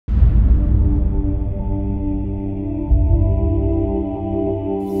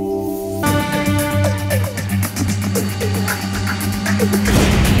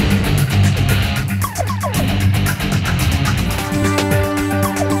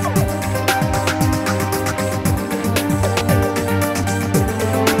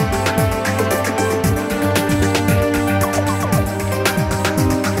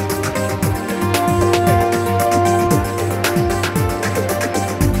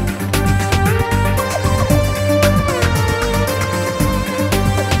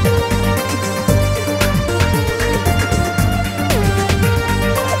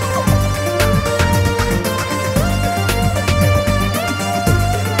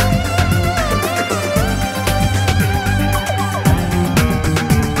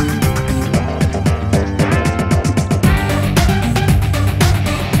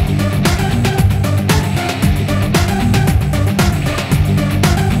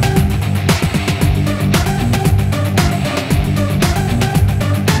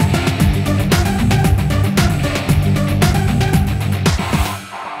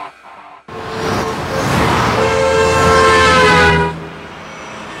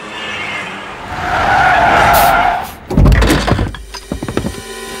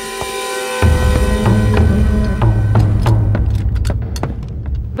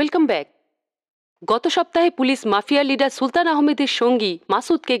গত সপ্তাহে police mafia leader সুলতান আহমেদের সঙ্গী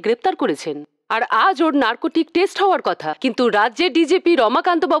মাসুদকে গ্রেপ্তার করেছেন। আর আজ ওর নার্কোটিক টেস্ট হওয়ার কথা, কিন্তু রাজ্যের ডিজিপি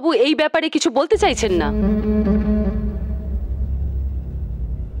রমাকান্ত বাবু এই ব্যাপারে কিছু বলতে চাইছেন না।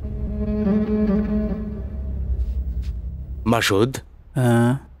 মাসুদ,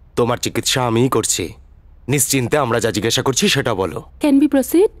 তোমার চিকিৎসা আমিই করছি, নিশ্চিন্তে আমরা যা জিজ্ঞাসা করছি সেটা বলো। Can be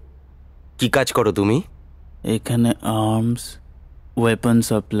proceed? কি কাজ করো তুমি? এখানে আর্মস, ওয়েপন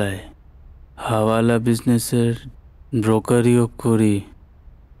সাপ্লাই, হাওয়ালা বিজনেসের ব্রোকারিও করি।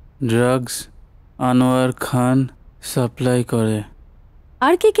 ড্রাগস আনোয়ার খান সাপ্লাই করে।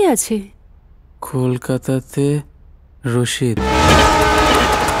 আর কে কে আছে? কলকাতাতে রশিদ,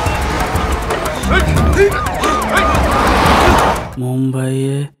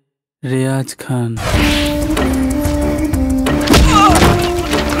 মুম্বাইয়ে রেয়াজ খান,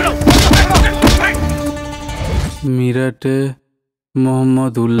 মিরাটে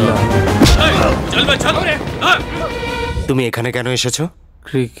মোহাম্মদ উল্লাহ। তুমি এখানে কেন এসেছো?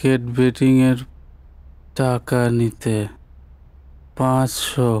 ক্রিকেট বেটিং এর টাকা নিতে।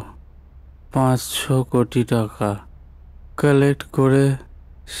 500 কোটি টাকা কালেক্ট করে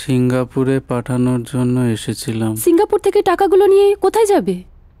সিঙ্গাপুরে পাঠানোর জন্য এসেছিলাম। সিঙ্গাপুর থেকে টাকাগুলো নিয়ে কোথায় যাবে?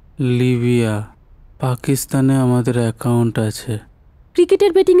 লিবিয়া, পাকিস্তানে আমাদের অ্যাকাউন্ট আছে।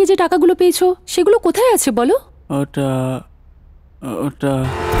 ক্রিকেটের বেটিং এ যে টাকাগুলো পেয়েছো সেগুলো কোথায় আছে বলো? ওটা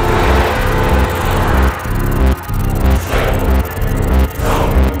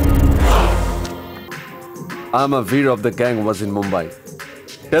I'm a veer of the gang was in Mumbai.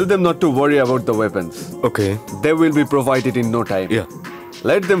 Tell them not to worry about the weapons. Okay. They will be provided in no time. Yeah.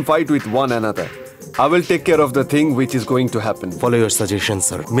 Let them fight with one another. I will take care of the thing which is going to happen. Follow your suggestions,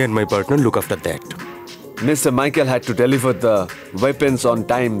 sir. Me and my partner look after that. Mr. Michael had to deliver the weapons on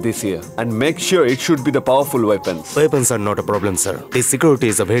time this year and make sure it should be the powerful weapons. Weapons are not a problem, sir. The security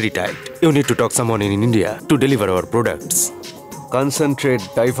is very tight. You need to talk someone in India to deliver our products. Concentrate,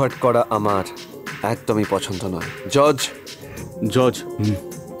 divert kora amar ekdomই পছন্দ নয়। George,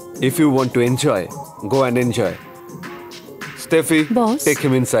 if you want to enjoy, go and enjoy. Steffi, Boss. take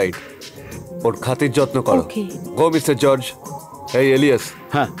him inside. ওর খাতির যত্ন করো। Okay. Go, Mr. George. Hey, Elias.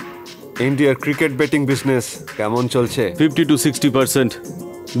 হ্যাঁ, ইন্ডিয়ার cricket betting business কেমন চলছে? 50 to 60%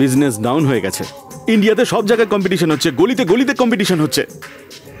 business down হয়ে গেছে। ইন্ডিয়াতে সব জায়গায় কম্পিটিশন হচ্ছে, গলিতে গলিতে কম্পিটিশন হচ্ছে।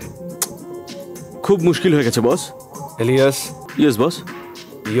 খুব মুশকিল হয়ে গেছে বস। Elias, yes boss.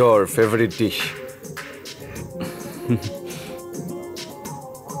 your favorite dish?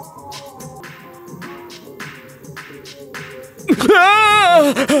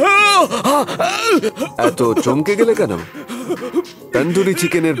 এত চমকে গেলে কেন? তন্দুরি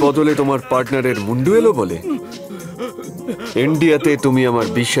চিকেনের বদলে তোমার পার্টনারের মুন্ডু এলো বলে? ইন্ডিয়াতে তুমি আমার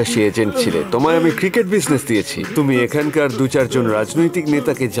বিশ্বাসী এজেন্ট ছিলে, তোমায় আমি ক্রিকেট বিজনেস দিয়েছি। তুমি এখানকার 2-4 জন রাজনৈতিক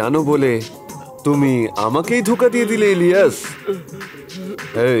নেতাকে জানো বলে তুমি আমাকেই ধোঁকা দিয়ে দিলে ইলিয়াস।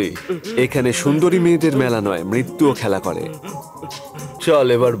 এই, এখানে সুন্দরী মেয়েদের মেলা নয়, মৃত্যুও খেলা করে। চল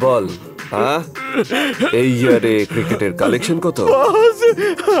এবার বল, হ্যাঁ এই ইয়ারে ক্রিকেটের কালেকশন কত?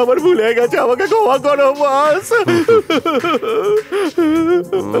 আমার ভুল হয়ে গেছে, আমাকে ক্ষমা করো বস।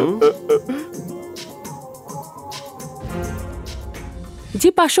 যে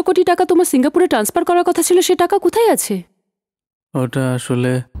 500 কোটি টাকা তোমার সিঙ্গাপুরে ট্রান্সফার করার কথা ছিল সে টাকা কোথায় আছে? ওটা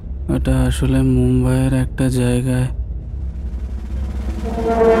আসলে মুম্বাইয়ের একটা জায়গায়।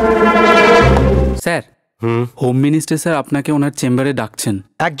 স্যার, হোম মিনিস্টার স্যার আপনাকে ওনার চেম্বারে ডাকছেন।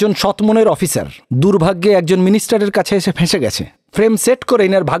 একজন সৎমনের অফিসার দুর্ভাগ্যে একজন মিনিস্টারের কাছে এসে ফেঁসে গেছে। ফ্রেম সেট করে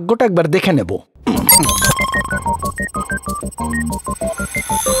এনার ভাগ্যটা একবার দেখে নেব।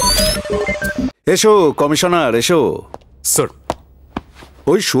 এসো কমিশনার, এসো। স্যার,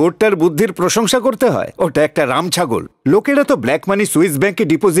 ওই শুয়োরটার বুদ্ধির প্রশংসা করতে হয়। ওটা একটা রামছাগল। লোকেরা তো ব্ল্যাক মানি সুইস ব্যাংকে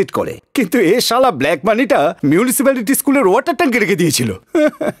ডিপোজিট করে, কিন্তু এ শালা ব্ল্যাক মানিটা মিউনিসিপ্যালিটি স্কুলের ওয়াটার ট্যাঙ্কে রেখে দিয়েছিল।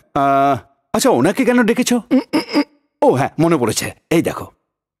 আচ্ছা, ওনাকে কেন ডেকেছ? ও হ্যাঁ, মনে পড়েছে। এই দেখো,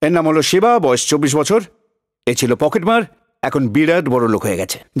 এর নাম হলো শিবা, বয়স 24 বছর। এ ছিল পকেটমার, এখন বিরাট বড় লোক হয়ে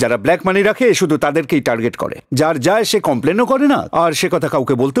গেছে। যারা ব্ল্যাক মানি রাখে শুধু তাদেরকেই টার্গেট করে। যার যায় সে কমপ্লেনও করে না, আর সে কথা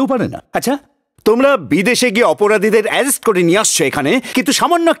কাউকে বলতেও পারে না। আচ্ছা, তোমরা বিদেশে গিয়ে অপরাধীদের অ্যারেস্ট করে নিয়ে আসছো এখানে, কিন্তু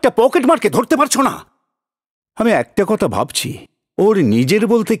সামান্য একটা পকেটমারকে ধরতে পারছো না। আমি একটা কথা ভাবছি, ওর নিজের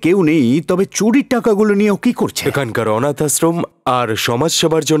বলতে কেউ নেই, তবে চুরির টাকাগুলো নিয়ে ও কি করছে? এখানকার অনাথ আশ্রম আর সমাজ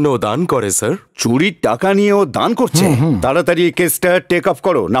সেবার জন্য দান করে স্যার। চুরির টাকা নিয়ে ও দান করছে? তাড়াতাড়ি এই কেসটা টেক অফ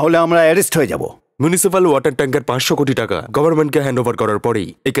করো, না হলে আমরা অ্যারেস্ট হয়ে যাব। মিউনিসিপ্যাল ওয়াটার ট্যাঙ্কের 500 কোটি টাকা গভর্নমেন্টকে হ্যান্ড ওভার করার পরেই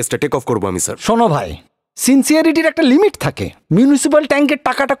এই কেসটা টেক অফ করবো আমি স্যার। শোনো ভাই, সিনসিয়ারিটির একটা লিমিট থাকে। মিউনিসিপ্যাল ট্যাঙ্কের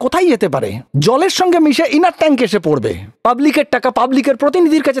টাকাটা কোথায় যেতে পারে? জলের সঙ্গে মিশে ইনার ট্যাঙ্ক এসে পড়বে। পাবলিকের টাকা পাবলিকের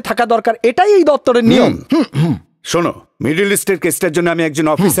প্রতিনিধির কাছে থাকা দরকার, এটাই এই দপ্তরের নিয়ম। শোনো, মিডল ইস্টের কেসটার জন্য আমি একজন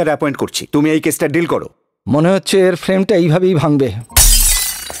অফিসার অ্যাপয়েন্ট করছি, তুমি এই কেসটা ডিল করো। মনে হচ্ছে এর ফ্রেমটা এইভাবেই ভাঙবে।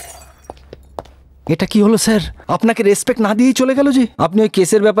 এটা কি হলো স্যার? আপনাকে রেসপেক্ট না দিয়েই চলে গেল যে। আপনি ওই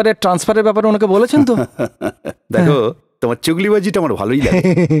কেসের ব্যাপারে, ট্রান্সফারের ব্যাপারে ওনাকে বলেছেন তো? দেখো, তোমার চুগলিবাজিটা আমার ভালোই লাগে।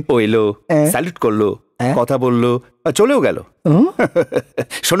 ও এলো, স্যালুট করলো, কথা বললো, আর চলেও গেল।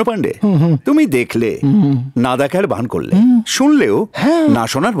 শোনো পান্ডে, তুমি দেখলে না দেখার ভান করলে, শুনলেও না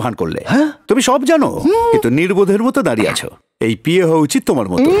শোনার ভান করলে। তুমি সব জানো কিন্তু নির্বোধের মতো দাঁড়িয়ে আছো। এই পিএ হওয়া উচিত তোমার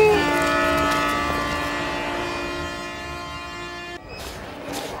মতো।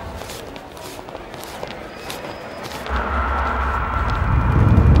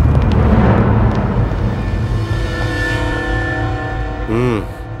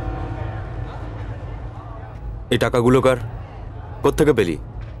 এই টাকাগুলো কার? কোত্থেকে পেলি?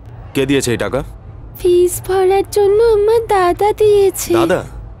 কে দিয়েছে এই টাকা? ফিস ভরার জন্য আমার দাদা দিয়েছে। দাদা?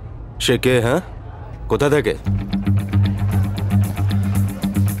 সে কে? হ্যাঁ, কোথা থেকে?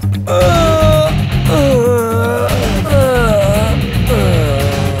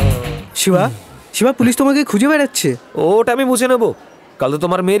 শিবা, শিবা, পুলিশ তোমাকে খুঁজে বেড়াচ্ছে। ওটা আমি বুঝে নেবো, কাল তো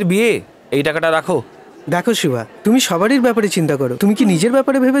তোমার মেয়ের বিয়ে। এই টাকাটা রাখো। দেখো শিবা, তুমি সবারই ব্যাপারে চিন্তা করো, তুমি কি নিজের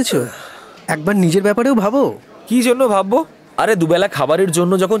ব্যাপারে ভেবেছো? একবার নিজের ব্যাপারেও ভাবো। কি জন্য ভাববো? আরে দুবেলা খাবারের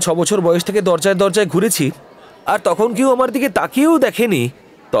জন্য যখন 6 বছর বয়স থেকে দরজায় দরজায় ঘুরেছি, আর তখন কেউ আমার দিকে তাকিয়েও দেখেনি,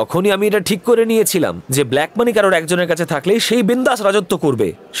 তখনই আমি এটা ঠিক করে নিয়েছিলাম যে ব্ল্যাক মানি কারোর একজনের কাছে থাকলে সেই বিন্দাস রাজত্ব করবে।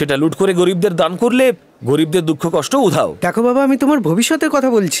 সেটা লুট করে গরিবদের দান করলে গরিবদের দুঃখ কষ্ট উধাও। দেখো বাবা, আমি তোমার ভবিষ্যতের কথা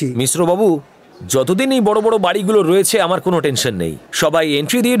বলছি। মিশ্র বাবু, যতদিন এই বড় বড় বাড়িগুলো রয়েছে আমার কোনো টেনশন নেই। সবাই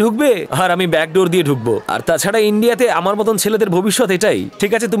এন্ট্রি দিয়ে ঢুকবে আর আমি ব্যাকডোর দিয়ে ঢুকবো। আর তাছাড়া ইন্ডিয়াতে আমার মতন ছেলেদের ভবিষ্যৎ এটাই।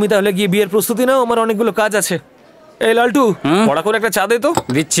 ঠিক আছে, তুমি তাহলে গিয়ে বিয়ের প্রস্তুতি নাও, আমার অনেকগুলো কাজ আছে। এই লালটু, পড়া করে একটা চা দে তো।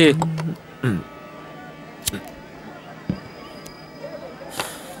 দিচ্ছি।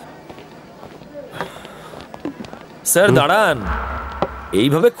 স্যার দাঁড়ান,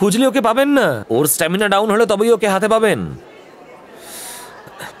 এইভাবে খুঁজলে ওকে পাবেন না। ওর স্ট্যামিনা ডাউন হলে তবেই ওকে হাতে পাবেন।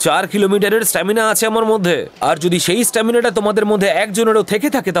 4 কিলোমিটারের স্ট্যামিনা আছে আমার মধ্যে, আর যদি সেই স্ট্যামিনাটা তোমাদের মধ্যে একজনেরও থেকে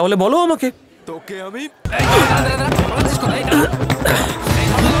থাকে তাহলে বলো আমাকে। তোকে আমি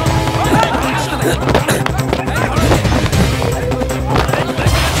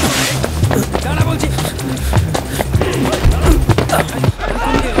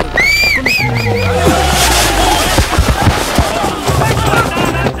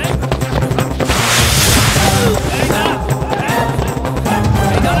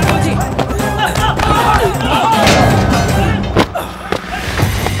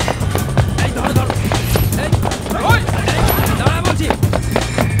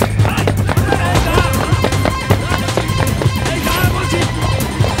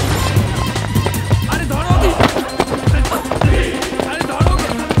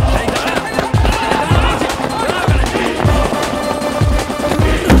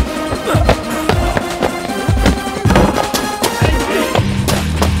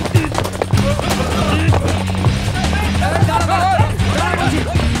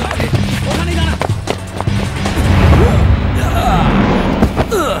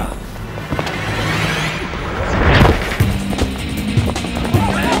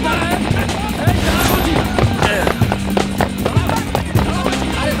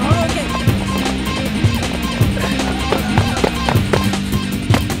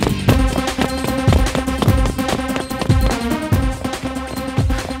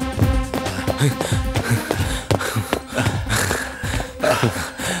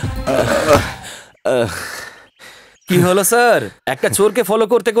কি হলো স্যার? একটা চোরকে ফলো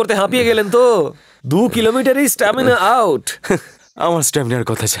করতে করতে হাঁপিয়ে গেলেন তো? 2 কিলোমিটারই স্ট্যামিনা আউট। আমার স্ট্যামিনার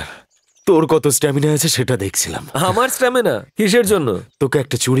কথা ছাড়, তোর কত স্ট্যামিনা আছে সেটা দেখছিলাম। আমার স্ট্যামিনা কিসের জন্য? তোকে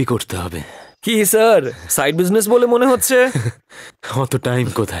একটা চুরি করতে হবে। কি স্যার, সাইড বিজনেস বলে মনে হচ্ছে? অত টাইম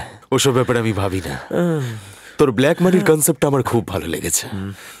কোথায়, ওসব ব্যাপারে আমি ভাবি না। তোর ব্ল্যাক মানির কনসেপ্ট আমার খুব ভালো লেগেছে।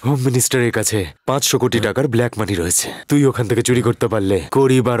 হোম মিনিস্টারের কাছে 500 কোটি টাকার ব্ল্যাক মানি রয়েছে। তুই ওখান থেকে চুরি করতে পারলে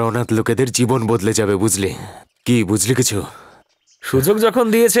গরিব আর অনাথ লোকেদের জীবন বদলে যাবে, বুঝলি? কি বুঝলি কিছু? সুযোগ যখন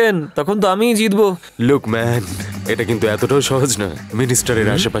দিয়েছেন তখন তো আমিই জিতবো। লুক ম্যান, এটা কিন্তু এতটাও সহজ না। মিনিস্টারের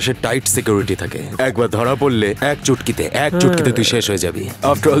আশেপাশে টাইট সিকিউরিটি থাকে। একবার ধরা পড়লে এক চুটকিতে তুই শেষ হয়ে যাবি।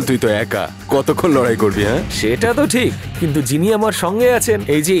 আফটার অল তুই তো একা, কতক্ষণ লড়াই করবি? হ্যাঁ, সেটা তো ঠিক, কিন্তু যিনি আমার সঙ্গে আছেন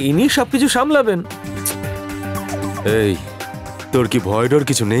এই যে ইনি সবকিছু সামলাবেন। এই, তোর কি ভয় ডর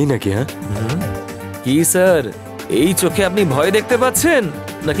কিছু নেই নাকি? হ্যাঁ কি স্যার, এই চোখে আপনি ভয় দেখতে পাচ্ছেন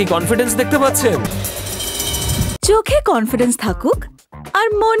নাকি কনফিডেন্স দেখতে পাচ্ছেন? চোখে কনফিডেন্স থাকুক আর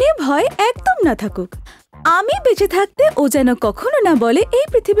মনে ভয় একদম না থাকুক, আমি বেঁচে থাকতে ও যেন কখনো না বলে এই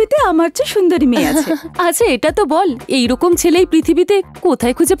পৃথিবীতে আমার চেয়ে সুন্দরী মেয়ে আছে। আচ্ছা এটা তো বল, এইরকম ছেলে এই পৃথিবীতে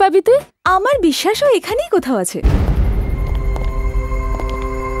কোথায় খুঁজে পাবি তুই? আমার বিশ্বাসও এখানেই কোথাও আছে।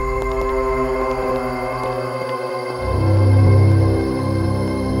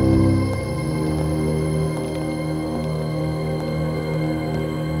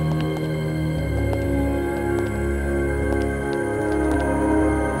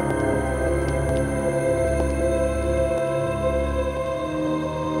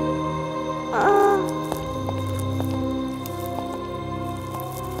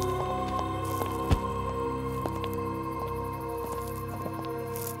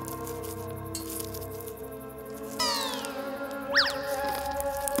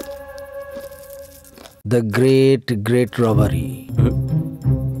 The great great robbery.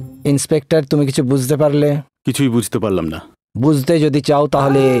 Inspector, তুমি কিছু বুঝতে পারলে? কিছুই বুঝতে পারলাম না। বুঝতে যদি চাও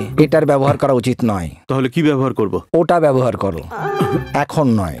তাহলে এটার ব্যবহার করা উচিত নয়। তাহলে কি ব্যবহার করব? ওটা ব্যবহার করো। এখন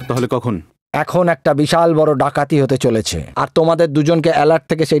নয়। তাহলে কখন? এখন একটা বিশাল বড় ডাকাতি হতে চলেছে, আর তোমাদের দুজনকে অ্যালার্ট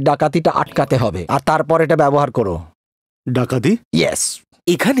থেকে সেই ডাকাতিটা আটকাতে হবে, আর তারপর এটা ব্যবহার করো। ডাকাতি? ইয়েস।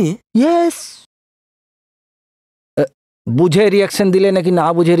 এখানে? ইয়েস। বুঝে রিয়াকশন দিলে নাকি না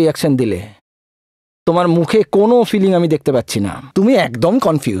বুঝে রিয়াকশন দিলে? তোমার মুখে কোনো ফিলিং আমি দেখতে পাচ্ছি না, তুমি একদম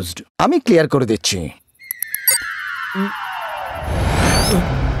কনফিউজড। আমি ক্লিয়ার করে দিচ্ছি।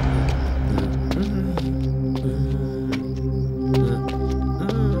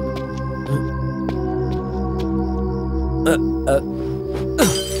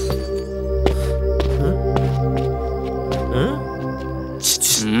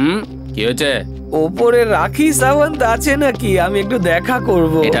 কি হয়েছে? ওপরে রাখি সাওয়ান্ত আছে নাকি? আমি একটু দেখা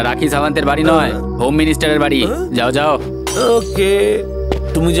করব। এটা রাখি সাওয়ান্তের বাড়ি নয়, হোম মিনিস্টারের বাড়ি। যাও যাও। ওকে,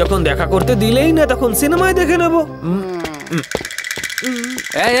 তুমি যখন দেখা করতে দিলেই না, তখন সিনেমায় দেখে নেব।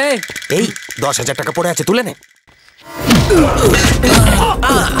 এই এই এই 10,000 টাকা পড়ে আছে, তুলে নে।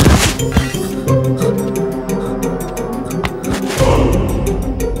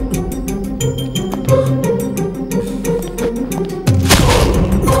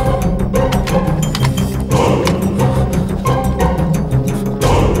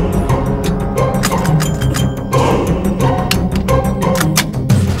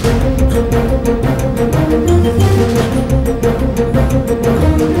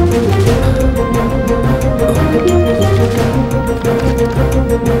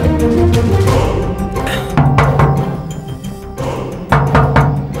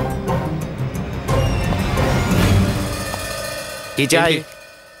 কি চাই?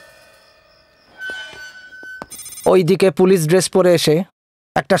 ওইদিকে পুলিশ ড্রেস পরে এসে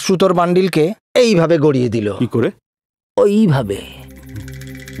একটা সুতোর বান্ডিলকে এইভাবে গড়িয়ে দিল। কি করে? ওইভাবে।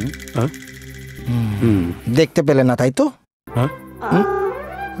 দেখতে পেলে না তাই তো?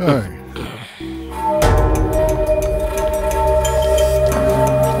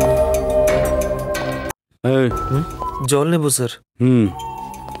 জল নেবো স্যার।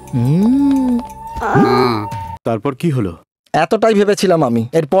 তারপর কি হলো? এতটাই ভেবেছিলাম আমি,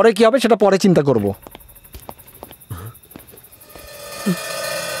 এর পরে কি হবে সেটা পরে চিন্তা করব।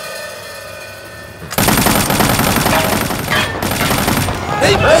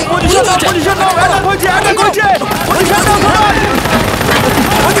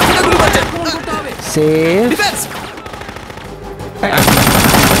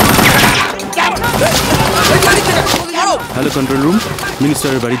 হ্যালো কন্ট্রোল রুম,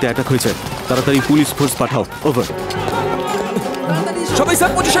 মিনিস্টারের বাড়িতে অ্যাটাক হয়েছে, তাড়াতাড়ি পুলিশ ফোর্স পাঠাও। ওভার। সবাই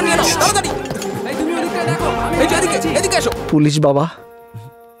স্যার পজিশন নিয়ে নাও, তাড়াতাড়ি। এই তুমি ওদিকটা দেখো, এই যে এদিকে এসো। পুলিশ বাবা,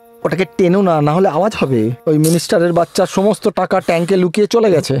 ওটাকে টেনো না, না হলে আওয়াজ হবে। ওই মিনিস্টারের বাচ্চার সমস্ত টাকা ট্যাঙ্কে লুকিয়ে চলে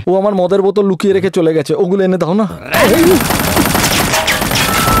গেছে। ও আমার মদের বোতল লুকিয়ে রেখে চলে গেছে, ওগুলো এনে দাও না।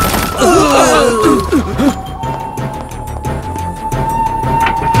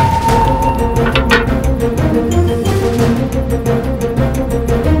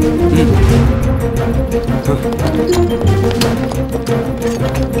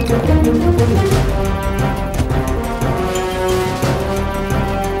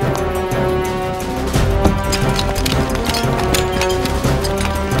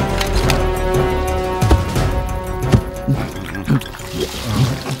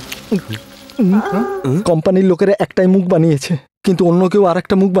 কোম্পানির লোকেরা একটাই মুখ বানিয়েছে, কিন্তু অন্য কেউ আর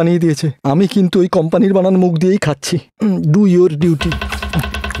একটা মুখ বানিয়ে দিয়েছে। আমি কিন্তু ওই কোম্পানির বানানো মুখ দিয়েই খাচ্ছি। Do your duty.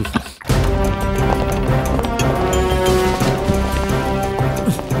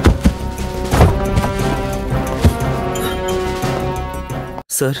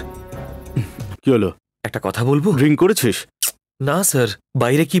 স্যার। কি হলো? একটা কথা বলবো? ড্রিঙ্ক করেছিস? না স্যার,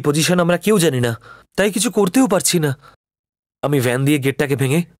 বাইরে কি পজিশন আমরা কেউ জানি না, তাই কিছু করতেও পারছি না। আমি ভ্যান দিয়ে গেটটাকে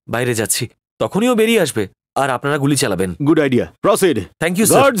ভেঙে বাইরে যাচ্ছি, তখনই ও বেরিয়ে আসবে আর আপনারা গুলি চালাবেন। Good idea, proceed. Thank you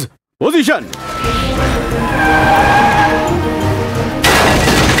sir. Guards position.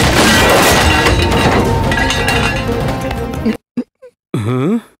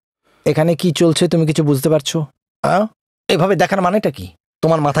 এখানে কি চলছে তুমি কিছু বুঝতে পারছো? এভাবে দেখার মানেটা কি?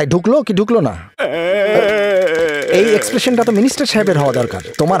 তোমার মাথায় ঢুকলো কি ঢুকলো না? এই এক্সপ্রেশনটা তো মিনিস্টার সাহেবের হওয়া দরকার।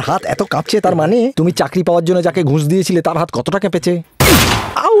 তোমার হাত এত কাঁপছে, তার মানে তুমি চাকরি পাওয়ার জন্য যাকে ঘুষ দিয়েছিলে তার হাত কতটা কেঁপেছে।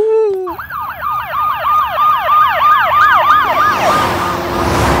 আউ!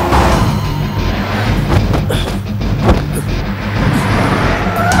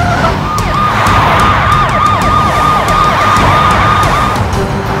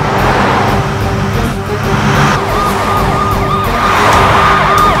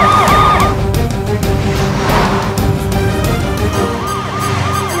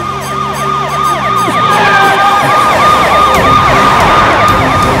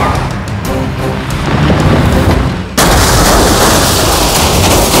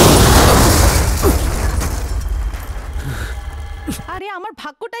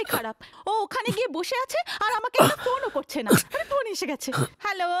 ভাগ্যটাই খারাপ, ও ওখানে গিয়ে বসে আছে আর আমাকে একটা ফোনও করছে না। আরে ফোন এসে গেছে।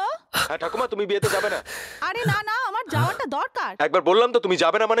 হ্যালো। হ্যাঁ ঠাকুমা, তুমি বিয়েতে যাবে না? আরে না না, আমার যাওয়াটা দরকার। একবার বললাম তো তুমি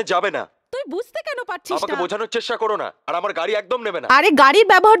যাবে না মানে যাবে না। তুই বুঝতে কেন পারছিস না? আমাকে বোঝানোর চেষ্টা করো না। আর আমার গাড়ি একদম নেবে না। আরে গাড়ির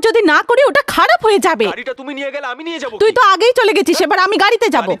ব্যবহার যদি না করি ওটা খারাপ হয়ে যাবে। গাড়িটা তুমি নিয়ে গেলে আমি নিয়ে যাব। তুই তো আগেই চলে গেছিস, এবার আমি গাড়িতে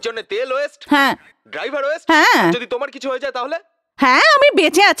যাব। গাড়ির জন্য তেল ওয়েস্ট। হ্যাঁ। Driver West. হ্যাঁ। যদি তোমার কিছু হয়ে যায় তাহলে? হ্যাঁ, আমি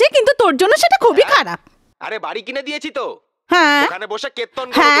বেঁচে আছি কিন্তু তোর জন্য সেটা খুবই খারাপ। আরে বাড়ি কিনে দিয়েছি তো। হ্যাঁ। ওখানে বসে কেতন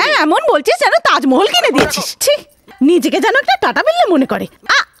করো। হ্যাঁ, এমন বলছিস যেন তাজমহল কিনে দিয়েছিস। ছি, নিজেকে যেন একটা টাটা বিল্লা মনে করে।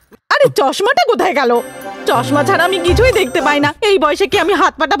 আরে চশমাটা কোথায় গেল? চশমা ছাড়া আমি কিছুই দেখতে পাই না। এই বয়সে কি আমি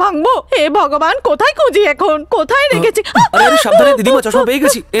হাত পাটা ভাঙবো? হে ভগবান, কোথায় খুঁজি এখন? কোথায় রেখেছি? আরে সাবধানে দিদিমা, চশমা পেয়ে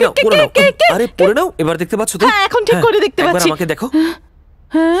গেছি। এই নাও, পরে নাও। আরে পরে নাও, এবার দেখতে পাচ্ছ তো? হ্যাঁ, এখন ঠিক করে দেখতে পাচ্ছি। একবার আমাকে দেখো।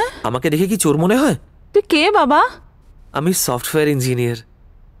 হ্যাঁ? আমাকে দেখে কি চোর মনে হয়? তুই কে বাবা? আমি সফটওয়্যার ইঞ্জিনিয়ার।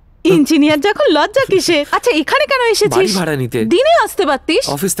 ইঞ্জিনিয়ার যখন লজ্জা কিসের? আচ্ছা, এখানে কেন এসেছিস? বাড়ি ভাড়া নিতে। দিনে আসতে পারতিস।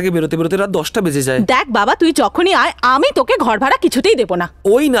 অফিস থেকে বেরোতে বেরোতে রাত 10টা বেজে যায়। দেখ বাবা, তুই যখনই আয় আমি তোকে ঘর ভাড়া কিছুতেই দেব না।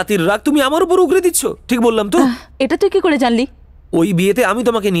 ওই নাতির রাগ তুমি আমার উপর উগরে দিচ্ছ। ঠিক বললাম তো? এটা তুই কি করে জানলি? ওই বিয়েতে আমি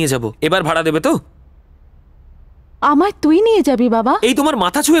তোমাকে নিয়ে যাব। এবার ভাড়া দেবে তো? আমায় তুই নিয়ে যাবি বাবা? এই তোমার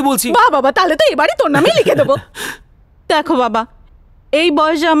মাথা ছুঁয়ে বলছি। বাহ বাবা, তাহলে তো এবারে তোর নামে লিখে দেবো। দেখো বাবা, এই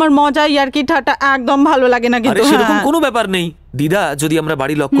বয়সে আমার মজা ইয়ার্কি ঠাটা একদম ভালো লাগে না। কিন্তু সেরকম কোনো ব্যাপার নেই দিদা। যদি আমরা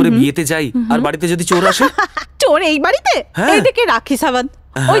বাড়ি লক করে বিয়েতে যাই আর বাড়িতে যদি চোর আসে? চোর এই বাড়িতে? এইদিকে রাখি সাওয়ান্ত,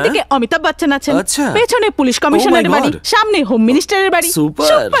 ওইদিকে অমিতাভ বচ্চন আছেন, পেছনে পুলিশ কমিশনারের বাড়ি, সামনে হোম মিনিস্টারের বাড়ি।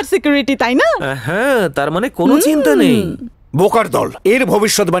 সুপার সিকিউরিটি, তাই না? হ্যাঁ, তার মানে কোনো চিন্তা নেই। বোকার দল, এর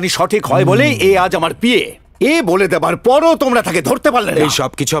ভবিষ্যৎবাণী সঠিক হয় বলে এ আজ আমার পিয়ে। এ বলে দেবার পরও তোমরা তাকে ধরতে পারলে না। এই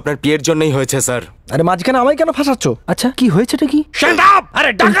সব কিছু আপনার পিয়ের জন্যই হয়েছে স্যার। আরে মাঝখানে আমায় কেন ফাঁসাচ্ছ? আচ্ছা, কি হয়েছেটা কি? Shut up! আরে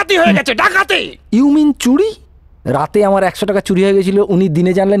ডাকাতি হয়ে গেছে, ডাকাতি! ইউ মিন চুরি? রাতে আমার 100 টাকা চুরি হয়ে গেছিল, উনি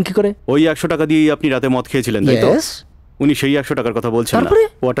দিনে জানলেন কি করে? ওই 100 টাকা দিয়েই আপনি রাতে মদ খেয়েছিলেন, তাই তো? উনি সেই 100 টাকার কথা বলছেন না,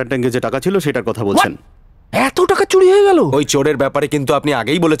 ওয়াটার ট্যাঙ্কে যে টাকা ছিল সেটার কথা বলছেন। এত টাকা চুরি হয়ে গেল? ওই চোরের ব্যাপারে কিন্তু আপনি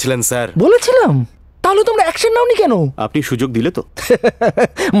আগেই বলেছিলেন স্যার। বলেছিলাম? তাহলে তোমরা অ্যাকশন নাওনি কেন? আপনি সুযোগ দিলে তো।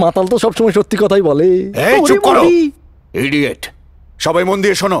 মাতাল তো সবসময় সত্যি কথাই বলে। এই চুপ করো ইডিয়েট! সবাই মন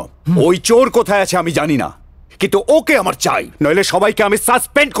দিয়ে শোনো। ওই চোর কোথায় আছে আমি জানি না, কিন্তু ওকে আমার চাই, নইলে সবাইকে আমি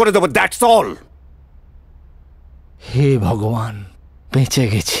সাসপেন্ড করে দেবো। That's all. হে ভগবান, বেঁচে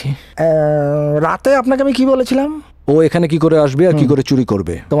গেছি। রাতে আপনাকে আমি কি বলেছিলাম? ও এখানে কি করে আসবে আর কি করে চুরি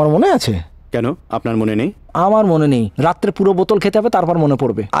করবে, তোমার মনে আছে? কেন, আপনার মনে নেই? আমার মনে নেই। রাত্রে পুরো বোতল খেতে হবে, তারপর মনে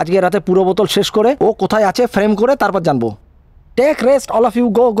পড়বে। আজকে রাতে পুরো বোতল শেষ করে ও কোথায় আছে ফ্রেম করে তারপর জানবো। Take rest all of you,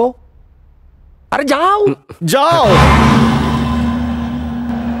 গো গো। আরে যাও যাও।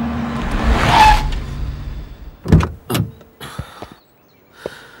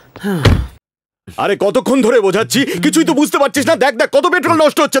 আরে কতক্ষণ ধরে বোঝাচ্ছি, কিছুই তো বুঝতে পারছিস না। দেখ দেখ কত পেট্রোল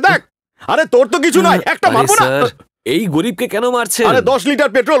নষ্ট হচ্ছে, দেখ। আরে তোর তো কিছু নাই, একটা মারবো না। এই গরিবকে কেন মারছে? আরে 10 লিটার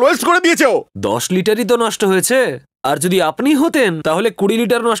পেট্রোল ওয়েস্ট করে দিয়েছে ও। 10 লিটারই তো নষ্ট হয়েছে। আর যদি আপনি হতেন তাহলে 20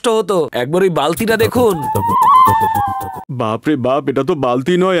 লিটার নষ্ট হতো। একবার ওই বালতিটা দেখুন। বাপরে বাপ, এটা তো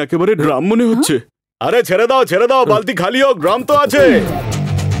বালতি নয়, একেবারে ড্রাম মনে হচ্ছে। আরে ছেড়ে দাও ছেড়ে দাও, বালতি খালি হোক, ড্রাম তো আছে।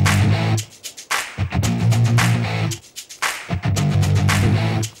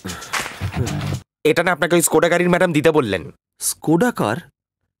 এটা না আপনাকে ওই স্কোডা গাড়ির ম্যাডাম দিতে বললেন। স্কোডা কার?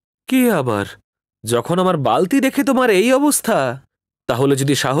 কে আবার? যখন আমার বালতি দেখে তোমার এই অবস্থা, তাহলে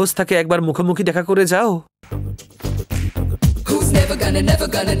যদি সাহস থাকে একবার মুখোমুখি দেখা করে যাও। Who's never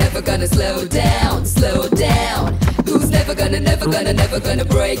gonna slow down, slow down? Who's never gonna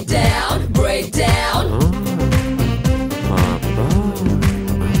break down, break down?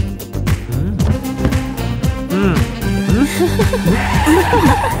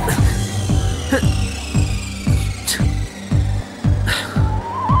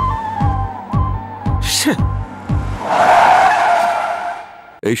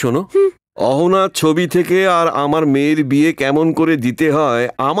 এই শোনো, অহনা ছবি থেকে আর আমার মেয়ের বিয়ে কেমন করে দিতে হয়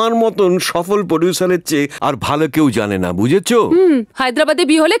আমার মতন সফল প্রডিউসারের চেয়ে আর ভালো কেউ জানে না, বুঝেছো? হায়দ্রাবাদে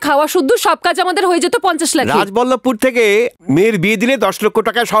বিয়ে হলে খাওয়া শুদ্ধ সব কাজ আমাদের হয়ে যেত 50 লাখ। রাজবল্লভপুর থেকে মেয়ের বিয়ে দিলে 10 লক্ষ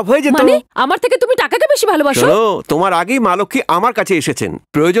টাকা সব হয়ে যেত। মানে আমার থেকে তুমি টাকাকে বেশি ভালোবাসো? শোনো, তোমার আগেই মা লক্ষ্মী আমার কাছে এসেছেন,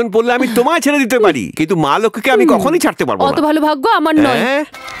 প্রয়োজন পড়লে আমি তোমায় ছেড়ে দিতে পারি, কিন্তু মা লক্ষ্মীকে আমি কখনোই ছাড়তে পারবো না। অত ভালো ভাগ্য আমার নয়।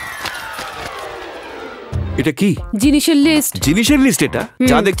 এটা কি জিনিসের লিস্ট? জিনিসের লিস্ট এটা?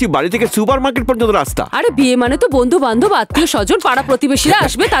 যা দেখছি বাড়ি থেকে সুপারমার্কেট পর্যন্ত রাস্তা। আরে বিয়ে মানে তো বন্ধু বান্ধব, আত্মীয় স্বজন, পাড়া প্রতিবেশীরা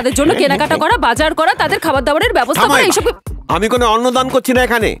আসবে, তাদের জন্য কেনাকাটা করা, বাজার করা, তাদের খাবার দাবারের ব্যবস্থা করা, এইসব। আমি কোনো অন্নদান করছি না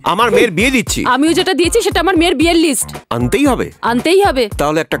এখানে, আমার মেয়ের বিয়ে দিচ্ছি। আমিও যেটা দিয়েছি সেটা আমার মেয়ের বিয়ের লিস্ট। আনতেই হবে? আনতেই হবে।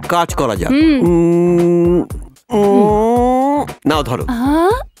 তাহলে একটা কাজ করা যাক। নাও ধরো।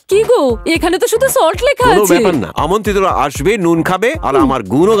 কি গো, এখানে তো শুধু সল্ট লেখা আছে। কোনো ব্যাপার না, আমন্ত্রিতরা আসবে, নুন খাবে আর আমার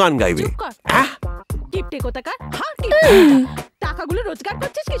গুণগান গাইবে। কিপটে কোথাকার, টাকাগুলো রোজগার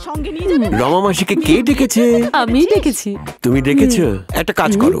করছিস কি সঙ্গে নিয়ে যাবে? রমা মাসিকে কে ডেকেছে? আমি ডেকেছি। তুমি ডেকেছো? একটা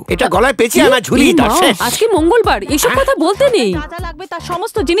কাজ করো, এটা গলায় পেঁচিয়ে আনা ঝুলি দাও। আজকে মঙ্গলবার, এসব কথা বলতে নেই। যা লাগবে তার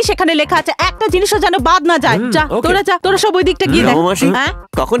সমস্ত জিনিস এখানে লেখা আছে, একটা জিনিসও যেন বাদ না যায়। যা তোরা সব ওই দিকটা গিয়ে দেখ। রমা মাসি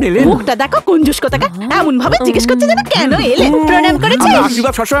কখন এলেন? মুখটা দেখো কঞ্জুস কোথাকার, এমন ভাবে জিজ্ঞেস করছে যেন কেন এলে। প্রণাম করেছিস?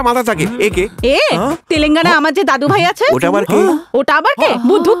 আশীর্বাদ সবসময় মাথা থাকে। একে তেলেঙ্গানা আমার যে দাদু ভাই আছে। ওটা আবার কে? ওটা আবার কে?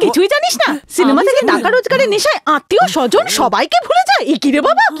 বুদ্ধু কিছুই জানিস না? সিনেমা থেকে টাকা রোজগারের নেশায় আত্মীয় স্বজন সবাইকে ভুলে যায়। কি রে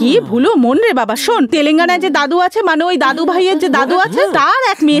বাবা, কি ভুলো মন রে বাবা। শোন, তেলেঙ্গানায় যে দাদু আছে, মানে ওই দাদু ভাইয়ের যে দাদু আছে, তার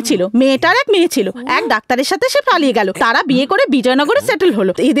এক মেয়ে ছিল, মেয়েটার এক মেয়ে ছিল। এক ডাক্তারের সাথে সে পালিয়ে গেল, তারা বিয়ে করে বিজয়নগরে সেটেল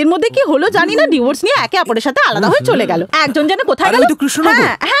হলো। এদের মধ্যে কি হলো জানি না, ডিভোর্স নিয়ে একে অপরের সাথে আলাদা হয়ে চলে গেল। একজন যেন কোথায় গেল?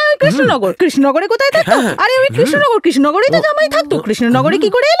 হ্যাঁ ওই কৃষ্ণনগর। কৃষ্ণনগরে কোথায় থাকতো? আরে ওই কৃষ্ণনগরেই তো জামাই থাকতো। কৃষ্ণনগরে কি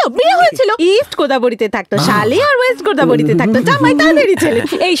করে এলো? বিয়ে হয়েছিল। ইস্ট গোদাবরীতে থাকতো শালি, আর ওয়েস্ট গোদাবরীতে থাকতো জামাই, তাদেরই ছেলে।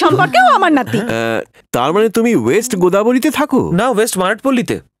 এই সম্পর্কেও আমার নাতি। তার মানে তুমি ওয়েস্ট গোদাবরীতে থাকো? না, ওয়েস্ট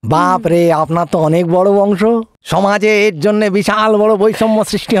মারাঠপল্লীতে। বাপ রে, আপনার তো অনেক বড় বংশ। সমাজে এর জন্য বিশাল বড় বৈষম্য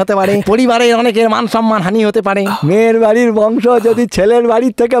সৃষ্টি হতে পারে, পরিবারের অনেকের মান সম্মান হানি হতে পারে। মেয়ের বাড়ির বংশ যদি ছেলের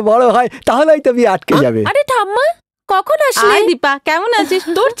বাড়ির থেকে বড় হয় তাহলেই তো বিয়ে আটকে যাবে। আরে ঠাম্মা, কখন আসলে? আয় দীপা, কেমন আছিস?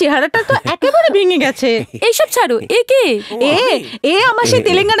 তোর চেহারাটা তো একেবারে ভেঙে গেছে। এইসব ছাড়ো, এ কে? এ আমার সেই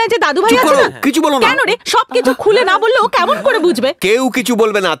তেলেঙ্গানায় যে দাদু ভাই আছে না। কিছু বলো না। কেন রে, সবকিছু খুলে না বললেও কেমন করে বুঝবে? কেউ কিছু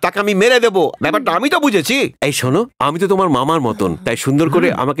বলবে না, তাকে আমি মেরে দেবো। ব্যাপারটা আমি তো বুঝেছি। এই শোনো, আমি তো তোমার মামার মতন, তাই সুন্দর করে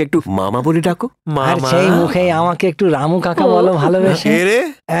আমাকে একটু মামা বলে ডাকো। আর সেই মুখে আমাকে একটু রামু কাকা বলো ভালোবেসে।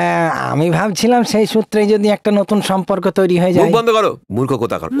 আমি ভাবছিলাম সেই সূত্রে যদি একটা নতুন সম্পর্ক তৈরি হয়ে যায়। মুখ বন্ধ করো, মূর্খ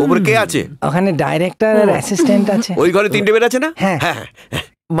কোথাকার। ওপরে কে আছে? ওখানে ডাইরেক্টর আর অ্যাসিস্ট্যান্ট আছে। ওই ঘরে 3টে বেড আছে না? হ্যাঁ।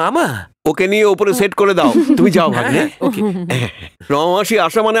 মামা ওকে নিয়ে উপরে সেট করে দাও। তুমি যাও ভাগ্নে। রমাসি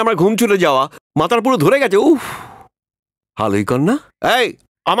আসা মানে আমার ঘুম ছুটে যাওয়া, মাথার পুরো ধরে গেছে। উফ, ভালোই কর না। এই,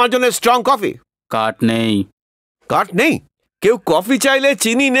 আমার জন্য স্ট্রং কফি। কাট নেই। কাট নেই? কেউ কফি চাইলে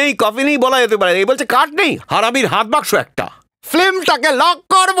চিনি নেই, কফি নেই বলা যেতে পারে, এই বলছে কাট নেই। হারামির হাত বাক্স একটা। ফিল্মটাকে লক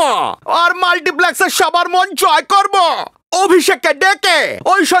করব আর মাল্টিপ্লেক্সের সবার মন জয় করব। অভিষেককে ডেকে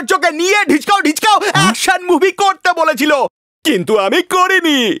ঐশ্বর্যকে নিয়ে ঢিচকাও অ্যাকশন মুভি করতে বলেছিল, কিন্তু আমি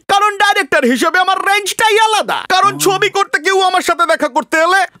করিনি। কারণ ডাইরেক্টর হিসেবে আমার রেঞ্জটাই আলাদা। কারণ ছবি করতে কেউ আমার সাথে দেখা করতে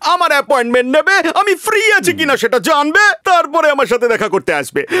এলে আমার অ্যাপয়েন্টমেন্ট নেবে, আমি ফ্রি আছি কিনা সেটা জানবে, তারপরে আমার সাথে দেখা করতে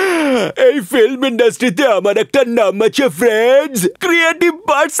আসবে। এই ফিল্ম ইন্ডাস্ট্রিতে আমার একটা নাম আছে ফ্রেন্ডস, ক্রিয়েটিভ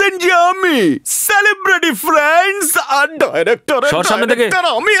পার্সন যে আমি, সেলিব্রিটি ফ্রেন্ডস, আর ডাইরেক্টর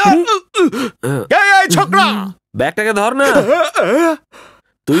আমি। এই ছোকরা, ব্যাগটাকে ধর না।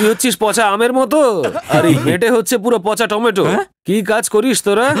 তুই হচ্ছিস পচা আমের মতো, আর এই মেটে হচ্ছে পুরো পচা টমেটো। কি কাজ করিস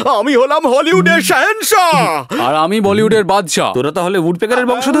তোরা? আমি হলাম হলিউডের শাহেনশাহ আর আমি বলিউডের বাদশা। তোরা তাহলে উডপেকারের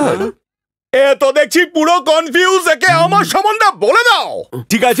বংশধর? এ তো দেখছি পুরো কনফিউজ, একে আমার সম্বন্ধে বলে দাও।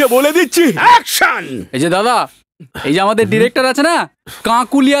 ঠিক আছে, বলে দিচ্ছি। অ্যাকশন! এই যে দাদা, এই যে আমাদের ডিরেক্টর আছে না,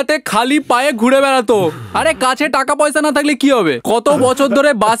 কাকুলিয়াতে খালি পায়ে ঘুরে বেড়াতো। আরে কাছে টাকা পয়সা না থাকলে কি হবে? কত বছর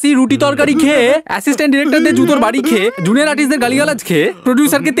ধরে বাসি রুটি তরকারি খেয়ে, অ্যাসিস্ট্যান্ট ডিরেক্টরদের জুতোর বাড়ি খেয়ে, জুনিয়র আর্টিস্টদের গালিগালাজ খেয়ে,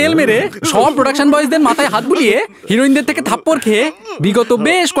 প্রডিউসারকে তেল মেরে, সব প্রোডাকশন বয়েজদের মাথায় হাত বুলিয়ে, হিরোইনদের থেকে থাপ্পড় খেয়ে বিগত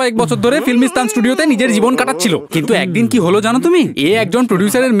বেশ কয়েক বছর ধরে ফিল্মিস্তান স্টুডিওতে নিজের জীবন কাটাচ্ছিল। কিন্তু একদিন কি হলো জানো তুমি? একজন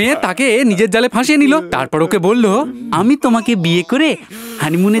প্রডিউসারের মেয়ে তাকে নিজের জালে ফাঁসিয়ে নিল। তারপর ওকে বললো, আমি তোমাকে বিয়ে করে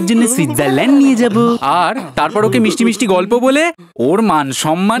হানিমুনের জন্য সুইজারল্যান্ড নিয়ে যাব। আর তারপর ওকে মিষ্টি মিষ্টি গল্প বলে ওর মান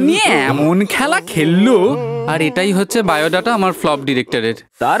সম্মান নিয়ে এমন খেলা খেললো। আর এটাই হচ্ছে বায়োডাটা আমার ফ্লপ ডিরেক্টরের।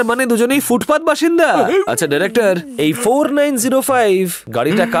 তার মানে দুজনেই ফুটপাত বাসিন্দা। আচ্ছা ডাইরেক্টর, এই 4905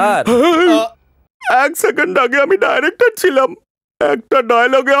 গাড়িটা কার? 1 সেকেন্ড আগে আমি ডাইরেক্টর ছিলাম, একটা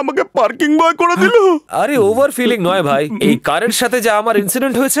ডায়লগে আমাকে পার্কিং বয় করে দিল। আরে ওভার ফিলিং নয় ভাই, এই কারের সাথে যা আমার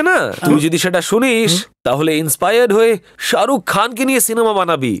ইনসিডেন্ট হয়েছে না, তুই যদি সেটা শুনিস তাহলে ইন্সপায়ার্ড হয়ে শাহরুখ খানকে নিয়ে সিনেমা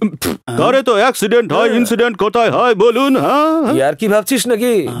বানাবি। কারে তো অ্যাক্সিডেন্ট হয়, ইনসিডেন্ট কোথায় হয় বলুন? হ্যাঁ ইয়ার কি ভাবছিস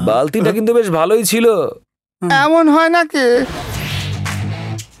নাকি? বালতিটা কিন্তু বেশ ভালোই ছিল। এমন হয় নাকি?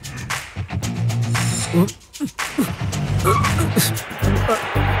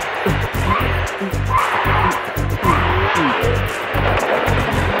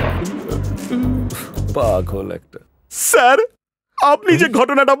 পাগল একটা। স্যার, আপনি যে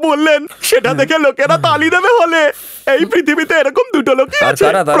ঘটনাটা বললেন সেটা দেখে লোকেরা তালি দেবে হলে। এই পৃথিবীতে এরকম দুটো লোকই আছে,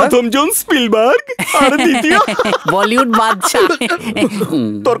 প্রথম জন স্পিলবার্গ আর দ্বিতীয় বলিউড বাদশা।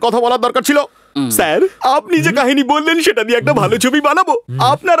 তোর কথা বলার দরকার ছিল। স্যার, আপনি যে কাহিনী বললেন সেটা দিয়ে একটা ভালো ছবি বানাবো।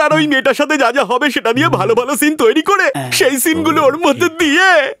 আপনার আর ওই মেয়েটার সাথে যা যা হবে সেটা দিয়ে ভালো ভালো সিন তৈরি করে সেই সিনগুলো ওর মধ্যে দিয়ে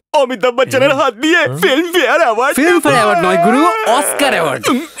অমিতাভ বচ্চনের হাত দিয়ে ফিল্মফেয়ার অ্যাওয়ার্ড নয় গুরু, অস্কার অ্যাওয়ার্ড।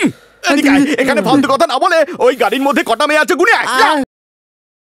 এখানে ফালতু কথা না বলে ওই গাড়ির মধ্যে কটা মেয়ে আছে গুনে আয়।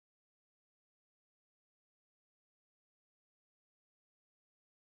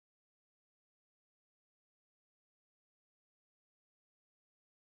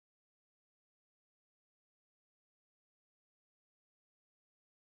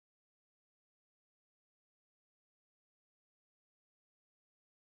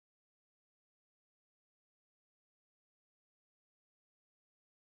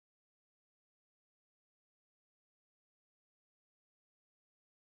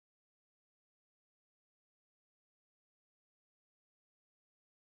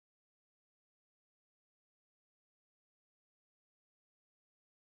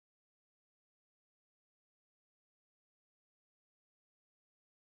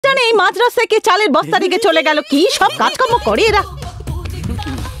 এই মাঝ রাস্তায় কে চালের বস্তা রেখে চলে গেল? কি সব কাজকর্ম করে এরা।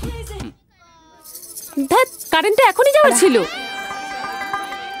 ধ্যাৎ, কারেন্টটা এখনই যাওয়ার ছিল।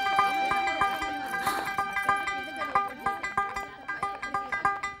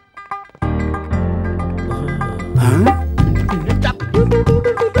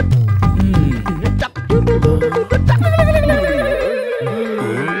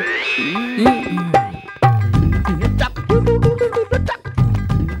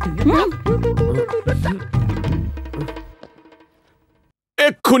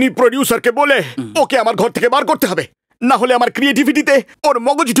 এক্ষুনি প্রডিউসারকে বলে ওকে আমার ঘর থেকে বার করতে হবে, না হলে আমার ক্রিয়েটিভিটিতে ওর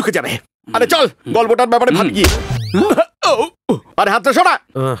মগজ ঢুকে যাবে। আরে চল গল্পটার ব্যাপারে ভাবি গিয়ে। আরে হাতটা সরা,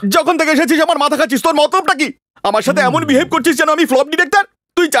 যখন থেকে এসেছিস আমার মাথা খাচ্ছিস। তোর মতলবটা কি? আমার সাথে এমন বিহেভ করছিস যেন আমি ফ্লপ ডিরেক্টর।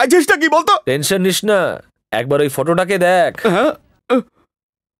 তুই চাইছিসটা কি বলতো? টেনশন নিস না, একবার ওই ফটোটাকে দেখ।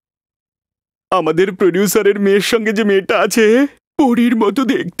 আমাদের প্রডিউসারের মেয়ের সঙ্গে যে মেয়েটা আছে, পরীর মতো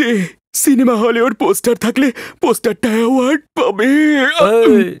দেখতে। সিনেমা হলে ওর পোস্টার থাকলে পোস্টারটা অ্যাওয়ার্ড পাবে।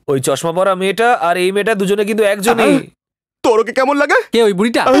 ওই চশমা পরা মেয়েটা আর এই মেয়েটা দুজনে কিন্তু একজনই। তোর ওকে কেমন লাগে? কে ওই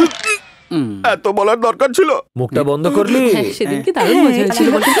বুড়িটা? এত বলার দরকার ছিল? মুখটা বন্ধ করলি? সেদিনকে দারুণ মজা হয়েছিল।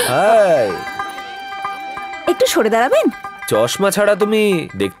 একটু সরে দাঁড়াবেন? চশমা ছাড়া তুমি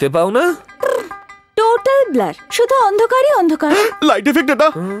দেখতে পাও না? টোটাল ব্লার, শুধু অন্ধকারই অন্ধকার। লাইট এফেক্ট এটা।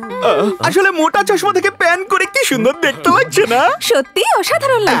 আসলে মোটা চশমা থেকে প্যান করে কি সুন্দর দেখতে লাগছে না? সত্যি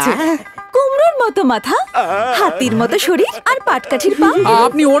অসাধারণ লাগছে। কুমড়োর মতো মাথা, হাতির মতো শরীর আর পাটকাঠির পা।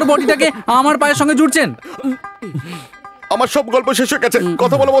 আপনি ওর বডিটাকে আমার পায়ের সঙ্গে জুড়ছেন। আমার সব গল্প শেষ হয়ে গেছে,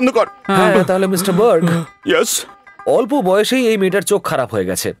 কথা বলা বন্ধ কর। হ্যাঁ, তাহলে মিস্টার বার্গ, ইয়েস, অল্প বয়সেই এই মেয়েটার চোখ খারাপ হয়ে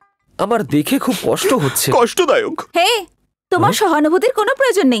গেছে। আমার দেখে খুব কষ্ট হচ্ছে। কষ্টদায়ক। হে, তোমার সহানুভূতির কোনো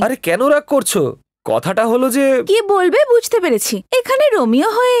প্রয়োজন নেই। আরে কেন রাগ করছো? কথাটা হলো যে কি বলবে বুঝতে পেরেছি। এখানে রোমিও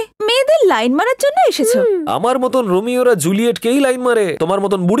হয়ে মেয়েদের লাইন মারার জন্য এসেছো। আমার মতন রোমিওরা জুলিয়েটকেই লাইন মারে, তোমার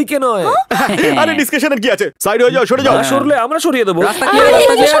মতন বুড়িকে নয়। আরে ডিসকাশনের কি আছে? সাইড হয়ে যাও, সরে যাও। সরলে আমরা সরিয়ে দেবো।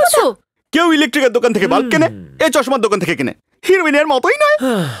 কেউ ইলেকট্রিকের দোকান থেকে বাল্ব কেনে, এই চশমার দোকান থেকে কিনে। হিরোইনের মতোই নয়।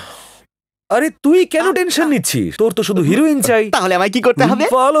 আরে তুই কেন টেনশন নিচ্ছিস? তোর তো শুধু হিরোইন চাই। তাহলে আমায় কি করতে হবে?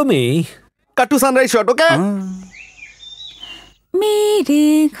 Follow me. কাট টু সানরাইজ শট, ওকে? मेरे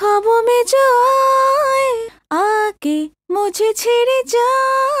ख्वाबों में जो आए आके मुझे छेड़े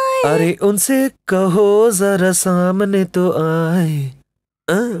जाए। अरे उनसे कहो जरा सामने तो आए।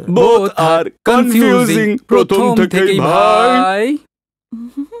 बोथ आर कंफ्यूजिंग प्रथम থেকেই ভাই।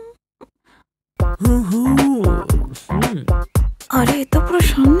 अरे तो পুরো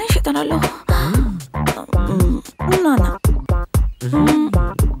সামনে এসে দাঁড়ালো। না না।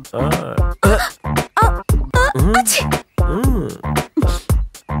 আচ্ছা।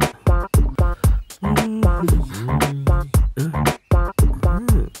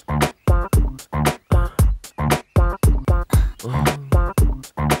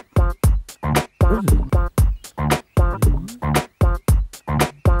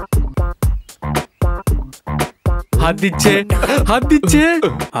 হাত দিচ্ছে, হাত দিচ্ছে,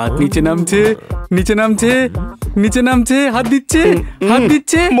 হাত নিচে নামছে, নিচে নামছে, নিচে নামছে, হাত দিচ্ছে, হাত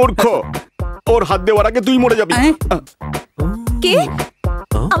দিচ্ছে। মূর্খ, ওর হাত দেওয়ার আগে তুই মরে যাবি। কে?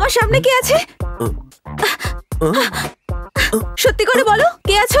 আমার সামনে কে আছে? সত্যি করে বলো,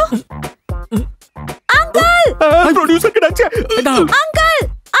 কে আছো? আঙ্কেল! প্রোডিউসারকে ডাকছে। আঙ্কেল!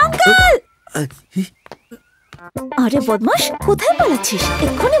 আঙ্কেল! আরে বদমাস, কোথায় পালাচ্ছিস?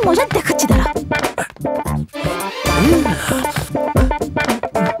 এক্ষুনি মজা দেখাচ্ছি, দাঁড়া।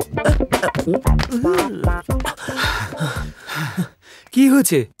 কি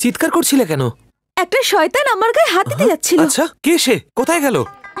হয়েছে? চিৎকার করছিলে কেন? একটা শয়তান আমার গায়ে হাত দিতে যাচ্ছিল। আচ্ছা, কে সে? কোথায় গেল?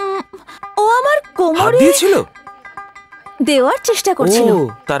 ও আমার হাত কোমরে দিয়েছিল? দেওয়ার চেষ্টা করছিল। ও,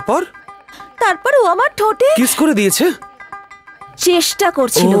 তারপর? তারপর ও আমার ঠোঁটে কিস করে দিয়েছে? চেষ্টা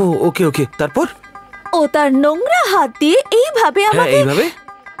করছিল। ও, ওকে ওকে, তারপর? ও তার নোংরা হাত দিয়ে এইভাবে হ্যাঁ, আমাকে। এইভাবে?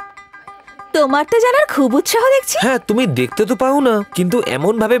 তোমার তো জানার খুব উৎসাহ দেখছি। হ্যাঁ, তুমি দেখতে তো পাও না, কিন্তু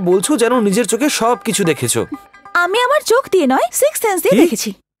এমন ভাবে বলছো যেন নিজের চোখে সবকিছু দেখেছো। আমি আমার চোখ দিয়ে নয়, সিক্স সেন্স দিয়ে দেখেছি।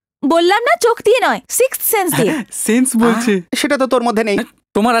 বললাম না, চোখ দিয়ে নয়, সিক্স সেন্স দিয়ে। সেন্স বলছে। সেটা তো তোর মধ্যে নেই।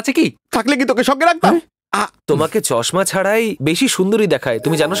 তোমার আছে কি? থাকলে কি তোকে সঙ্গে রাখতাম? তোমাকে চশমা ছাড়াই বেশি সুন্দরী দেখায়,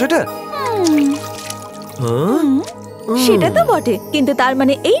 তুমি জানো সেটা? সেটা তো বটে, কিন্তু তার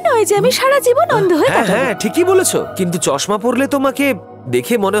মানে এই নয় যে আমি সারা জীবন অন্ধ হয়ে হ্যাঁ কাটাবো। হ্যাঁ, ঠিকই বলেছো, কিন্তু চশমা পরলে তোমাকে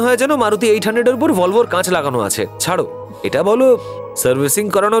দেখে মনে হয় যেন মারুতি 800 এর উপর ভলভোর কাঁচ লাগানো আছে। ছাড়ো, এটা বলো, সার্ভিসিং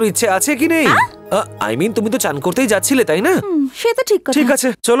করানোর ইচ্ছে আছে কি নেই? আই মিন, তুমি তো চান করতেই যাচ্ছিলে, তাই না? সে তো ঠিক কথা। ঠিক আছে,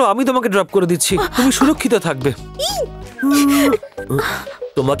 চলো আমি তোমাকে ড্রপ করে দিচ্ছি, তুমি সুরক্ষিত থাকবে।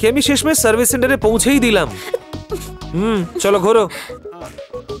 তোমাকে আমি শেষমেশ সার্ভিস সেন্টারে পৌঁছেই দিলাম। চলো ঘোরো।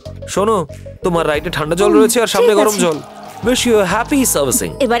 শোনো, তোমার রাইটে ঠান্ডা জল রয়েছে আর সামনে গরম জল। Wish you happy servicing.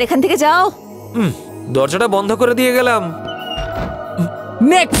 এবার এখান থেকে যাও। দরজাটা বন্ধ করে দিয়ে গেলাম।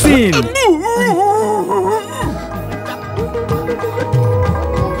 Next scene.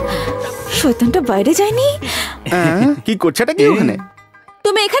 শয়তানটা বাইরে যায়নি? কি করছেটা কি ওখানে?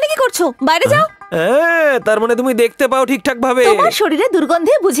 তুমি এখানে কি করছো? বাইরে যাও। তার মানে তুমি দেখতে পাও ঠিকঠাক ভাবে? তোমার শরীরে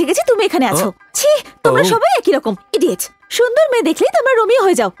দুর্গন্ধে বুঝে গেছি তুমি এখানে আছো। ছি, তোমরা সবাই একই রকম ইডিয়েটস। সুন্দর মেয়ে দেখলেই তোমরা রোমিও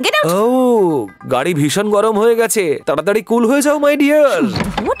হয়ে যাও। Get out. ও, গাড়ি ভীষণ গরম হয়ে গেছে, তাড়াতাড়ি কুল হয়ে যাও মাই ডিয়ার।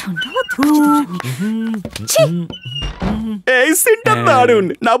 এই সিনটা দারুণ।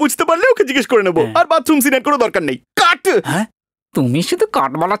 না বুঝতে পারলে ওকে জিজ্ঞেস করে নেবো। আর বাথরুম সিনের কোনো দরকার নেই। কাট। তুমি শুধু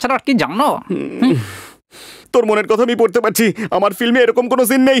কাট বলা ছাড়া আর কি জানো? তোর মনের কথা আমি পড়তে পারছি। আমার ফিল্মে এরকম কোনো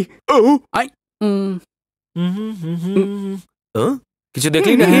সিন নেই। কিছু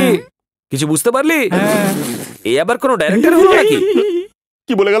দেখলি নাকি? কিছু বুঝতে পারলি? এই আবার কোনো ডাইরেক্টর হলো নাকি?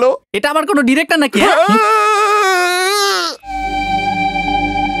 কি বলে গেল? এটা আবার কোনো ডিরেক্টর নাকি?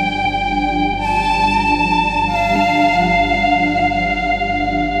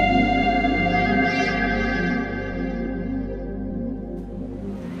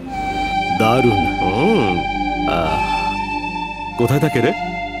 দারুণ। কোথায় থাকে রে?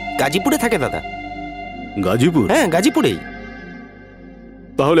 গাজীপুরে থাকে দাদা। গাজীপুর? হ্যাঁ, গাজীপুরেই।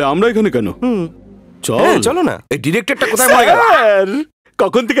 তাহলে আমরা এখানে কেন? চল, চলো না। এই ডিরেক্টরটা কোথায় মরে গেল?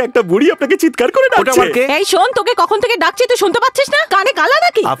 কখন থেকে একটা বুড়ি আপনাকে চিৎকার করে ডাকছে। এই শোন, তোকে কখন থেকে ডাকছি তুই শুনতে পাচ্ছিস না? কানে কালা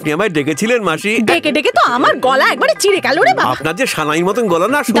নাকি? আপনি আমায় ডেকেছিলেন মাসি? ডেকে ডেকে তো আমার গলা একবারে চিড়ে গেল রে বাবা। আপনার যে সানাই মতন গলা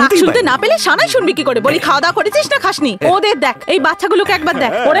না, ডাক শুনতে না পেলে সানাই শুনবি কি করে? বলি খাওয়া দাওয়া করেছিস না খাসনি? ওদের দেখ, এই বাচ্চাগুলোকে একবার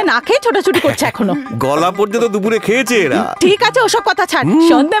দেখ, ওরা না খেয়ে ছোটাছুটি করছে এখনো। গলা পর্যন্ত দুপুরে খেয়েছে এরা। ঠিক আছে, ওসব কথা ছাড়।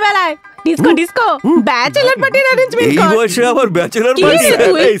 সন্ধ্যাবেলায় ডিস্কো ডিস্কো ব্যাচেলর পার্টির অ্যারেঞ্জমেন্ট এই কর। বয়সে আবার ব্যাচেলর কি পার্টি? রে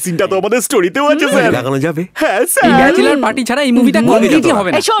তুই? এই সিনটা তো আমাদের স্টোরিতেও আছে স্যার। লাগানো যাবে? হ্যাঁ এই স্যার। ব্যাচেলর পার্টি ছাড়া এই মুভিটা কমপ্লিটই হবে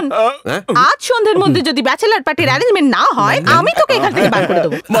না। এই শোন, আজ সন্ধ্যের মধ্যে যদি ব্যাচেলর পার্টির অ্যারেঞ্জমেন্ট না হয়, আমি তোকে এখান থেকে বার করে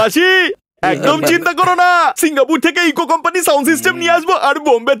দেবো। মাসি, একদম চিন্তা করো না। সিঙ্গাপুর থেকে ইকো কোম্পানি সাউন্ড সিস্টেম নিয়ে আসবো, আর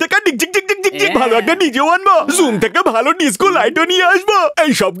বোম্বে থেকে ডিক ভালো একটা ডিজেও আনবো। জুম থেকে ভালো ডিস্কো লাইটও নিয়ে আসবো।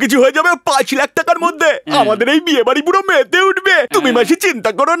 এই সব কিছু হয়ে যাবে 5 লাখ টাকার মধ্যে। আমাদের এই বিয়ে বাড়ি পুরো মেতে উঠবে। তুমি মাসি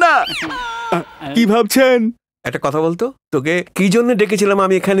চিন্তা করো না। কি ভাবছেন? একটা কথা বলতো, তোকে কি জন্য ডেকেছিলাম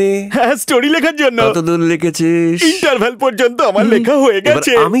আমি এখানে? হ্যাঁ, স্টোরি লেখার জন্য। কতদূর লিখেছিস? ইন্টারভ্যাল পর্যন্ত আমার লেখা হয়ে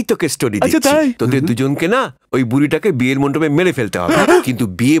গেছে। আমি তোকে স্টোরি আচ্ছা, দিচ্ছি। তাই? তোদের দুজনকে না ওই বুড়িটাকে বিয়ের মণ্ডপে মেরে ফেলতে হবে, কিন্তু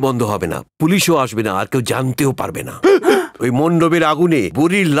বিয়ে বন্ধ হবে না, পুলিশও আসবে না, আর কেউ জানতেও পারবে না। ওই মণ্ডপের আগুনে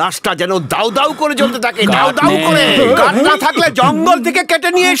বুড়ির লাশটা যেন দাউ দাউ করে জ্বলতে থাকে, দাউ দাউ করে। কাঠ না থাকলে জঙ্গল থেকে কেটে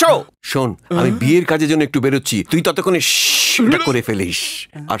নিয়ে এসো। শোন, আমি বিয়ের কাজের জন্য একটু বেরোচ্ছি, তুই ততক্ষণে এটা করে ফেলিস।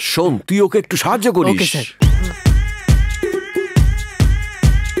 আর শোন, তুই ওকে একটু সাহায্য করিস।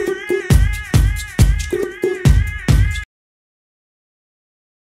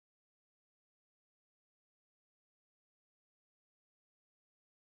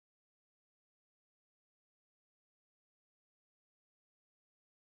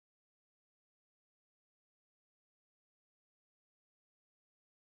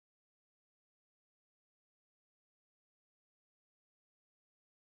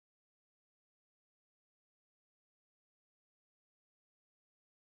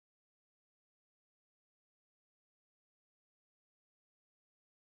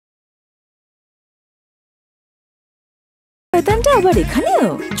 শয়তানটা আবার এখানেও?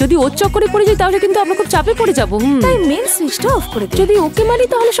 যদি ওর চক্করে পড়ে যাই তাহলে কিন্তু আমরা খুব চাপে পড়ে যাবো। তাই মেন সুইচটা অফ করে দে। যদি ওকে মারি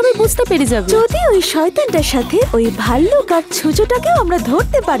তাহলে সবাই বুঝতে পেরে যাবে। যদি ওই শয়তানটার সাথে ওই ভাল্লুক আর ছুঁচোটাকেও আমরা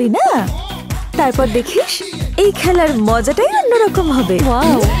ধরতে পারি না, তারপর দেখিস এই খেলার মজাটাই অন্যরকম হবে।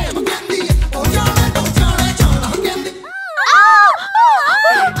 ওয়াও,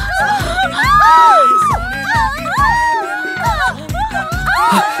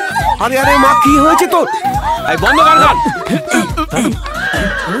 আরে আরে মা, কি হয়েছে তোর? এই বন্ধ কর গান।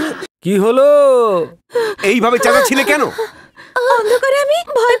 কি হলো? এইভাবে চেঁচাচ্ছিলে কেন? অন্ধকারে আমি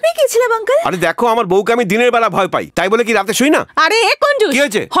ভয় পেয়ে গেছিলাম আঙ্কেল। আরে দেখো, আমার বউকে আমি দিনের বেলা ভয় পাই, তাই বলে কি রাতে শুই না? আরে এ কঞ্জুস, কি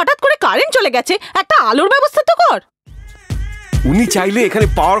হয়েছে? হঠাৎ করে কারেন্ট চলে গেছে, একটা আলোর ব্যবস্থা তো কর। উনি চাইলে এখানে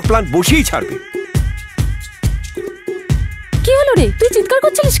পাওয়ার প্ল্যান্ট বসিয়েই ছাড়বে। কি হলো রে? তুই চিৎকার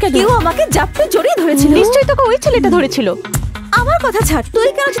করছিলিস কেন? কেউ আমাকে জাপটে জড়িয়ে ধরেছিল। নিশ্চয়ই তোকে ওই ছেলেটা ধরেছিল। আমার কথা ছাড়, তুই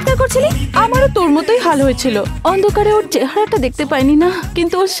কেন চিৎকার করছিলি? আমারও তোর মতোই হাল হয়েছিল। অন্ধকারে ওর চেহারাটা দেখতে পাইনি না,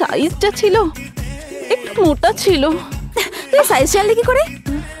 কিন্তু ওর সাইজটা ছিল একটু মোটা ছিল। তুই সাইজ জানলি কি করে?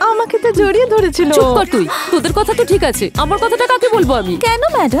 আমাকে তো জড়িয়ে ধরেছিল। চুপ কর তুই, তোদের কথা তো ঠিক আছে, আমার কথাটা কাকে বলবো আমি? কেন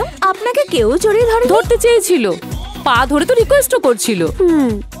ম্যাডাম, আপনাকে কেউ জড়িয়ে ধরতে চেয়েছিল, পা ধরে তো রিকোয়েস্টও করছিল।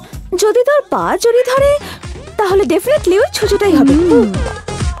 যদি তোর পা জড়িয়ে ধরে তাহলে ডেফিনেটলি ওই ছুঁচোটাই হবে।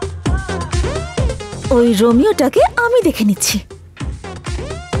 ওই রোমিওটাকে আমি দেখে নিচ্ছি।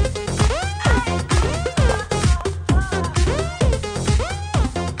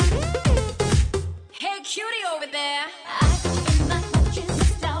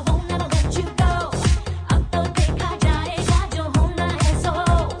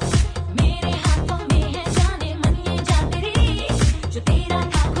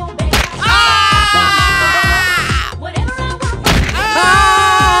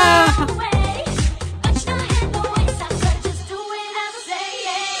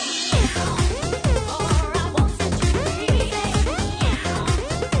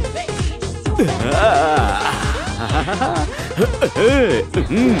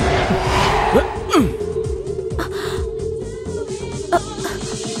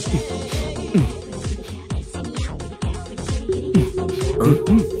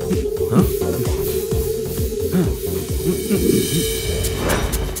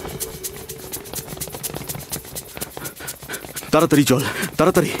 তাড়াতাড়ি চল,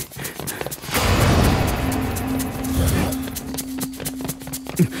 তাড়াতাড়ি।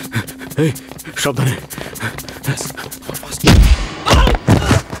 এই সাবধানে।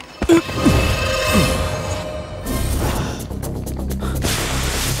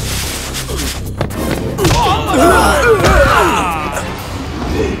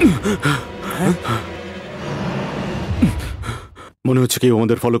 মনে হচ্ছে কেউ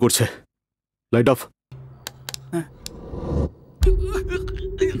আমাদের ফলো করছে। Light off.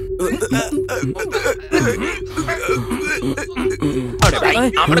 আরে ভাই,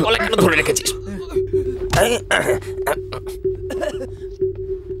 আমার গলা কেন ধরে রেখেছিস?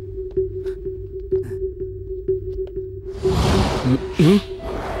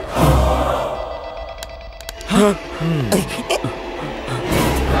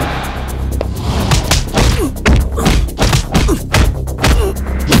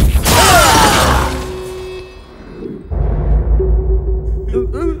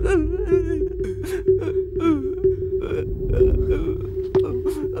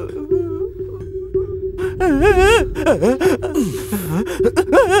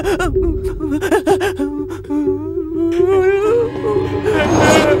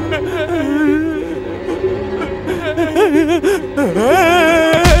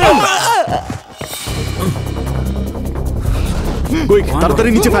 তাড়াতাড়ি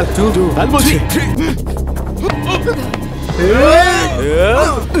নিচে ফেল, ফেল বলছি।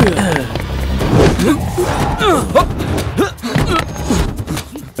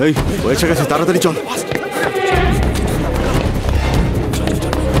 এই হয়েছে গেছে, তাড়াতাড়ি চল।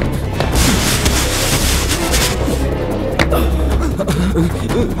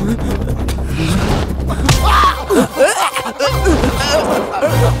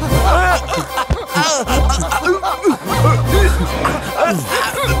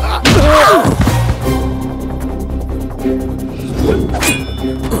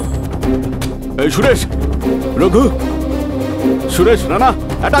 এই সুরেশ, রঘু, সুরেশ, রানা,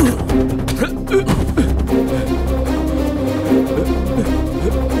 অ্যাটাক!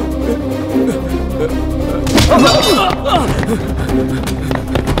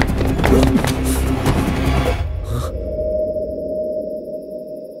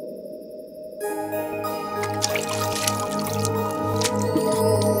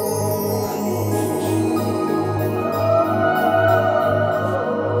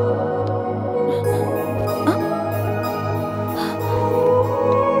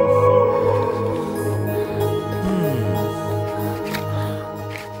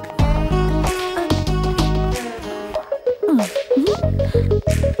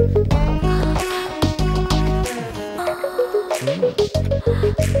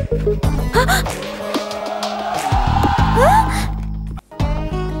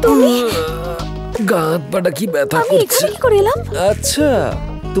 তুমি গা হাত পাটা কি ব্যথা আমি করছে। এখানে কি করে এলাম? আচ্ছা,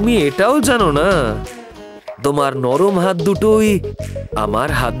 তুমি এটাও জানো না? তোমার নরম হাত দুটোই আমার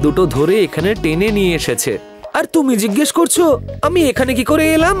হাত দুটো ধরে এখানে টেনে নিয়ে এসেছে, আর তুমি জিজ্ঞেস করছো আমি এখানে কি করে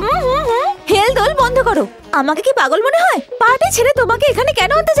এলাম? হেল দোল বন্ধ করো। আমাকে কি পাগল মনে হয়? পার্টি ছেড়ে তোমাকে এখানে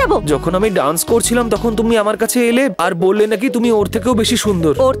কেন আনতে যাব? যখন আমি ডান্স করছিলাম তখন তুমি আমার কাছে এলে আর বললে নাকি তুমি ওর থেকেও বেশি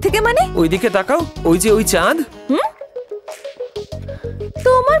সুন্দর। ওর থেকে মানে? ওইদিকে তাকাও, ওই যে ওই চাঁদ।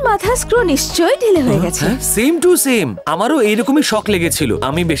 তোমার মাথা স্ক্রু নিশ্চয়ই ঢিলে হয়ে গেছে। সেম টু সেম, আমারও এইরকমই শক লেগেছিল।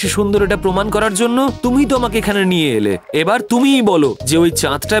 আমি বেশি সুন্দর এটা প্রমাণ করার জন্য তুমি তো আমাকে এখানে নিয়ে এলে। এবার তুমিই বলো যে ওই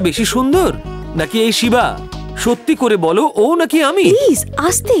চাঁদটা বেশি সুন্দর নাকি এই শিবা? সত্যি করে বলো, ও নাকি আমি? প্লিজ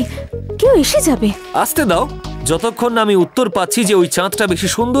আস্তে, কেউ এসে যাবে। আসতে দাও, যতক্ষণ না আমি উত্তর পাচ্ছি যে ওই চাঁদটা বেশি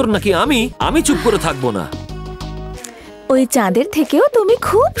সুন্দর নাকি আমি চুপ করে থাকবো না। ওই চাঁদের থেকেও তুমি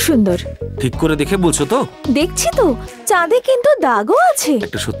খুব সুন্দর। ঠিক করে দেখে বলছো তো? দেখছি তো, চাঁদে কিন্তু দাগও আছে।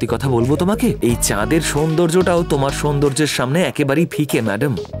 একটা সত্যি কথা বলবো তোমাকে, এই চাঁদের সৌন্দর্যটাও তোমার সৌন্দর্যের সামনে একেবারেই ফিকে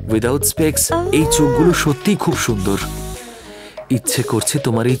ম্যাডাম। উইদাউট স্পেক্স এই চোখগুলো সত্যিই খুব সুন্দর। ইচ্ছে করছে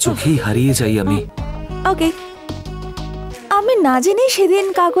তোমার এই চোখেই হারিয়ে যাই আমি। ওকে, আমি না জেনেই সেদিন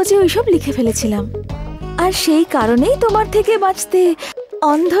কাগজে ওইসব লিখে ফেলেছিলাম, আর সেই কারণেই তোমার থেকে বাঁচতে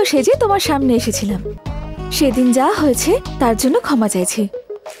অন্ধ সেজে তোমার সামনে এসেছিলাম। সেদিন যা হয়েছে তার জন্য ক্ষমা চাইছি।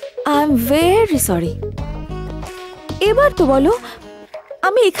 I am very sorry. এবার তো বলো,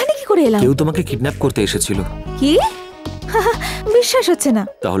 আমি এখানে কি করে এলাম? কেউ তোমাকে কিডন্যাপ করতে এসেছিল। কি? বিশ্বাস হচ্ছে না।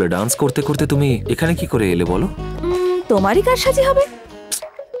 তাহলে ডান্স করতে করতে তুমি এখানে কি করে এলে বলো? তোমারই কার সাথে হবে?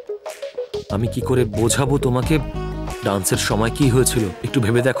 আমি কি করে বোঝাবো তোমাকে ডান্সের সময় কি হয়েছিল? একটু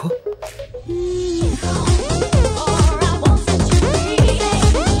ভেবে দেখো।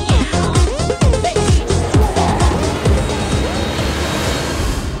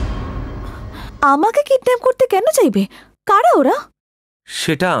 আমাকে কিডন্যাপ করতে কেন চাইবে? কারা ওরা?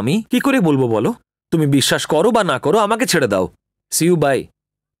 সেটা আমি কি করে বলবো বলো? তুমি বিশ্বাস করো বা না করো, আমাকে ছেড়ে দাও। C you by.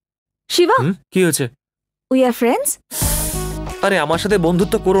 শিবা, কি হয়েছে? We are friends. আরে আমার সাথে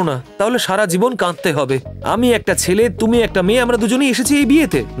বন্ধুত্ব করো না, তাহলে সারা জীবন কাঁদতে হবে। আমি একটা ছেলে, তুমি একটা মেয়ে, আমরা দুজনেই এসেছি এই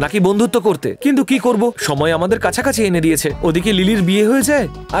বিয়েতে, নাকি বন্ধুত্ব করতে। কিন্তু কি করব, সময় আমাদের কাছাকাছি এনে দিয়েছে। ওদিকে লিলির বিয়ে হয়ে যায়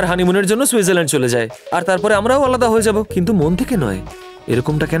আর হানিমুনের জন্য সুইজারল্যান্ড চলে যায়, আর তারপরে আমরাও আলাদা হয়ে যাব। কিন্তু মন থেকে নয়।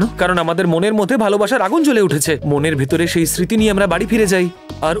 এরকমটা কেন? কারণ আমাদের মনের মধ্যে ভালোবাসার আগুন জ্বলে উঠেছে। মনের ভিতরে সেই স্মৃতি নিয়ে আমরা বাড়ি ফিরে যাই,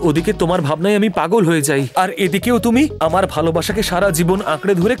 আর ওদিকে তোমার ভাবনায় আমি পাগল হয়ে যাই, আর এদিকেও তুমি আমার ভালোবাসাকে সারা জীবন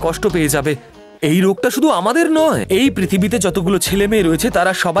আঁকড়ে ধরে কষ্ট পেয়ে যাবে। এই রোগটা শুধু আমাদের নয়, এই পৃথিবীতে যতগুলো ছেলে মেয়ে রয়েছে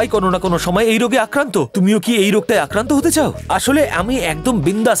তারা সবাই কোনো না কোনো সময় এই রোগে আক্রান্ত। তুমিও কি এই রোগটায় আক্রান্ত হতে চাও? আসলে আমি একদম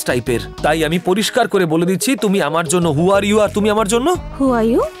বিন্দাস টাইপের, তাই আমি পরিষ্কার করে বলে দিচ্ছি, তুমি আমার জন্য হু আর ইউ, আর তুমি আমার জন্য হু are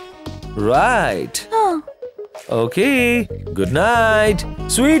you. Right. Okay, good night,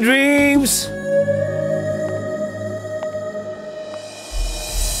 sweet dreams.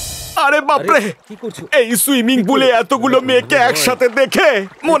 আরে বাপরে, এই সুইমিং পুলে এতগুলো মেয়েকে একসাথে দেখে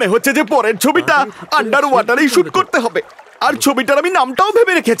মনে হচ্ছে যে পরের ছবিটা আন্ডার ওয়াটারেই শুট করতে হবে। আর ছবিটার আমি নামটাও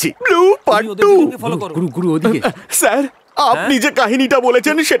ভেবে রেখেছি, ব্লু পার্ট 2। স্যার, আপনি যে কাহিনীটা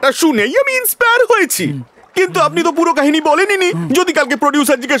বলেছেন সেটা শুনেই আমি ইন্সপায়ার হয়েছি, কিন্তু আপনি তো পুরো কাহিনী বলেননি। যদি কালকে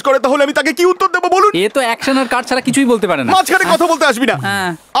প্রোডিউসার জিজ্ঞেস করে তাহলে আমি তাকে কি উত্তর দেবো বলুন? এ তো অ্যাকশন আর কাট ছাড়া কিছুই বলতে পারে না। মাঝখানে কথা বলতে আসবি না।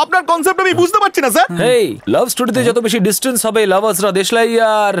 আপনার কনসেপ্ট আমি বুঝতে পারছি না স্যার। হেই, লাভ স্টোরিতে যত বেশি ডিসটেন্স হবে লাভার্সরা দেশলাই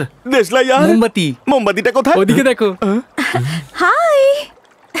আর মোমবাতি। মোমবাতিটা কোথায়? ওদিকে দেখো। হাই,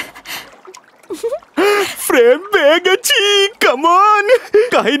 ফ্রেম পেয়ে গেছি। কাম অন,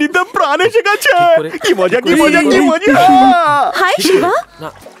 কাহিনীতে প্রাণ এসে গেছে। কি মজা, কি মজা, কি মজা। হাই শিবা।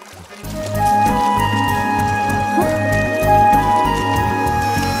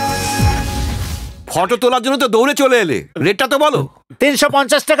 ফটো তোলার জন্য তো দৌড়ে চলে এলে, রেটটা তো বলো।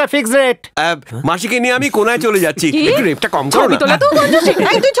 350 টাকা ফিক্স রেট। মাসিকে নিয়ে আমি কোনায় চলে যাচ্ছি, একটু রেটটা কম করো ছবি তোলা না। তো বলছিস।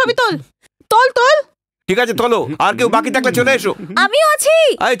 এই তুই ছবি তোল, তোল তোল। ঠিক আছে তোলো, আর কেউ বাকি থাকলে চলে এসো। আমিও আছি।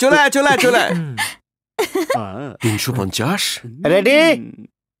 আয় চলে আয়, চলে আয়, চলে আয়। 350 রেডি?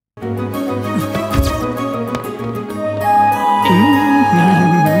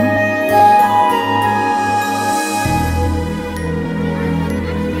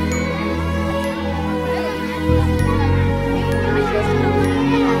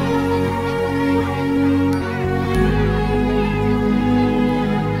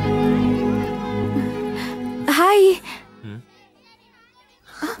 হাই।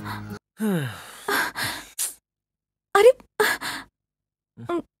 আরে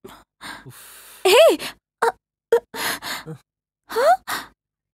হে,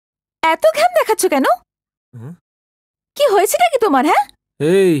 এত ঘাম দেখাচ্ছ কেন? কি হয়েছে নাকি তোমার? হ্যাঁ,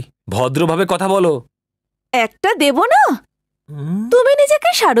 এই ভদ্রভাবে কথা বলো। একটা দেব না? তুমি নিজেকে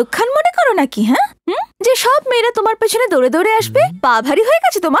শাহরুখ খান মনে করো নাকি? হ্যাঁ, যে সব মেয়েরা তোমার পেছনে দৌড়ে দৌড়ে আসবে? পা ভারী হয়ে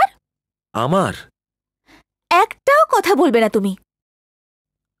গেছে তোমার? আমার একটাও কথা বলবে না তুমি।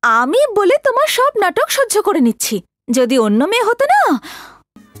 আমি বলে তোমার সব নাটক সহ্য করে নিচ্ছি। যদি অন্য মেয়ে হতো না।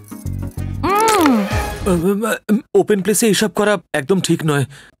 ওপেন প্লেসে এসব করা একদম ঠিক নয়,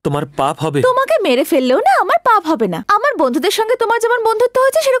 তোমার পাপ হবে। তোমাকে মেরে ফেললেও না আমার পাপ হবে না। আমার বন্ধুদের সঙ্গে তোমার যেমন বন্ধুত্ব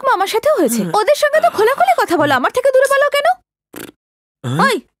হয়েছে সেরকম আমার সাথেও হয়েছে। ওদের সঙ্গে তো খোলাখুলি কথা বলো, আমার থেকে দূরে পালাও কেন?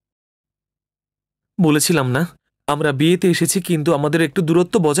 ওই বলেছিলাম না আমরা বিয়েতে এসেছি, কিন্তু আমাদের একটু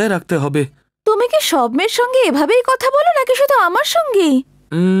দূরত্ব বজায় রাখতে হবে। তুমি কি সব মেয়ের সঙ্গে এভাবেই কথা বলো নাকি শুধু আমার সঙ্গেই?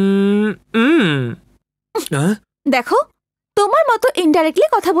 দেখো, তোমার মতো ইনডাইরেক্টলি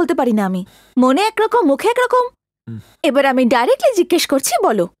কথা বলতে পারি না আমি। মনে একরকম, মুখে একরকম। এবার আমি ডাইরেক্টলি জিজ্ঞেস করছি,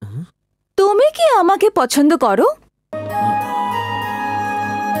 বলো তুমি কি আমাকে পছন্দ করো?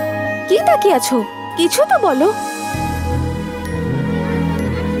 কি তাকিয়ে আছো? কিছু তো বলো।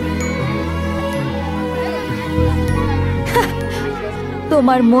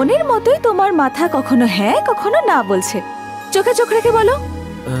 তোমার মনের মতোই তোমার মাথা কখনো হ্যাঁ কখনো না বলছে। চোখে চোখ রেখে বলো।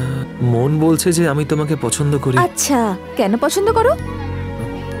 মন বলছে যে আমি তোমাকে পছন্দ করি। আচ্ছা, কেন পছন্দ করো?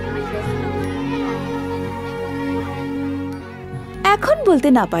 এখন বলতে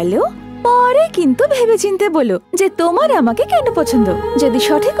না পারলেও পরে কিন্তু ভেবেচিন্তে বলো যে তোমার আমাকে কেন পছন্দ। যদি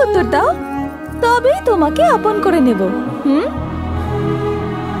সঠিক উত্তর দাও তবেই তোমাকে আপন করে নেব।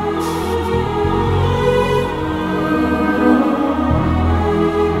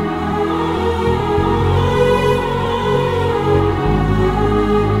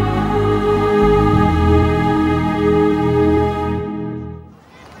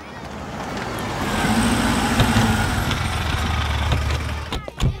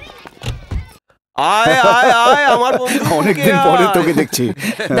 আয় আয় আয় আমার বন্ধু, অনেকদিন পরে তোকে দেখছি।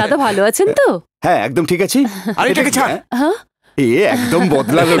 দাদা ভালো আছেন তো? হ্যাঁ, একদম ঠিক আছি। আরে এটাকে ছাড়। এ একদম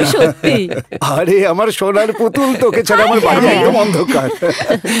বদলালো না। সত্যি? আরে আমার সোনার পুতুল, তোকে ছাড়া আমার বাড়ি একদম অন্ধকার।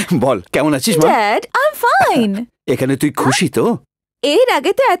 বল কেমন আছিস মা? Dad, I am fine. এখানে তুই খুশি তো? এর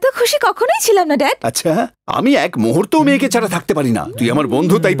আগে তো এত খুশি কখনোই ছিলাম না ড্যাড। আচ্ছা, আমি এক মুহূর্ত মেয়েকে ছাড়া থাকতে পারি না। তুই আমার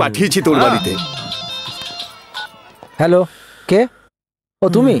বন্ধু, তাই পাঠিয়েছি তোর বাড়িতে। হ্যালো, কে? ও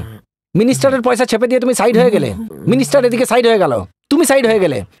তুমি? মিনিস্টারের পয়সা চেপে দিয়ে তুমি সাইড হয়ে গেলে। মিনিস্টার এদিকে সাইড হয়ে গেল, তুমি সাইড হয়ে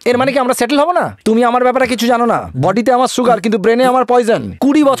গেলে। এর মানে কি আমরা সেটেল হব না? তুমি আমার ব্যাপারে কিছু জানো না। বডিতে আমার সুগার, কিন্তু ব্রেনে আমার পয়জন।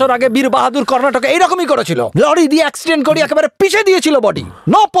 20 বছর আগে বীর বাহাদুর কর্ণাটকে এইরকমই করেছিল। লরি দিয়ে অ্যাক্সিডেন্ট করে একেবারে পিষে দিয়েছিল body.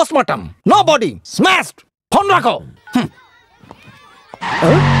 No post-mortem, no body, smashed. Phone রাখো।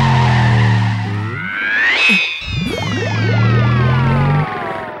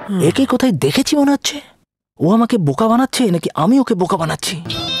 একে কোথায় দেখেছি মনে হচ্ছে। ও আমাকে বোকা বানাচ্ছে নাকি আমি ওকে বোকা বানাচ্ছি?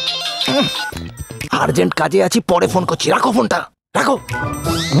 আর্জেন্ট কাজে আছি, পরে ফোন করছি। রাখো ফোনটা, রাখো।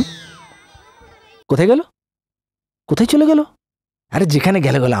 কোথায় গেল? কোথায় চলে গেল? আরে যেখানে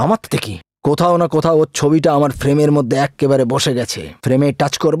গেলে গেলে আমার তো দেখি কোথাও না কোথাও ওর ছবিটা আমার ফ্রেমের মধ্যে একেবারে বসে গেছে। ফ্রেমে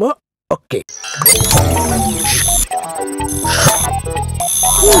টাচ করব। ওকে,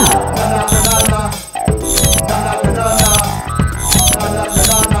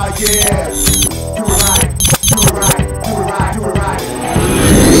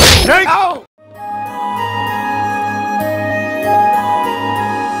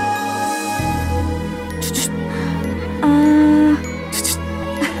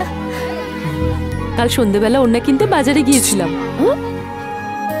 কাল সন্ধ্যেবেলা ওড়না কিনতে বাজারে গিয়েছিলাম।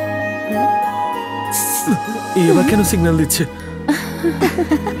 এবার কেন সিগন্যাল দিচ্ছে?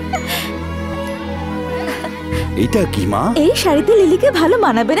 এটা কি মা? এই শাড়িতে লিলিকে ভালো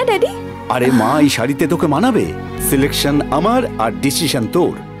মানাবে না ড্যাডি? আরে মা, এই শাড়িতে তোকে মানাবে। সিলেকশন আমার আর ডিসিশন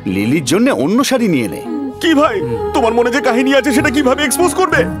তোর। লিলির জন্য অন্য শাড়ি নিয়ে নে। কি ভাই, তোমার মনে যে কাহিনী আছে সেটা কিভাবে এক্সপোজ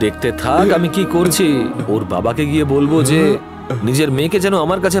করবে? দেখতে থাক আমি কি করছি। ওর বাবাকে গিয়ে বলবো যে নিজের মেয়েকে যেন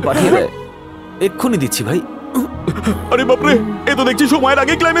আমার কাছে পাঠিয়ে দেয়। এক্ষুনি দিচ্ছি ভাই। আরে বাপরে, এ তো দেখছি সময়ের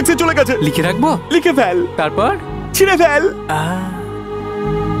আগে ক্লাইম্যাক্সে চলে গেছে। লিখে রাখবো? লিখে ফেল, তারপর ছিঁড়ে ফেল।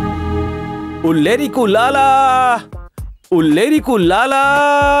 উল্লেরিকু লালা, উল্লেরিকু লালা,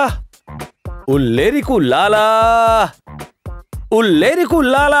 উল্লেরিকু লালা, উল্লেরিকু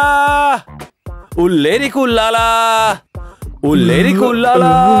লালা, উল্লেরিকু লালা, উল্লেরিকু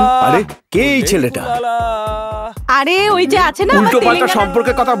লালা। আরে কে এই ছেলেটা? আরে ওই যে আছে না উল্টো পাল্টা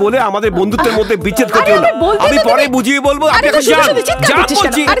সম্পর্কের কথা বলে আমাদের বন্ধুত্বের মধ্যে বিচ্ছেদ করতে না। আমি পরে বুঝিয়ে বলবো। আপনি এখন যান,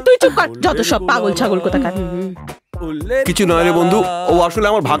 বলছি। আরে তুই চুপ কর, যত সব পাগল ছাগল কোথাকার। কিছু নয় রে বন্ধু, ও আসলে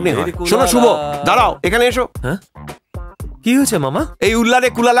আমার ভাগ্নে হয়। শোনো শুভ, দাঁড়াও, এখানে এসো। কি হয়েছে মামা? এই উল্লারে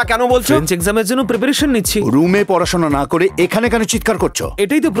কুলালা কেন বলছো? ফ্রেঞ্চ এক্সামের জন্য প্রিপারেশন নিচ্ছি। রুমে পড়াশোনা না করে এখানে কেন চিৎকার করছো?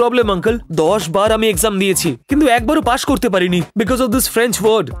 এটাই তো প্রবলেম আঙ্কেল। 10 বার আমি এক্সাম দিয়েছি কিন্তু একবারও পাস করতে পারিনি because of this French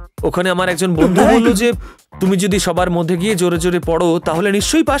word. ওখানে আমার একজন বন্ধু বললো যে তুমি যদি সবার মধ্যে গিয়ে জোরে জোরে পড়ো তাহলে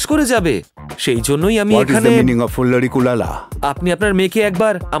নিশ্চয়ই পাশ করে যাবে। সেই জন্যই আমি এখানে। আপনি আপনার মেয়েকে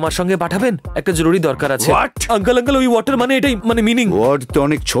একবার আমার সঙ্গে পাঠাবেন, একটা জরুরি দরকার আছে। আঙ্কেল আঙ্কেল ওই ওয়াটার মানে এটাই মানে মিনিং। ওয়ার্ড তো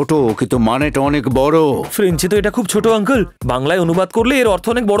অনেক ছোট কিন্তু মানেটা অনেক বড়। ফ্রেঞ্চে তো এটা খুব ছোট আঙ্কেল, বাংলায় অনুবাদ করলে এর অর্থ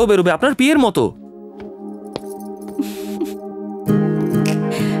অনেক বড় বেরোবে, আপনার পিয়ের মতো।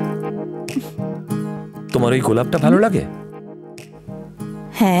 তোমার ওই গোলাপটা ভালো লাগে?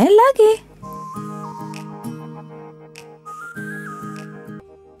 হ্যাঁ লাগে।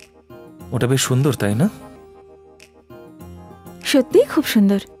 ওটা বেশ সুন্দর তাই না? সত্যি খুব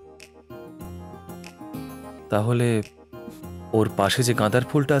সুন্দর। তাহলে ওর পাশে যে গাঁদার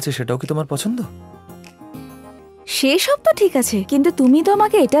ফুলটা আছে সেটাও কি তোমার পছন্দ? সেসব তো ঠিক আছে, কিন্তু তুমি তো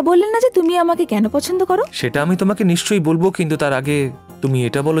আমাকে এটা বললে না যে তুমি আমাকে কেন পছন্দ করো। সেটা আমি তোমাকে নিশ্চয়ই বলবো, কিন্তু তার আগে তুমি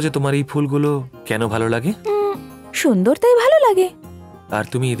এটা বলো যে তোমার এই ফুলগুলো কেন ভালো লাগে। সুন্দর তাই ভালো লাগে। আর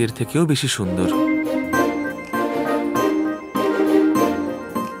তুমি এদের থেকেও বেশি সুন্দর।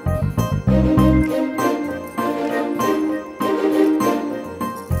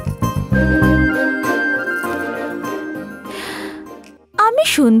 আমি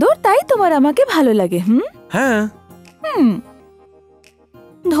সুন্দর তাই তোমার আমাকে ভালো লাগে? হ্যাঁ।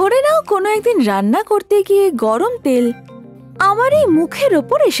 ধরে নাও কোনো একদিন রান্না করতে গিয়ে গরম তেল আমার এই মুখের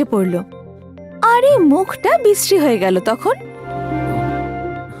ওপর এসে পড়লো আর এই মুখটা বিশ্রী হয়ে গেল, তখন?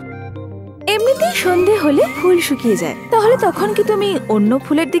 এমনিতেই সন্ধে হলে ফুল শুকিয়ে যায়, তাহলে তখন কি তুমি অন্য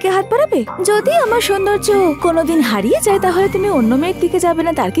ফুলের দিকে হাত বাড়াবে? যদি আমার সৌন্দর্য কোনোদিন হারিয়ে যায় তাহলে তুমি অন্য মেয়ের দিকে যাবে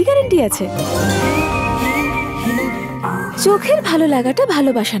না, তার কি গ্যারান্টি আছে? চোখের ভালো লাগাটা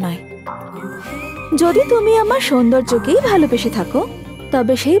ভালোবাসা নয়। যদি তুমি আমার সৌন্দর্যকেই ভালোবেসে থাকো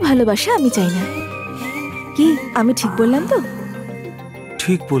তবে সেই ভালোবাসা আমি চাই না। কি আমি ঠিক বললাম তো?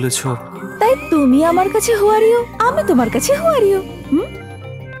 ঠিক বলেছ। তাই তুমি আমার কাছে হুয়ারিও, আমি তোমার কাছে হুয়ারিও।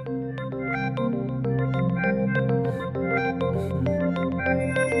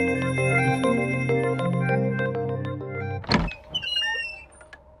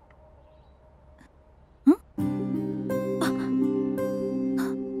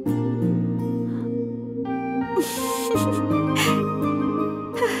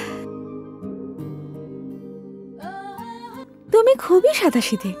 তুমি খুবই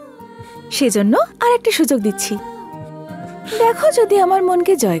সাদাসিধে, সেজন্য আর একটা সুযোগ দিচ্ছি। দেখো যদি আমার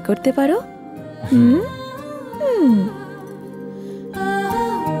মনকে জয় করতে পারো।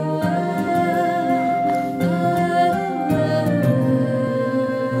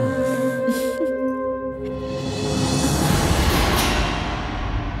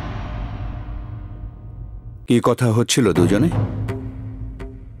 কি কথা হচ্ছিল দুজনে?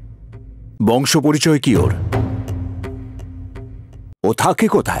 বংশ পরিচয় কি ওর? ও থাকে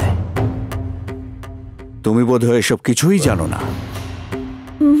কোথায়? তুমি বোধহয় এসব কিছুই জানো না।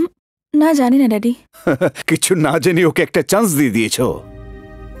 না, জানি না ড্যাডি। কিছু না জেনে ওকে একটা চান্স দিয়ে দিয়েছো।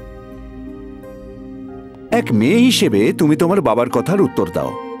 এক মেয়ে হিসেবে তুমি তোমার বাবার কথার উত্তর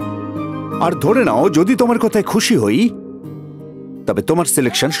দাও, আর ধরে নাও যদি তোমার কথায় খুশি হই তবে তোমার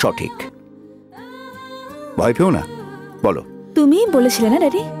সিলেকশন সঠিক। ভয় পেও না, বলো। তুমি বলেছিলে না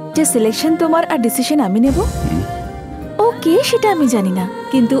ড্যাডি যে সিলেকশন তোমার আর ডিসিশন আমি নেব। ও কে সেটা আমি জানি না,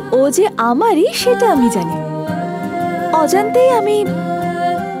 কিন্তু ও যে আমারই সেটা আমি জানি। অজান্তেই আমি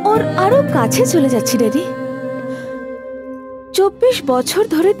ওর আরো কাছে চলে যাচ্ছি ড্যাডি। 24 বছর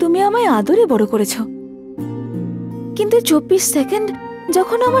ধরে তুমি আমায় আদরে বড় করেছ, কিন্তু 24 সেকেন্ড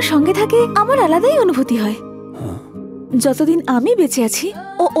যখন আমার সঙ্গে থাকে আমার আলাদাই অনুভূতি হয়। যতদিন আমি বেঁচে আছি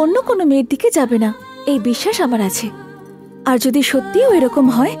ও অন্য কোনো মেয়ের দিকে যাবে না, এই বিশ্বাস আমার আছে। আর যদি সত্যিও এরকম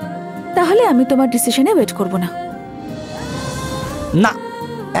হয় তাহলে আমি তোমার ডিসিশনে ওয়েট করব না। না,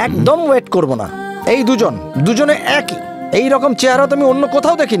 একদম ওয়েট করব না। এই দুজনে একই। এই রকম চেহারা তো আমি অন্য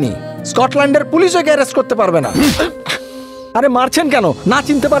কোথাও দেখিনি। স্কটল্যান্ডের পুলিশ ওকে অ্যারেস্ট করতে পারবে না। আরে মারছেন কেন? না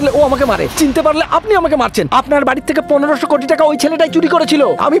চিনতে পারলে ও আমাকে মারে, চিনতে পারলে আপনি আমাকে মারছেন। আপনার বাড়ি থেকে 1500 কোটি টাকা ওই ছেলেটাই চুরি করেছিল,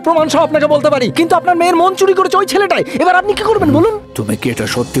 আমি প্রমাণ সহ আপনাকে বলতে পারি। কিন্তু আপনার মেয়ের মন চুরি করেছে ওই ছেলেটাই। এবার আপনি কি করবেন বলুন? তুমি কি এটা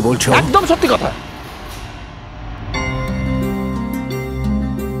সত্যি বলছো? একদম সত্যি কথা।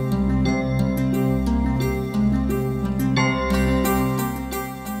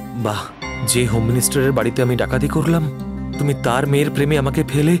 বাহ, যে হোম মিনিস্টারের বাড়িতে আমি ডাকাতি করলাম তুমি তার মেয়ের প্রেমে আমাকে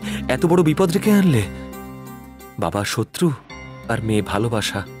ফেলে এত বড় বিপদ রেখে আনলে। বাবা শত্রু আর মেয়ে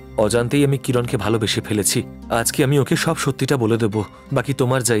ভালোবাসা, অজান্তেই আমি কিরণকে ভালোবেসে ফেলেছি। আজকে আমি ওকে সব সত্যিটা বলে দেব, বাকি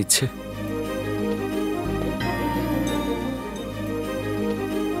তোমার যা ইচ্ছে।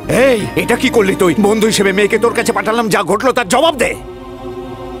 এই, এটা কি করলি তুই? বন্ধু হিসেবে মেয়েকে তোর কাছে পাঠালাম, যা ঘটলো তার জবাব দে।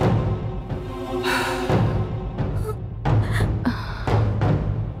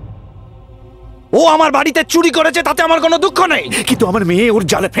 ও ও আমার বাড়িতে চুরি করেছে, তাতে আমার কোনো দুঃখ নেই, কিন্তু আমার মেয়ে ওর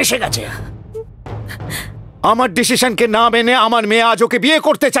জালে ফেঁসে গেছে। আমার ডিসিশনকে না মেনে আমার মেয়ে আজ ওকে বিয়ে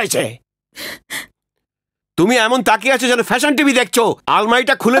করতে চাইছে। তুমি এমন তাকিয়ে আছো যেন ফ্যাশন টিভি দেখছো।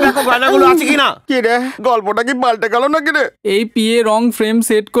 আলমারিটা খুলে দেখো গয়নাগুলো আছে কিনা। কি রে, গল্পটা কি পাল্টে গেল নাকি রে? এই পিয়ে রং ফ্রেম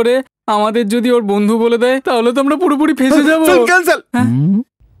সেট করে আমাদের যদি ওর বন্ধু বলে দেয় তাহলে তো আমরা পুরোপুরি ফেসে যাবো। ক্যান্সেল।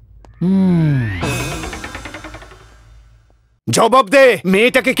 জবাব দে,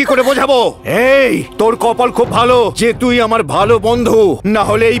 মেয়েটাকে কি করে বোঝাবো? এই তোর কপাল খুব ভালো যে তুই আমার ভালো বন্ধু, না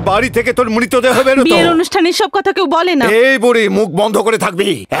হলে এই বাড়ি থেকে তোর মৃতদেহ বেরোতো। বিয়ের অনুষ্ঠানে সব কথা কেউ বলে না। এই বুড়ি, মুখ বন্ধ করে থাকবি।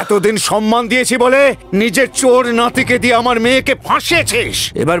 এতদিন সম্মান দিয়েছি বলে নিজের চোর নাতিকে দিয়ে আমার মেয়েকে ফাঁসিয়েছিস।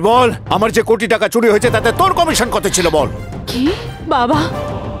 এবার বল, আমার যে কোটি টাকা চুরি হয়েছে তাতে তোর কমিশন কত ছিল বল? কি বাবা,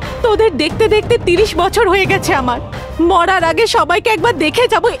 তোদের দেখতে দেখতে 30 বছর হয়ে গেছে আমার। মরার আগে সবাইকে একবার দেখে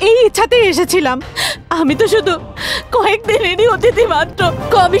যাব এই ইচ্ছাতেই এসেছিলাম। আমি তো শুধু কয়েকদিনেরই অতিথি মাত্র।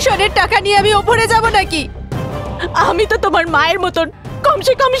 কমিশনের টাকা নিয়ে আমি ওপরে যাব নাকি? আমি তো তোমার মায়ের মতন,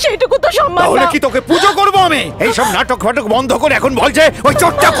 কমসে কম সেইটুকু তো সম্মান। তাহলে কি তোকে পুজো করবো আমি? এই সব নাটক ফাটক বন্ধ করে এখন বলছে ওই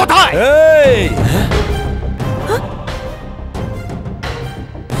চোরটা কোথায়?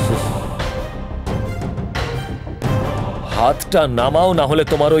 হাতটা নামাও, না হলে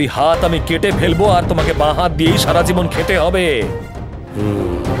তোমার ওই হাত আমি কেটে ফেলবো আর তোমাকে বাঁ হাত দিয়েই সারা জীবন খেতে হবে।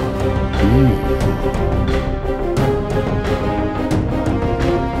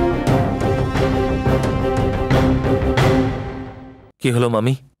 কি হলো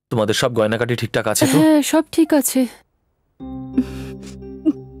মামি, তোমাদের সব গয়নাকাটি ঠিকঠাক আছে তো? হ্যাঁ, সব ঠিক আছে।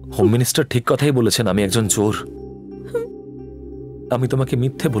 হোম মিনিস্টার ঠিক কথাই বলেছেন, আমি একজন চোর। আমি তোমাকে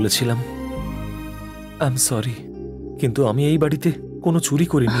মিথ্যে বলেছিলাম। আই এম সরি, কিন্তু আমি এই বাড়িতে কোনো চুরি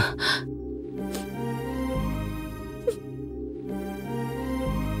করিনি।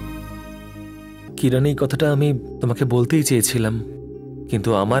 কিরণ, এই কথাটা আমি তোমাকে বলতেই চেয়েছিলাম, কিন্তু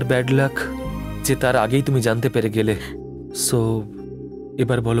আমার ব্যাড লাক যে তার আগেই তুমি জানতে পেরে গেলে। সো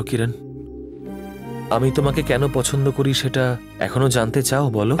এবার বলো কিরণ, আমি তোমাকে কেন পছন্দ করি সেটা এখনো জানতে চাও?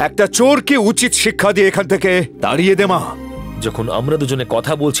 বলো। একটা চোরকে উচিত শিক্ষা দিয়ে এখান থেকে তাড়িয়ে দে মা। যখন আমরা দুজনে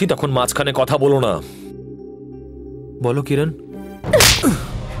কথা বলছি তখন মাঝখানে কথা বলো না। বলো কিরণ।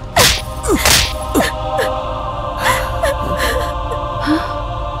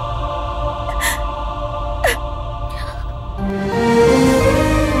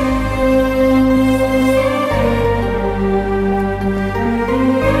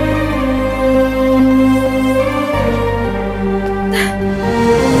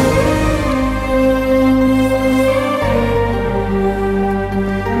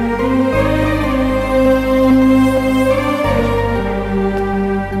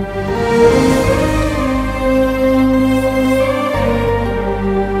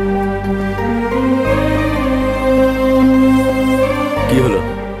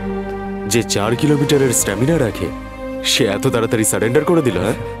 যে 4 কিলোমিটারের স্ট্যামিনা রাখে সে এত তাড়াতাড়ি সারেন্ডার করে দিল?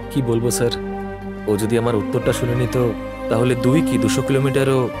 হ্যাঁ, কি বলবো স্যার, ও যদি আমার উত্তরটা শুনে নিত তাহলে 200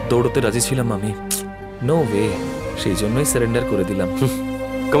 কিলোমিটারও দৌড়তে রাজি ছিলাম আমি। নো ওয়ে, সেই জন্যই সারেন্ডার করে দিলাম।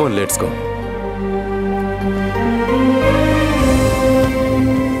 Come on, let's go.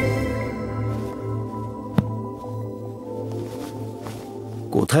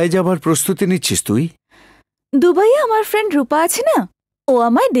 কোথায় যাবার প্রস্তুতি নিচ্ছিস তুই? দুবাইয়ে আমার ফ্রেন্ড রূপা আছে না, ও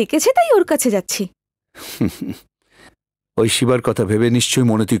আমায় ডেকেছে তাই ওর কাছে যাচ্ছি। ওই শিবার কথা ভেবে নিশ্চয়ই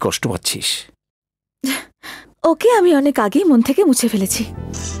মনে তুই কষ্ট পাচ্ছিস। ওকে আমি অনেক আগেই মন থেকে মুছে ফেলেছি।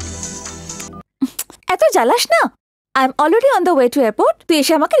 এত জ্বালাস না। I am already on the way to airport. তুই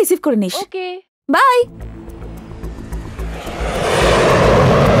এসে আমাকে রিসিভ করে নিস। ওকে, বাই।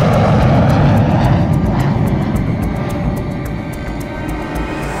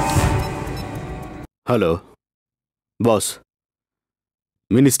 হ্যালো বস,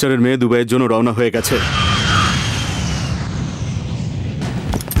 মিনিস্টারের মেয়ে দুবাইয়ের জন্য রওনা হয়ে গেছে।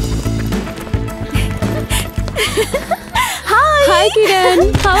 High Kiran,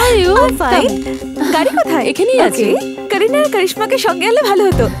 how are you? Fine. গাড়ি কোথায়? এখানেই আছে। করিনা আর করিশ্মাকে সঙ্গে এলে ভালো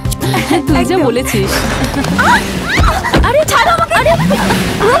হতো। তুই যা বলেছিস। আরে ছাড়ো আমাকে। আরে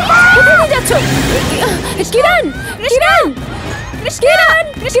কোথায় নিয়ে যাচ্ছ? কিরণ, কিরণ, কিরণ,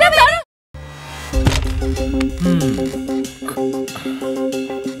 কিরণ দাঁড়া।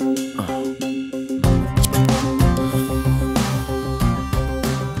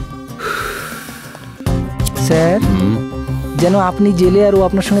 স্যার, যেন আপনি জেলে আর ও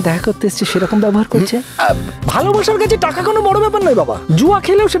আপনার সঙ্গে দেখা করতে এসছে সেরকম ব্যবহার করছে। ভালোবাসার কাছে টাকা কোনো বড় ব্যাপার নয় বাবা, জুয়া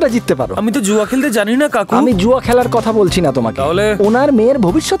খেলেও সেটা জিততে পারো। আমি তো জুয়া খেলতে জানি না কাকু। আমি জুয়া খেলার কথা বলছি না তোমাকে, তাহলে ওনার মেয়ের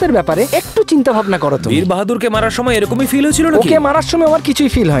ভবিষ্যতের ব্যাপারে একটু চিন্তা ভাবনা করো। তুমি বীর বাহাদুরকে মারার সময় এরকমই ফিল হয়েছিল নাকি? ওকে মারার সময় আমার কিছুই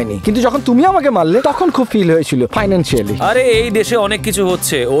ফিল হয়নি, কিন্তু যখন তুমি আমাকে মারলে তখন খুব ফিল হয়েছিল ফাইন্যান্সিয়ালি। আরে এই দেশে অনেক কিছু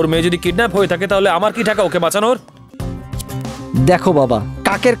হচ্ছে, ওর মেয়ে যদি কিডন্যাপ হয়ে থাকে তাহলে আমার কি টাকা ওকে বাঁচানোর? দেখো বাবা,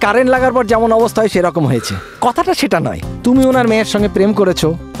 কাকের কারেন্ট লাগার পর যেমন অবস্থা হয় সেরকম হয়েছে, কথাটা সেটা নয়। তুমি ওনার মেয়ের সঙ্গে প্রেম করেছো,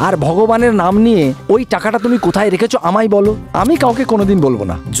 আর ভগবানের নাম নিয়ে ওই টাকাটা তুমি কোথায় রেখেছো আমায় বলো, আমি কাউকে কোনোদিন বলবো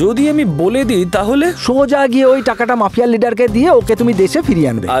না। যদি আমি বলে দিই তাহলে? সোজা গিয়ে ওই টাকাটা মাফিয়া লিডারকে দিয়ে ওকে তুমি দেশে ফিরিয়ে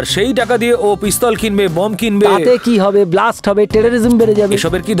আনবে। আর সেই টাকা দিয়ে ও পিস্তল কিনবে, বম কিনবে। তাতে কি হবে? ব্লাস্ট হবে, টেররিজম বেড়ে যাবে।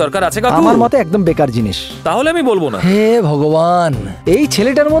 এসবের কি দরকার আছে কাকু? আমার মতে একদম বেকার জিনিস। তাহলে আমি বলবো না। হে ভগবান, এই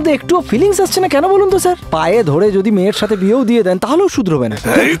ছেলেটার মধ্যে একটুও ফিলিংস আসছে না কেন বলুন তো স্যার? পায়ে ধরে যদি মেয়ের সাথে বিয়েও দিয়ে দেন তাহলেও শুধরবে না।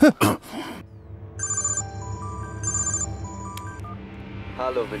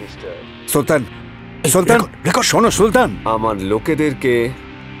 Hello minister. সুলতান, সুলতান শোনো সুলতান, আমার লোকেদেরকে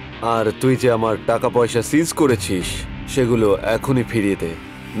আর তুই যে আমার টাকা পয়সা সিজ করেছিস সেগুলো এখনই ফিরিয়ে দে,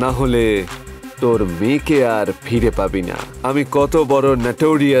 না হলে তোর মেয়েকে আর ফিরে পাবি না। আমি কত বড়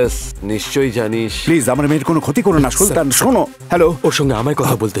নটোরিয়াস নিশ্চয়ই জানিস। প্লিজ আমার মেয়ের কোনো ক্ষতি করো না সুলতান। শোনো, হ্যালো, ওর সঙ্গে আমায়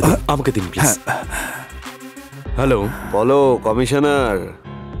কথা বলতে দিন, আমাকে দিন প্লিজ। হ্যালো, বলো কমিশনার।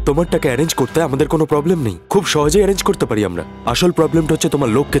 তোমার টাকা অ্যারেঞ্জ করতে আমাদের কোনো প্রবলেম নেই, খুব সহজেই অ্যারেঞ্জ করতে পারি আমরা। আসল প্রবলেমটা হচ্ছে তোমার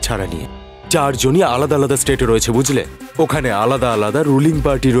লোককে ছাড়া নিয়ে। 4 জনই আলাদা আলাদা স্টেটে রয়েছে, বুঝলে? ওখানে আলাদা আলাদা রুলিং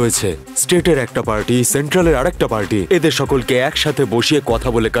পার্টি রয়েছে, স্টেটের একটা পার্টি, সেন্ট্রালের আরেকটা পার্টি। এদের সকলকে একসাথে বসিয়ে কথা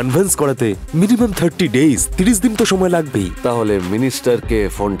বলে কনভিন্স করাতে মিনিমাম 30 ডেজ, 30 দিন তো সময় লাগবেই। তাহলে মিনিস্টারকে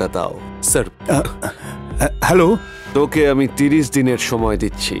ফোনটা দাও। স্যার। হ্যালো, তোকে আমি 30 দিনের সময়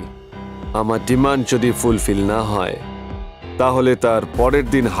দিচ্ছি। আমার ডিমান্ড যদি ফুলফিল না হয় তাহলে তার পরের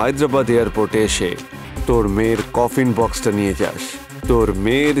দিন হায়দ্রাবাদ এয়ারপোর্টে এসে তোর মেয়ের কফিন বক্সটা নিয়ে যাস। তোর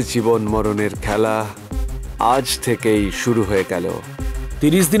মেয়ের জীবন মরণের খেলা আজ থেকেই শুরু হয়ে গেল।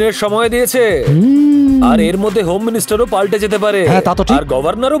 30 দিনের সময় দিয়েছে, আর এর মধ্যে হোম মিনিস্টারও পাল্টে যেতে পারে, আর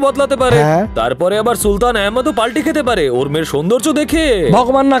গভর্নরও বদলাতে পারে, তারপরে আবার সুলতান আহমদও পাল্টে খেতে পারে ওর মেয়ের সৌন্দর্য দেখে।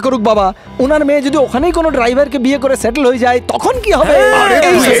 ভগবান না করুক বাবা, ওনার মেয়ে যদি ওখানেই কোনো ড্রাইভারকে বিয়ে করে সেটেল হয়ে যায় তখন কি হবে?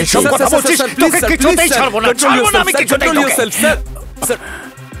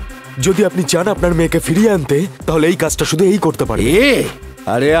 যদি আপনি চান আপনার মেয়েকে ফিরিয়ে আনতে তাহলে এই কাজটা শুধু এই করতে পারে।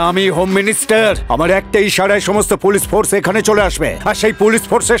 আরে আমি হোম মিনিস্টার, আমার একটা ইশারায় সমস্ত পুলিশ ফোর্স এখানে চলে আসবে, আর সেই পুলিশ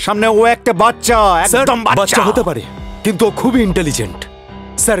ফোর্সের সামনে ও একটা বাচ্চা, একদম বাচ্চা হতে পারে কিন্তু ও খুবই ইন্টেলিজেন্ট।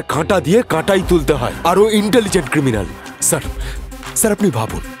 স্যার, কাঁটা দিয়ে কাঁটাই তুলতে হয়, আর ও ইন্টেলিজেন্ট ক্রিমিনাল। স্যার, স্যার আপনি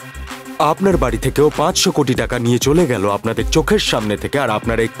ভাবুন, আপনার বাড়ি থেকেও 500 কোটি টাকা নিয়ে চলে গেল আপনাদের চোখের সামনে থেকে, আর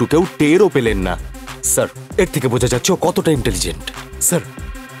আপনারা একটু কেউ টেরও পেলেন না। স্যার, এর থেকে বোঝা যাচ্ছে ও কতটা ইন্টেলিজেন্ট। স্যার,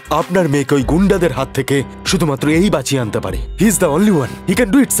 আপনার মেয়েকে ওই গুন্ডাদের হাত থেকে শুধুমাত্র এই বাঁচিয়ে আনতে পারে। He is the only one, he can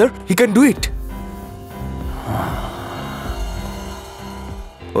do it sir, he can do it.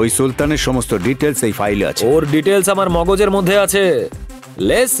 ওই সুলতানের সমস্ত ডিটেলস এই ফাইলে আছে। ওর ডিটেলস আমার মগজের মধ্যে আছে।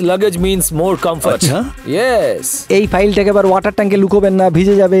 লেস লাগেজ মিন্স মোর কমফর্ট। ইয়েস। এই ফাইলটাকে এবার ওয়াটার ট্যাঙ্কে লুকোবেন না,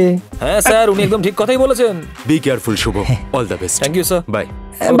 ভিজে যাবে। হ্যাঁ স্যার, উনি একদম ঠিক কথাই বলেছেন। Be careful Shubho, all the best. Thank you sir. Bye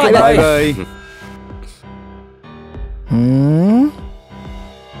bye bye bye.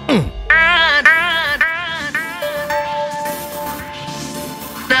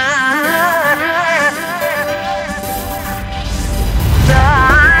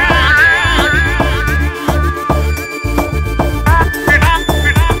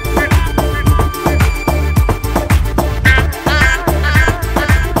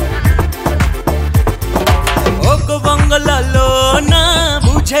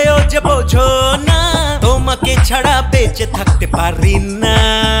 বোঝো না তোমাকে ছাড়া বেঁচে থাকতে পারি না।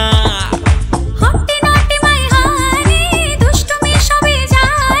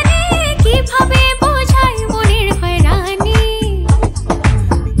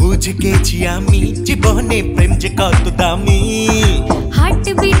 বুঝে গেছি আমি জীবনে প্রেম যে কত দামি। হার্ট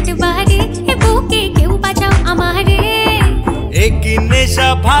বিট বাড়ে বুকে কেউ বাঁচাও আমারে। একই নেশা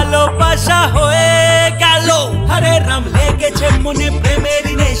ভালোবাসা হয়ে গেল। হরে রাম লেগেছে মনে প্রেমের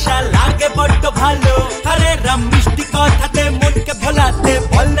নেশা লাগে বড্ড ভালো। হরে রাম মিষ্টি কথাতে মনকে ভোলাতে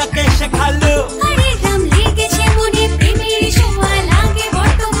বল না কে শেখালো। হরে রাম লেগেছে মনে প্রেমের ছোঁয়া লাগে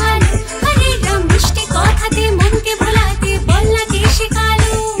বড্ড ভালো। হরে রাম মিষ্টি কথাতে মনকে ভোলাতে বল না কে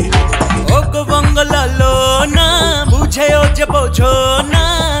শেখালো। ও গো বঙ্গলালো না বুঝেও যে বোঝো না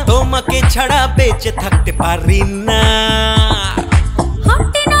তোমাকে ছাড়া বেঁচে থাকতে পারি না।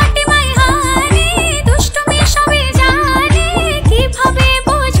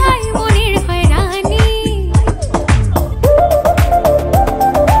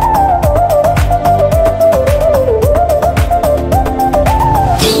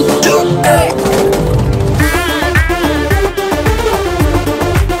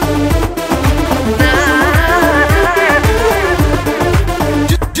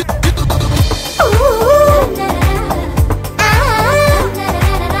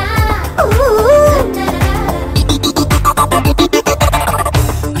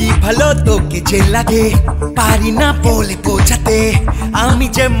 তোমাকে যে লাগে পারি না বলে বোঝাতে, আমি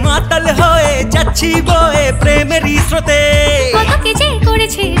যে মাতাল হয়ে যাচ্ছি বয়ে প্রেমেরই স্রোতে। কত কি যে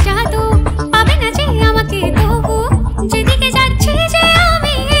করেছে জাদু, পাবে না যে আমাকে তবু, যেদিকে যাচ্ছি যে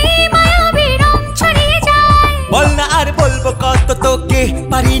আমি এই মায়াবী রং ছড়িয়ে যায়। বল না আর বলবো কত তোকে,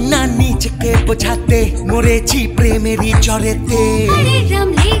 পারি না নিজেকে বোঝাতে, মরেছি প্রেমেরই ঝড়েতে। হরে রাম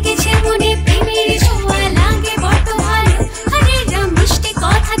লেগেছে মনে প্রেমের ছোঁয়া, লাগে বড্ড ভালো। হরে রাম মিষ্টি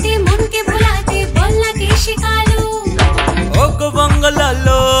কথাতে মনকে ভোলাতে, বল না কে শেখালো। ও গো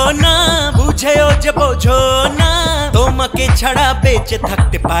বঙ্গলালো না, বুঝেও যে বোঝো না, তোমাকে ছাড়া বেঁচে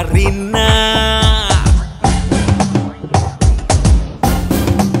থাকতে পারি না।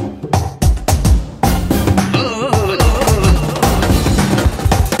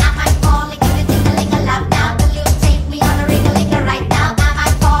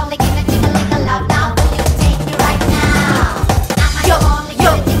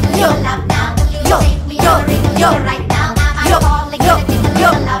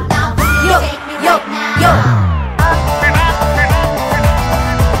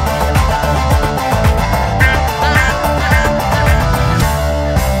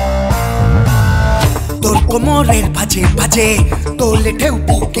 কোমরের ভাজে ভাজে তোলে ঢেউ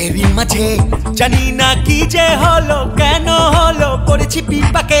বুকেরই মাঝে, জানি না কি যে হলো কেন হলো পড়েছি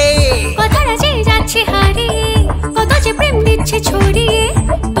বিপাকে। কথাটা যে যাচ্ছে হারিয়ে, কত যে প্রেম দিচ্ছে ছড়িয়ে,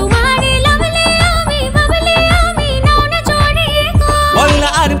 তোমার লাগলে আমি ভাবলে আমি নাও না জড়িয়ে গো। বল না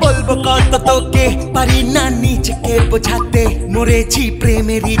আর বলবো কত তোকে, পারি না নিজেকে বোঝাতে, মরেছি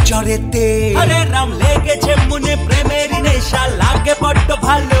প্রেমেরই ঝড়েতে। হরে রাম লেগেছে মনে প্রেমেরই নেশা, লাগে বড্ড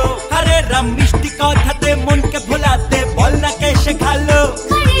ভালো। হরে রাম মিষ্টি কথাতে মনকে ভোলাতে, বল না কে শেখালো।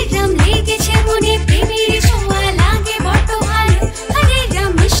 হরে রাম লেগেছে মনে প্রেমের ছোঁয়া, লাগে বড্ড ভালো। হরে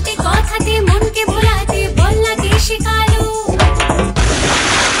রাম মিষ্টি কথাতে মনকে ভোলাতে, বল না কে শেখালো।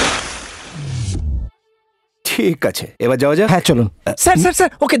 ঠিক আছে, এবার যাওয়া যাক। হ্যাঁ চলুন। স্যার স্যার স্যার,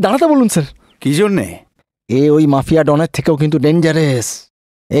 ওকে দাঁড়াতে বলুন স্যার। কি জন্যে? এ ওই মাফিয়া ডনের থেকেও কিন্তু ডেঞ্জারাস।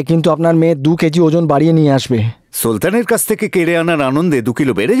 এ কিন্তু আপনার মেয়ে 2 কেজি ওজন বাড়িয়ে নিয়ে আসবে। সুলতানের কাছ থেকে কেড়ে আনার আনন্দে 2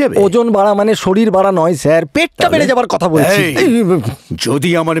 কিলো বেড়ে যাবে? ওজন বাড়া মানে শরীর বাড়া নয় স্যার, পেটটা বেড়ে যাবার কথা বলছি। যদি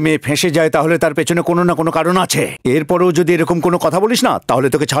আমার মেয়ে ফেঁসে যায় তাহলে তার পেছনে কোনো না কোনো কারণ আছে। এরপরেও যদি এরকম কোনো কথা বলিস না তাহলে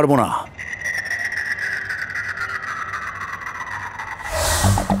তোকে ছাড়বো না।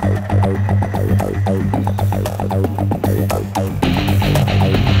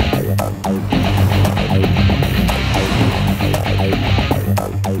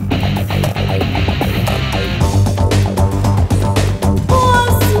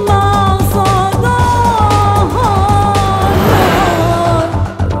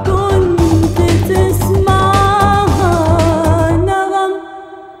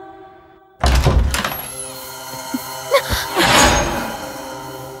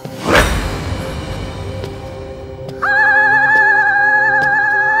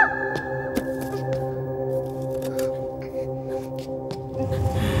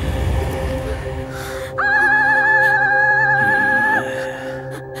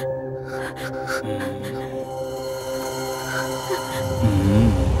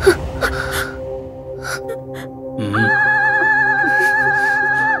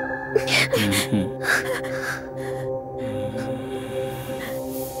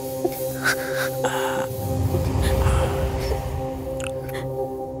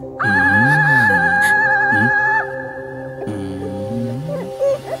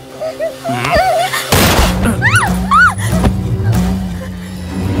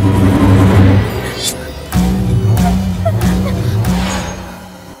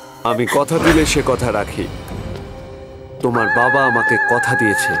 আমি কথা দিলে সে কথা রাখি। তোমার বাবা আমাকে কথা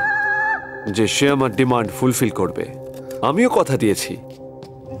দিয়েছে যে সে আমার ডিমান্ড ফুলফিল করবে। আমিও কথা দিয়েছি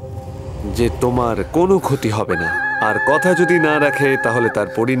যে তোমার কোনো ক্ষতি হবে না। আর কথা যদি না রাখে তাহলে তার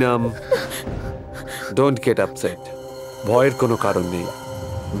পরিণাম, ডোন্ট গেট আপসেট, ভয়ের কোনো কারণ নেই,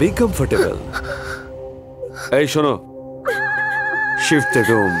 বি কমফোর্টেবল। এই শোনো, shift the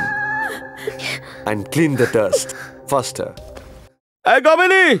room and clean the dust ফাস্টার। এই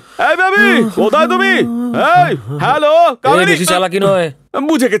কামিনী, এই বেবি, কোথায় তুমি? এই হ্যালো কামিনী। বেশি চালাকি নয়।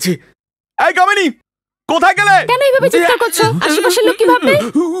 বুঝে গেছি। এই কামিনী, কোথায় গেলে? কেন এইভাবে চিৎকার করছো? আশেপাশের লোক কি ভাববে?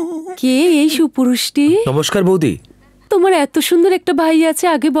 কে এই সুপুরুষটি? নমস্কার বৌদি। তোমার এত সুন্দর একটা ভাই আছে,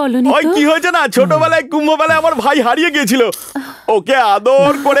 আগে বলনি ওই তো। কি হয়েছে না, ছোটবেলায় কুম্ভমেলায় আমার ভাই হারিয়ে গিয়েছিল, ওকে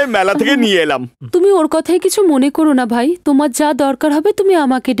আদর করে মেলা থেকে নিয়ে এলাম। তুমি ওর কথাই কিছু মনে করো না ভাই, তোমার যা দরকার হবে তুমি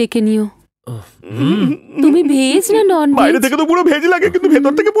আমাকে ডেকে নিও। তুমি ভেজ না নন ভেজ? বাইরে থেকে তো পুরো ভেজ লাগে, কিন্তু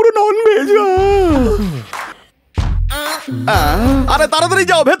ভেতর থেকে পুরো নন ভেজ। আরে তাড়াতাড়ি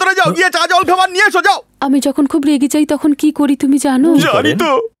যাও, ভেতরে যাও, গিয়ে চা জল খাবার নিয়ে এসো, যাও। আমি যখন খুব রেগে যাই তখন কি করি তুমি জানো? জানি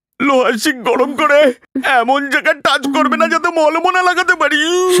তো, লোহার শিক গরম করে এমন জায়গায় টাচ করবে না যাতে মলমনা লাগাতে পারি।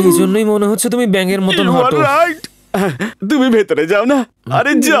 সেই জন্যই মনে হচ্ছে তুমি ব্যাঙের মতন You are হাঁটো। right. তুমি ভেতরে যাও না।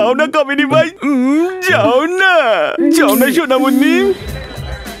 আরে যাও না কামিনী ভাই, যাও না, যাও না সোনামুন্নি।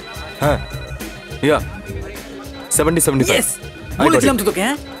 হ্যাঁ ইয়া 70-75 ইয়েস বলেছিলাম তো তোকে,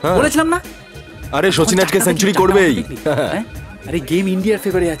 হ্যাঁ বলেছিলাম না? আরে সচিন আজকে সেঞ্চুরি করবেই। আরে গেম ইন্ডিয়ার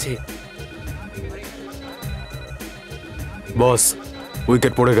ফেভারে আছে। বস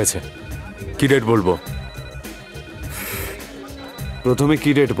উইকেট পড়ে গেছে, কি রেট বলবো? প্রথমে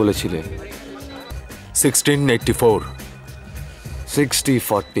কি রেট বলেছিলে? 1684।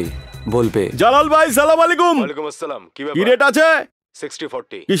 60-40 বলবে। জালাল ভাই সালাম আলাইকুম। ওয়ালাইকুম আসসালাম। কি কি রেট আছে?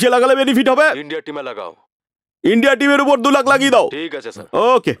 60-40। কিসে লাগালে বেনিফিট হবে? ইন্ডিয়া টিমে লাগাও। ইন্ডিয়া টিমের উপর 2 লাখ লাগিয়ে দাও। ঠিক আছে sir.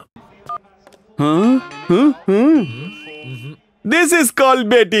 Okay. This is called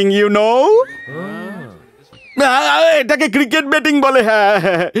betting, you know. এটাকে ক্রিকেট বেটিং বলে। হ্যাঁ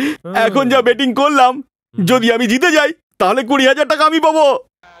এখন যা বেটিং করলাম, যদি আমি জিতে যাই তাহলে 20,000 টাকা আমি পাবো।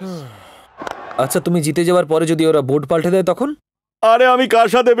 আচ্ছা তুমি জিতে যাওয়ার পরে যদি ওরা বোর্ড পাল্টে দেয় তখন? আরে আমি কার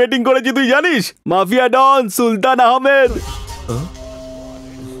সাথে বেটিং করেছি তুই জানিস? মাফিয়া ডন সুলতান আহমেদ।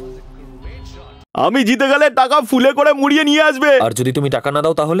 আমি জিতে গেলে টাকা ফুলে করে মুড়িয়ে নিয়ে আসবে। আর যদি তুমি টাকা না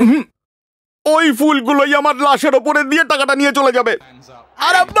দাও তাহলে? ওই ফুলগুলোই আমার লাশের ওপরে দিয়ে টাকাটা নিয়ে চলে যাবে।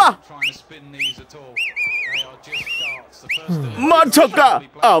 আরে বাহ, মার ছক্কা,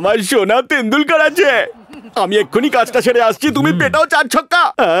 আমার সোনা তেন্ডুলকর আছে। আমি এক্ষুনি কাজটা সেরে আসছি, তুমি পেটাও 4 ছক্কা।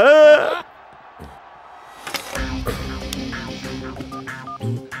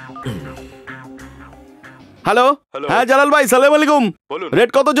 হ্যালো, হ্যাঁ জালাল ভাই সালাম আলাইকুম। রেট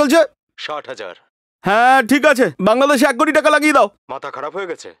কত চলছে? 60,000। হ্যাঁ ঠিক আছে, বাংলাদেশে 1 কোটি টাকা লাগিয়ে দাও। মাথা খারাপ হয়ে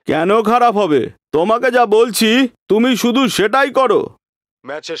গেছে? কেন খারাপ হবে? তোমাকে যা বলছি তুমি শুধু সেটাই করো।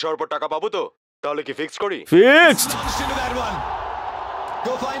 ম্যাচ শেষ হওয়ার পর টাকা পাবো তো? তাহলে কি ফিক্স করি? Fixed.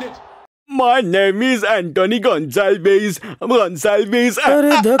 My name is Anthony Gonsalves. My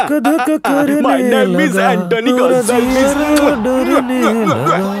name is Anthony Gonsalves.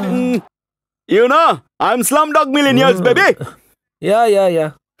 You know, I'm Slumdog Millionaires, baby. Yeah.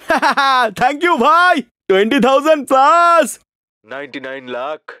 Thank you, bhai. 20,000 plus.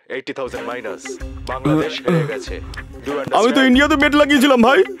 99,80,000 minus. Bangladesh হেরে গেছে। আমি তো ইন্ডিয়াতে বেট লাগিয়েছিলাম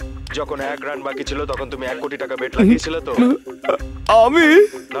ভাই। যখন 1 রান বাকি ছিল তখন তুমি 1 কোটি টাকা বেট লাগিয়েছিলে তো? আমি?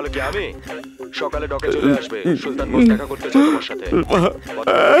 নাহলে কি আমি? সকালে ডকে চলে আসবে, সুলতান বস দেখা করতে চায় তোমার সাথে।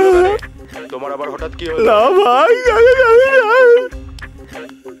 তোমার আবার হঠাৎ কি হলো? না ভাই,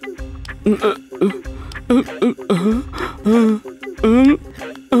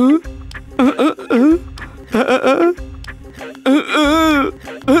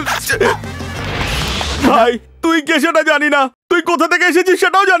 ভাই তুই কে সেটা জানি না, তুই কোথা থেকে এসেছিস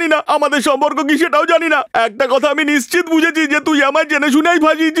সেটাও জানি না, আমাদের সম্পর্ক কি সেটাও জানি না। একটা কথা আমি নিশ্চিত বুঝেছি যে তুই আমার জেনে শুনেই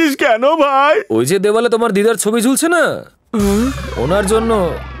ফাঁসিয়েছিস। কেন ভাই? ওই যে দেওয়ালে তোমার দিদার ছবি ঝুলছে না, ওনার জন্য।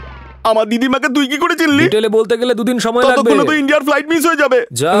 আমার দিদিমাকে তুই কি করে চিনলি? ডিটেইলে বলতে গেলে 2 দিন সময় লাগবে। ততক্ষণে তো ইন্ডিয়ার ফ্লাইট মিস হয়ে যাবে।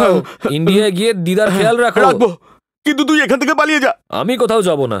 যাও ইন্ডিয়ায় গিয়ে দিদার খেয়াল রাখো। রাখবো, কিন্তু তুই এখান থেকে পালিয়ে যা। আমি কোথাও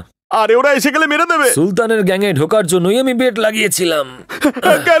যাব না। আরে ওরা এসে গেলে মেরে দেবে। সুলতানের গ্যাংয়ে ঢোকার জন্যই আমি বেট লাগিয়েছিলাম।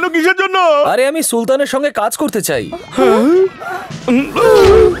 কেন, কিসের জন্য? আরে আমি সুলতানের সঙ্গে কাজ করতে চাই।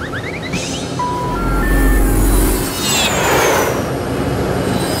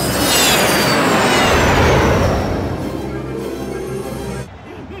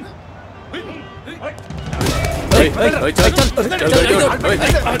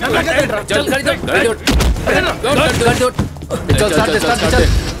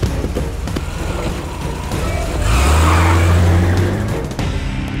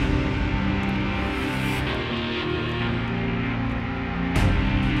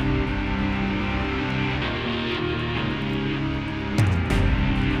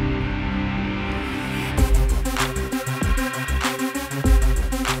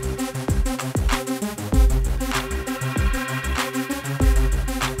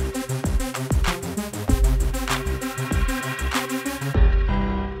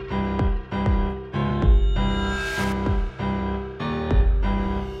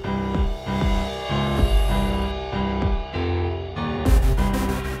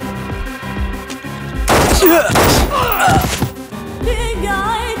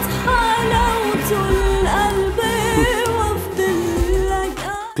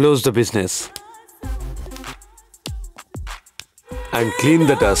 Close the business and clean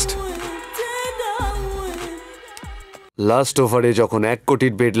the dust. Last ওভারে যখন 1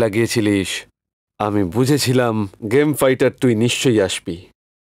 কোটির বেট লাগিয়েছিলিস, আমি বুঝেছিলাম গেম ফাইটার তুই নিশ্চয়ই আসবি।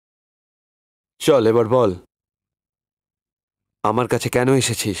 চল এবার বল, আমার কাছে কেন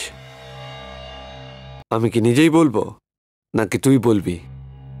এসেছিস? আমি কি নিজেই বলবো নাকি তুই বলবি?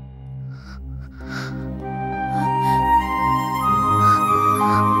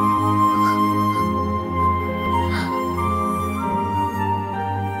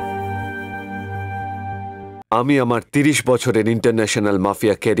 আমি আমার 30 বছরের ইন্টারন্যাশনাল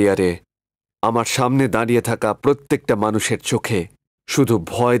মাফিয়া ক্যারিয়ারে আমার সামনে দাঁড়িয়ে থাকা প্রত্যেকটা মানুষের চোখে শুধু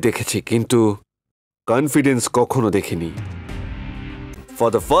ভয় দেখেছি, কিন্তু কনফিডেন্স কখনো দেখিনি। ফর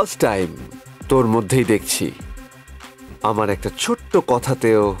দ্য ফার্স্ট টাইম তোর মধ্যেই দেখছি আমার একটা ছোট্ট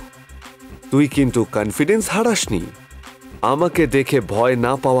কথাতেও তুই কিন্তু কনফিডেন্স হারাসনি। আমাকে দেখে ভয়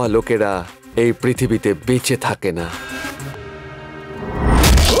না পাওয়া লোকেরা এই পৃথিবীতে বেঁচে থাকে না।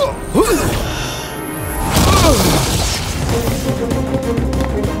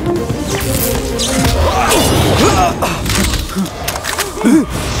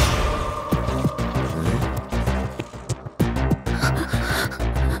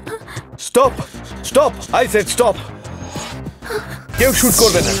 Stop stop, I said stop. কেউ শুট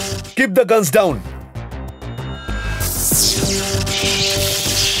করবে না। Keep the guns down.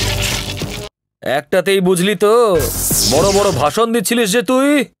 একটাতেই বুঝলি তো, বড় বড় ভাষণ দিচ্ছিলিস যে তুই।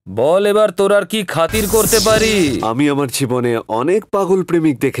 বল এবার তোর আর কি খাতির করতে পারি। আমি আমার জীবনে অনেক পাগল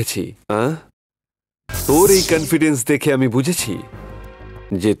প্রেমিক দেখেছি, তোর এই কনফিডেন্স দেখে আমি বুঝেছি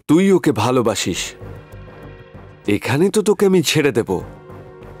যে তুই ওকে ভালোবাসিস। এখানে তো তোকে আমি ছেড়ে দেব,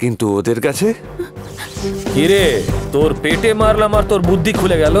 কিন্তু ওদের কাছে কিরে, তোর পেটে মারলাম আর তোর বুদ্ধি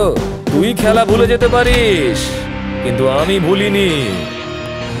খুলে গেল। তুই খেলা ভুলে যেতে পারিস, কিন্তু আমি ভুলিনি।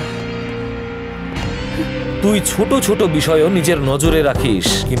 তুই ছোট ছোট বিষয়ও নিজের নজরে রাখিস,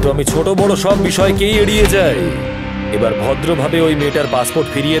 কিন্তু আমি ছোট বড় সব বিষয়কেই এড়িয়ে যাই। এবার ভদ্রভাবে ওই মেয়েটার পাসপোর্ট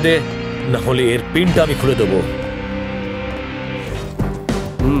ফিরিয়ে দে, না হলে এর পিনটা আমি খুলে দেবো।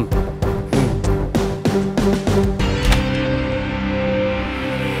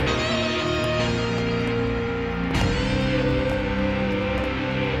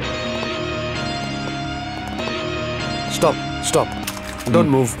 Stop stop, don't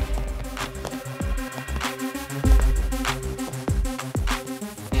move.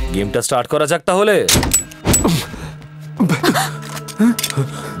 গেমটা স্টার্ট করা যাক তাহলে।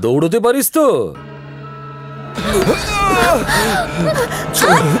 দৌড়তে পারিস তো?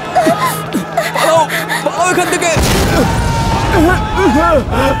 এখান থেকে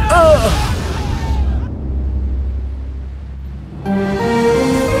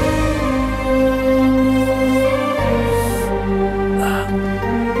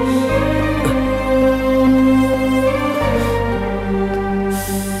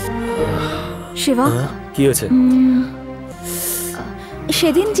শিবা, কি হয়েছে?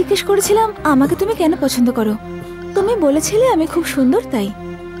 সেদিন জিজ্ঞেস করেছিলাম আমাকে তুমি কেন পছন্দ করো। তুমি বলেছিলে আমি খুব সুন্দর, তাই।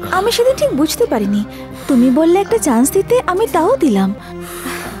 আমি সেদিন ঠিক বুঝতে পারিনি। তুমি বললে একটা চান্স দিতে, আমি তাও দিলাম।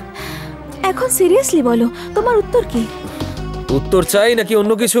 এখন সিরিয়াসলি বলো, তোমার উত্তর কি? উত্তর চাই নাকি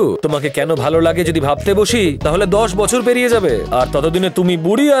অন্য কিছু? তোমাকে কেন ভালো লাগে যদি ভাবতে বসি, তাহলে 10 বছর পেরিয়ে যাবে, আর ততদিনে তুমি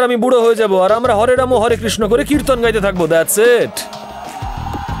বুড়ি আর আমি বুড়ো হয়ে যাব, আর আমরা হরে রাম হরে কৃষ্ণ করে কীর্তন গাইতে থাকবো। That's it.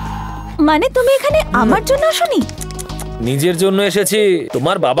 মানে তুমি এখানে আমার জন্য আসোনি? নিজের জন্য এসেছি।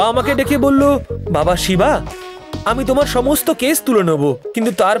 তোমার বাবা আমাকে ডেকে বলল, বাবা শিবা, আমি তোমার সমস্ত কেস তুলে নেব,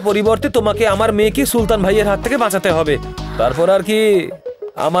 কিন্তু তার পরিবর্তে তোমাকে আমার মেয়েকে সুলতান ভাইয়ের হাত থেকে বাঁচাতে হবে। তারপর আর কি,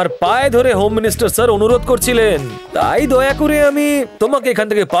 আমার পায়ে ধরে হোম মিনিস্টার স্যার অনুরোধ করছিলেন, তাই দয়া করে আমি তোমাকে এখান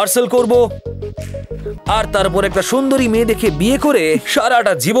থেকে পার্সেল করব, আর তারপর একটা সুন্দরী মেয়ে দেখে বিয়ে করে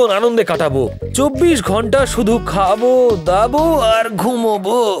সারাটা জীবন আনন্দে কাটাবো। 24 ঘন্টা শুধু খাবো দাবো আর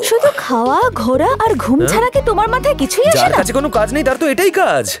ঘুমোবো। শুধু খাওয়া, ঘোরা আর ঘুম ছাড়া কি তোমার মাথায় কিছুই আসে না? যার কাছে কোনো কাজ নেই তার তো এটাই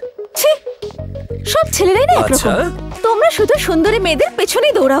কাজ। ছি, সব ছেলেরাই না একরকম। তোমরা শুধু সুন্দরী মেয়েদের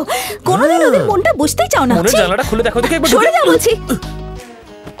পেছনেই দৌড়াও, কোনোদিন ওদের মনটা বুঝতেই চাও না। মনের জানলাটা খুলে দেখো দেখি একবার। সরে যাও বলছি।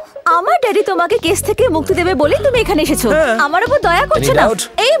 আমার ড্যাডি তোমাকে কেস থেকে মুক্তি দেবে বলে তুমি এখানে এসেছো। আমার উপর দয়া করছো না।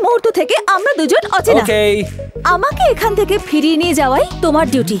 এই মুহূর্ত থেকে আমরা দুজন অচেনা। আমাকে এখান থেকে ফিরিয়ে নিয়ে যাওয়াই তোমার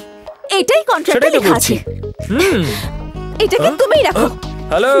ডিউটি। এটাই কন্ট্রাক্টে লেখা আছে। এটাকে তুমিই রাখো।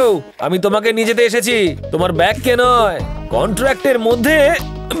 হ্যালো, আমি তোমাকে নিয়ে যেতে এসেছি, তোমার ব্যাগ কে নয়। কন্ট্রাক্টের মধ্যে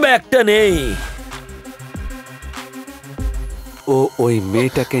ব্যাগটা নেই। ও ওই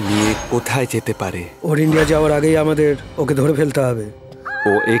মেয়েটাকে নিয়ে কোথায় যেতে পারে? ওর ইন্ডিয়া যাওয়ার আগেই আমাদের ওকে ধরে ফেলতে হবে।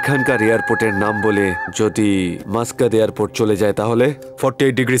 ও এখানকার এয়ারপোর্টের নাম বলে যদি মাস্কাদ এয়ারপোর্ট চলে যায় তাহলে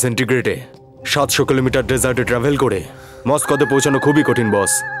 48 ডিগ্রি সেন্টিগ্রেডে 700 কিলোমিটার ডেজার্টে ট্রাভেল করে মস্কোতে পৌঁছানো খুবই কঠিন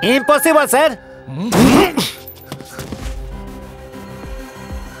বস। Impossible sir.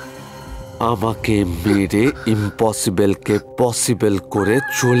 আমাকে মেরে ইম্পসিবল কে পসিবল করে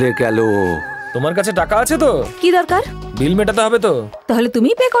চলে গেল। তোমার কাছে টাকা আছে তো? কি দরকার? বিল মেটাতে হবে তো। তাহলে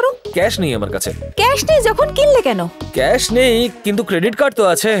তুমিই পে করো। ক্যাশ নেই আমার কাছে। ক্যাশ নেই যখন কিনলে কেন? ক্যাশ নেই, কিন্তু ক্রেডিট কার্ড তো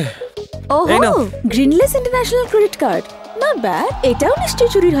আছে। ওহো, Grindlays international credit card, not bad. এটাও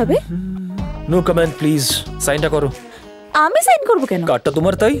নিশ্চয়ই চুরির হবে। No comment please. সাইনটা করো। আমি সাইন করব কেন? কার্ডটা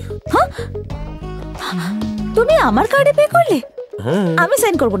তোমার তাই? তুমি আমার কার্ডে পে করলে? আমি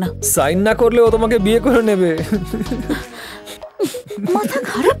সাইন করব না। সাইন না করলে ও তোমাকে বিয়ে করে নেবে। মাথা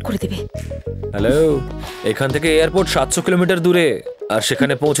খারাপ করে দেবে। হ্যালো, এখান থেকে এয়ারপোর্ট 700 কিলোমিটার দূরে, আর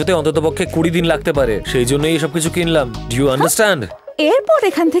সেখানে পৌঁছতে অন্ততপক্ষে 20 দিন লাগতে পারে। সেই জন্যই এসব কিছু কিনলাম। Do you understand? এয়ারপোর্ট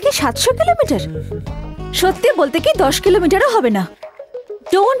এখান থেকে 700 কিলোমিটার? সত্যি বলতে কি 10 কিলোমিটারও হবে না।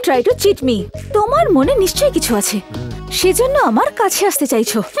 Don't try to cheat me. তোমার মনে নিশ্চয়ই কিছু আছে, সেজন্য আমার কাছে আসতে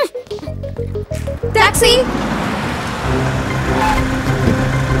চাইছো। ট্যাক্সি!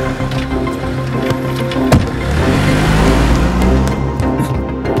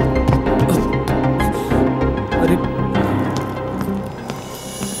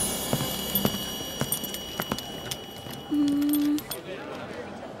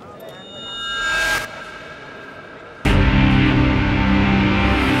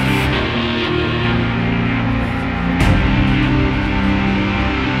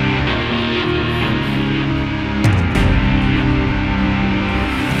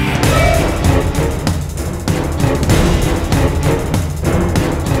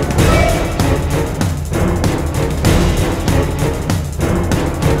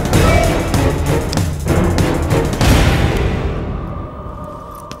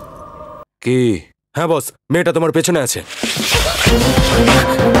 কি? হ্যাঁ বস, মেয়েটা তোমার পেছনে আছে।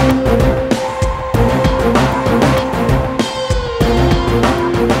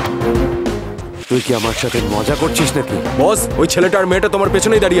 তুই কি আমার সাথে মজা করছিস নাকি? বস, ওই ছেলেটা আর মেয়েটা তোমার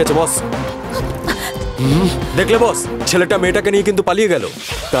পেছনেই দাঁড়িয়ে আছে বস। দেখলে বস, ছেলেটা মেয়েটাকে নিয়ে কিন্তু পালিয়ে গেল।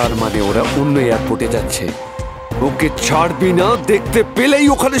 তার মানে ওরা অন্য এয়ারপোর্টে যাচ্ছে। ওকে ছাড়বি না, দেখতে পেলেই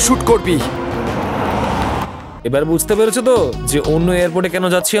ওখানে শুট করবি। এবার বুঝতে পেরেছো তো যে অন্য এয়ারপোর্টে কেন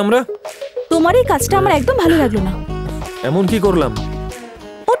যাচ্ছি আমরা? তোমার এই কাজটা আমার একদম ভালো লাগলো না। এমন কি করলাম?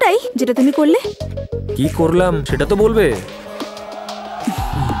 ওটাই যেটা তুমি করলে। কি করলাম সেটা তো বলবে।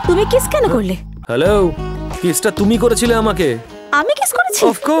 তুমি কিস কেন করলে? হ্যালো, কিসটা তুমি করেছিলে আমাকে। আমি কিস করেছি?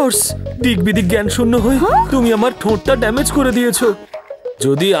 Of course. দিক বিদিক জ্ঞান শূন্য হয়ে তুমি আমার ঠোঁটটা ড্যামেজ করে দিয়েছো।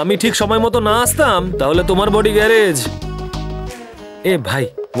 যদি আমি ঠিক সময় মতো না আসতাম তাহলে তোমার বডি গ্যারেজ। এ ভাই,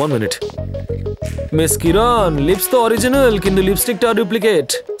 1 মিনিট। মিস কিরণ, লিপস তো অরিজিনাল কিন্তু লিপস্টিকটা ডুপ্লিকেট।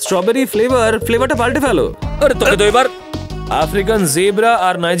 স্ট্রবেরি ফ্লেভারটা পাল্টে ফেলো। আরে তোকে তো এবার আফ্রিকান জেব্রা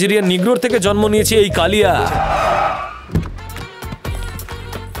আর নাইজেরিয়ান নিগ্রোর থেকে জন্ম নিয়েছে এই কালিয়া।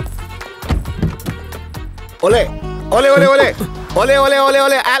 ওলে ওলে ওলে ওলে ওলে ওলে ওলে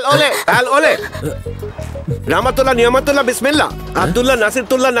ওলে আল ওলে আল ওলে রামাতুল্লাহ নিয়ামাতুল্লাহ বিসমিল্লাহ Abdullah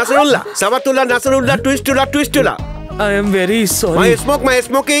Nasirullah Nasirullah সাবাতুল্লাহ Nasirullah টুইস্টুল্লাহ I am very sorry. मैं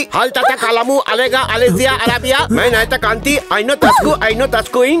स्मोकी हाल टाटा कालामू अलेगा अलेजिया अराबिया मैं नायता कांति आइनो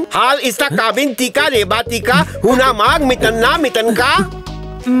तस्कुइन हाल इसका काबिन टीका रेबा टीका हुना माग मितन्ना मितनका।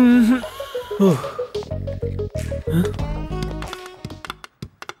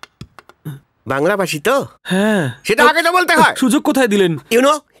 বাংলা ভাষী তো? হ্যাঁ, সেটা আগে তো বলতে হয়। সুযোগ কোথায় দিলেন? You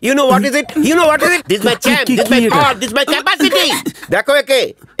know what is it? This my champ, this my power, this my capacity. দেখো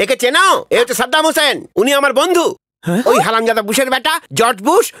একে চেনাও? এ হচ্ছে সাদ্দাম হোসেন, উনি আমার বন্ধু। ওই হারামজাদা বুশের বেটা জর্জ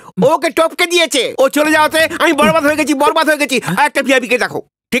বুশ ওকে টপকে দিয়েছে। ও চলে যাওয়াতে আমি বরবাদ হয়ে গেছি। আর একটা ভিআইপি কে দেখো,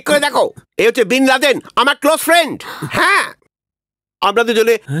 ঠিক করে দেখো। এ হচ্ছে বিন লাদেন, আমার ক্লোজ ফ্রেন্ড। হ্যাঁ, আমরা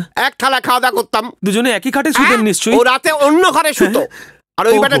দুজনে এক থালা খাওয়া দাওয়া করতাম। দুজনে একই খাটে শুতেন নিশ্চয়ই? ও রাতে অন্য ঘরে শুতো। আর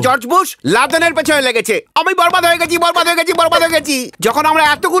ওই বেটা জর্জ বুশ লাদেনের পেছনে লেগেছে। আমি বরবাদ হয়ে গেছি। যখন আমরা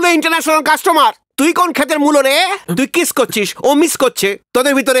এতগুলো ইন্টারন্যাশনাল কাস্টমার, তুই কোন ক্ষেতের মূল রে? তুই কিস করছিস, ও মিস করছে।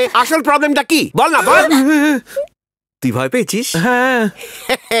 তোদের ভিতরে আসল প্রবলেমটা কি বল না, বল। তুই ভয় পেয়েছিস? হ্যাঁ।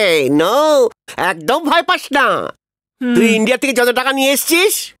 নো, একদম ভয় পাস না। তুই ইন্ডিয়া থেকে যত টাকা নিয়ে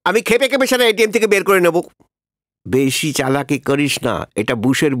এসছিস আমি খেপে সেটা এটিএম থেকে বের করে নেব। বেশি চালাকি করিস না, এটা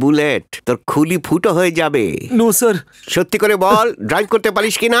বুশের বুলেট, তোর খুলি ফুটো হয়ে যাবে। No sir. সত্যি করে বল, ড্রাইভ করতে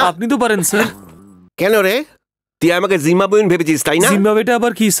পারিস কিনা? আপনি তো পারেন স্যার। কেন রে, তুই আমাকে জিম্বাবুয়েন ভেবেছিস তাই না? জিম্বাবুয়েটা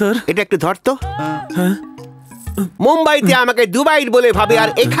আবার কি স্যার? এটা একটু ধর তো। মুম্বাইতে আমাকে দুবাইর বলে ভাবে, আর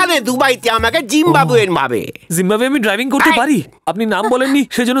এখানে দুবাইতে আমাকে জিম্বাবুয়েন ভাবে। জিম্বাবুয়ে আমি ড্রাইভিং করতে পারি। আপনি নাম বলেননি,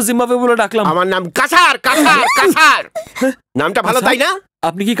 সেজন্য জিম্বাবুয়ে বলে ডাকলাম। আমার নাম কাসার। নামটা ভালো তাই না?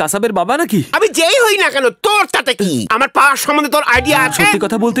 আপনি কি কাসাবের বাবা নাকি? আমি যেই হই না কেন, তোর তাতে কি? আমার পাওয়ার সম্বন্ধে তোর আইডিয়া আছে? সত্যি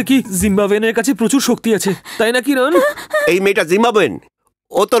কথা বলতে কি, জিম্বাবুয়েনের কাছে প্রচুর শক্তি আছে, তাই না কিরণ? এই মেয়েটা জিম্বাবুয়েন,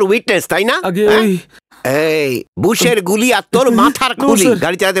 ও তোর উইটনেস তাই না? আগে এই বুশের গুলি আর তোর মাথার খুলি।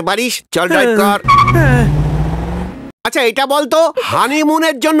 গাড়ি চালাতে পারিস? চল ড্রাইভ কর। আচ্ছা এটা বলতো,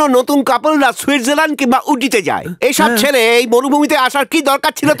 হানিমুনের জন্য নতুন কাপলরা সুইজারল্যান্ড কিংবা উটিতে যায়। এইসব ছেড়ে এই মরুভূমিতে আসার কি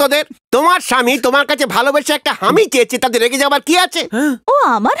দরকার ছিল তোদের? তোমার স্বামী তোমার কাছে ভালোবেসে একটা হামি চেয়েছে, তাতে রেগে যাবার কি আছে? ও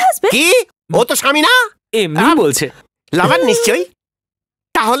আমার হাজবেন্ড। কি? ও তো স্বামী না? এমনি বলছে। লাভার নিশ্চয়ই।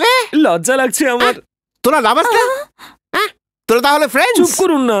 তাহলে লজ্জা লাগছে আমার। তোরা লাভার না? তোরা তাহলে ফ্রেন্ডস? চুপ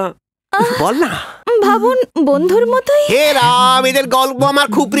করুন না, বল না। ভাবুন বন্ধুর মতোই। হে রাম, এদের গল্প আমার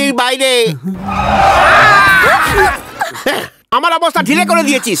খুপরির বাইরে। আমার অবস্থা ঢিলে করে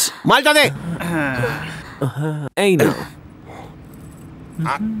দিয়েছিস, মালটা দে। এই না,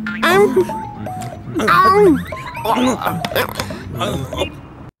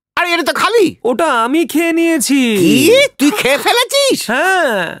 আরে এটা তো খালি। ওটা আমি খেয়ে নিয়েছি। কি তুই খেয়ে ফেলেছিস?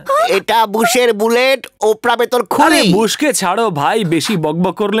 হ্যাঁ, এটা বুশের বুলেট, ওপরাবে তোর খুলি। বুশকে ছাড়ো ভাই, বেশি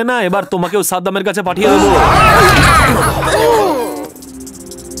বকবক করলে না এবার তোমাকেও সাদ্দামের কাছে পাঠিয়ে দেবো।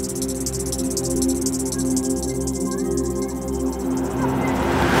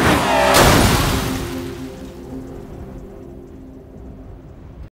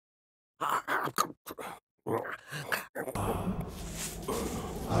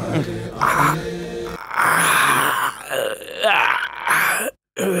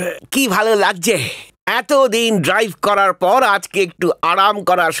 কি ভালো লাগছে, এতদিন ড্রাইভ করার পর আজকে একটু আরাম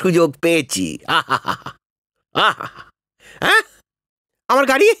করার সুযোগ পেয়েছি। হ্যাঁ, আমার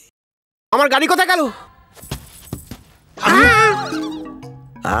গাড়ি কোথায় গেল?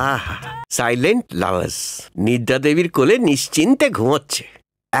 সাইলেন্ট লাভার্স, নিদ্রা দেবীর কোলে নিশ্চিন্তে ঘুমোচ্ছে।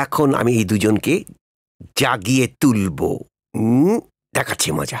 এখন আমি এই দুজনকে জাগিয়ে তুলবো।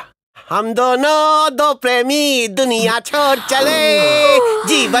 দেখাচ্ছি মজা। हम दोनों दो प्रेमी दुनिया छोड़ चले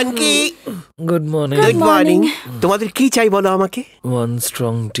जीवन की। Good morning. Good morning. তোমাদের কি চাই বলো আমাকে? ওয়ান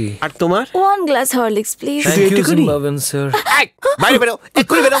স্ট্রং টি। আর তোমার? 1 glass Horlicks please. Thank you Zimbabwean sir. বাইরে বেরো,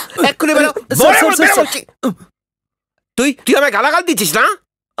 এক্ষুনি বেরো, এক্ষুনি বেরো। তুই আমায় গালাগাল দিচ্ছিস না?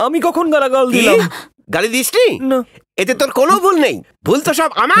 আমি কখন গালাগাল দিলাম? গালি দিসনি? না। এতে তোর কোনো ভুল নেই, ভুল তো সব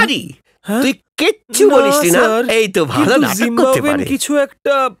আমারই। তুই কিচ্ছু বলিসনি না, এই তো ভালো নাটক করতে পারে। কিছু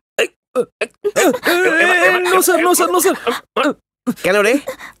একটা কেন রে,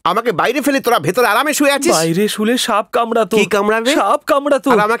 আমাকে বাইরে ফেলে তোরা ভেতরে আরামে শুয়ে আছিস? বাইরে শুলে সাপ কামড়াতো। কি কামড়াবে? সাপ কামড়াতো।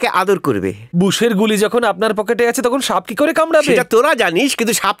 আর আমাকে আদর করবে। বুশের গুলি যখন আপনার পকেটে আছে তখন সাপ কি করে কামড়াবে? সেটা তোরা জানিস,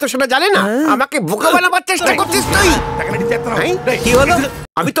 কিন্তু সাপ তো সেটা জানে না। আমাকে বোকা বানাবার চেষ্টা করছিস তুই। কি হলো?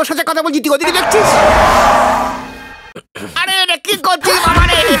 আমি তোর সাথে কথা বলছি, তুই ওদিকে দেখছিস? আরে রে, কি করছিস বাবা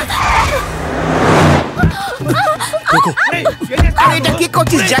রে? আরে এটা কি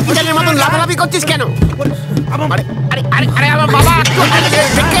করছিস? জ্যাকি চ্যানের মতন লাফালাফি করছিস কেন? আরে আরে আরে আরে আমার বাবা, দেখে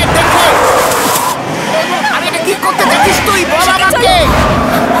দেখে। আরে এটা কি করতে দেখছিস তুই? বল আমাকে।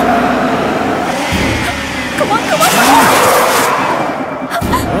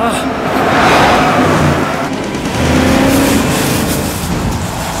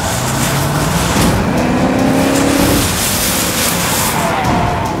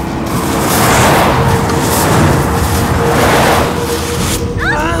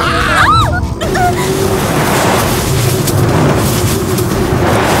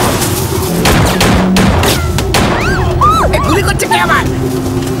 গুলি করছে কে আমার?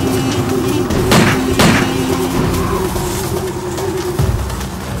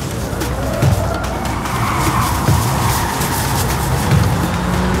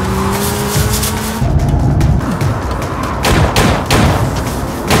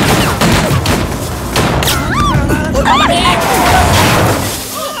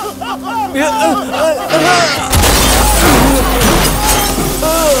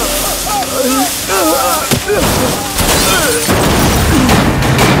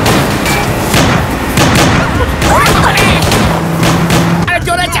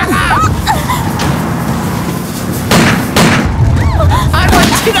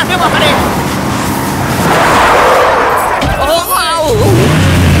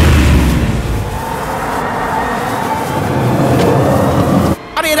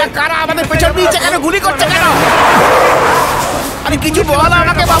 কিছু বল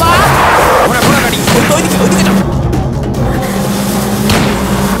আমাকে বাবা।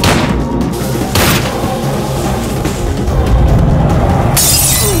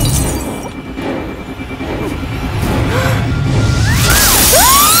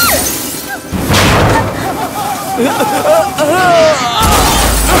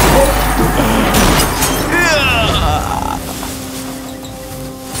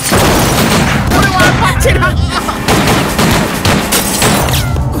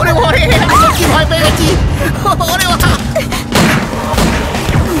 কি ভয় পেয়ে গেছি।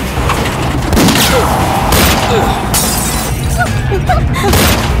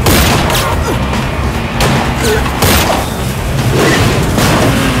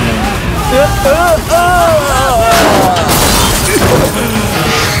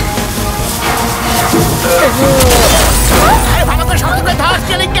 ভালো করে সতর্ক থাক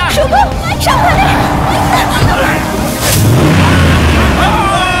চেলিকা।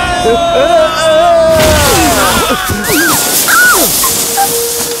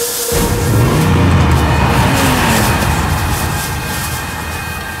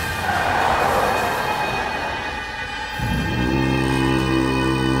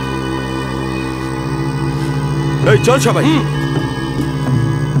 এই চল সবাই।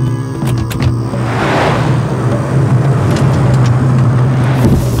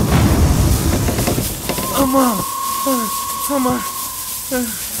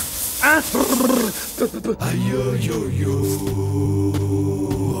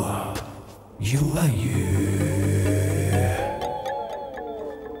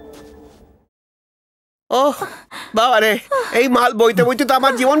 ওহ বাবারে, এই মাল বইতে বইতে তো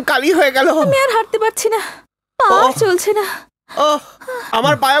আমার জীবন কালি হয়ে গেল। আমি আর হাঁটতে পারছি না, পা চলছে না। ওহ,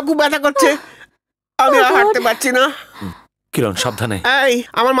 আমার পায়ে খুব ব্যথা করছে, আমি আর হাঁটতে পারছি না। কিরণ সাবধানে। এই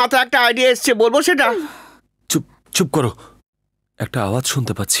আমার মাথায় একটা আইডিয়া এসছে, বলবো সেটা? চুপ চুপ করো, একটা আওয়াজ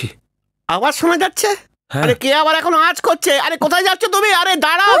শুনতে পাচ্ছি। আওয়াজ শোনা যাচ্ছে? আরে কে আবার এখন আওয়াজ করছে? আরে কোথায় যাচ্ছ তুমি? আরে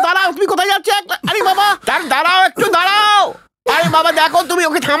দাঁড়াও দাঁড়াও, তুমি কোথায় যাচ্ছ? আরে বাবা দাঁড়াও, একটু দাঁড়াও। আরে বাবা দেখো, তুমি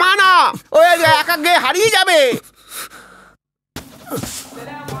ওকে থামা না, ওই একা গিয়ে হারিয়ে যাবে।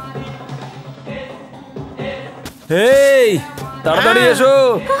 এই তাড়াতাড়ি এসো,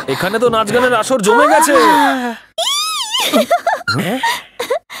 এখানে তো নাচ গানের আসর জমে গেছে।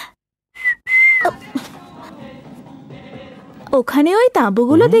 ওখানে ওই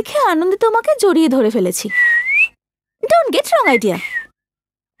তাঁবুগুলো দেখে আনন্দে তোমাকে জড়িয়ে ধরে ফেলেছি। Don't get wrong idea.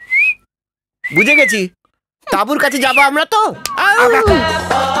 বুঝে গেছি, তাঁবুর কাছে যাবো আমরা তো।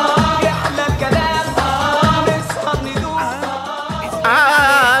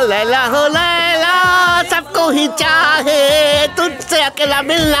 लैला हो लैला सबको ही चाहे तुझसे अकेला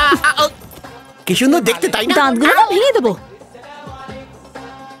मिलना। কি সুন্দর দেখতে, তাই না? দাঁতগুলো ভেঙে দেবো।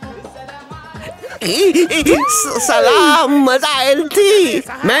 सलाम मजाइल थी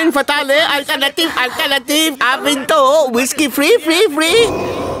मैन फताले अल्टरनेटिव अल्टरनेटिव आप इन तो विस्की फ्री फ्री फ्री।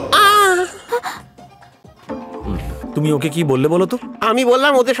 তুমি ওকে কি বললে বলো তো? আমি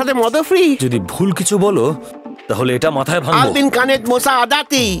বললাম ওদের সাথে মদও ফ্রি। যদি ভুল কিছু বলো তাহলে এটা মাথায় ভাঙবো। আলবিন কানেট মোসা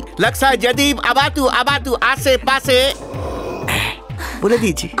আদাতি লাক্সা জদীব আবাতু আবাতু আশে পাশে বলে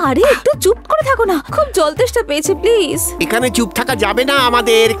দিয়েছি। আরে একটু চুপ করে থাকো না, খুব জল তেষ্টা পেয়েছে প্লিজ। এখানে চুপ থাকা যাবে না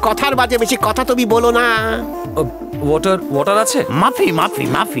আমাদের, কথার বাজে বেশি কথা তুমি বলো না। ওয়াটার ওয়াটার আছে? মাফি মাফি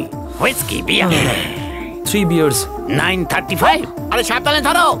মাফি হুইস্কি বিয়ার 3 বিয়ার্স 935। আরে সাবধানে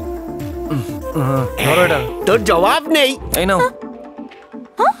ধরো, ধরো এটা। তোর জবাব নেই। এই নাও।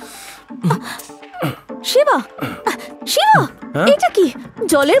 শিবা শিবা, এটা কি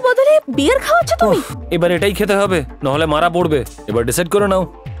জলের বদলে বিয়ার খাওয়াচ্ছ তুমি? এবার এটাই খেতে হবে, নাহলে মারা পড়বে। এবার ডিসাইড করে নাও।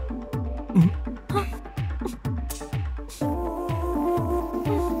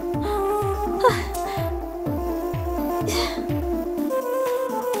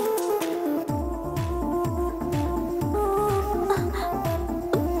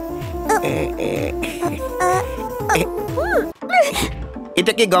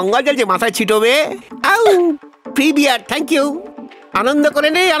 এটা কি গঙ্গা জল যে মাথায় ছিটবে? আউ ফ্রি বিয়ার, থ্যাংক ইউ। আনন্দ করে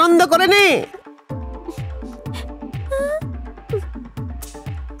নে, আনন্দ করে নে।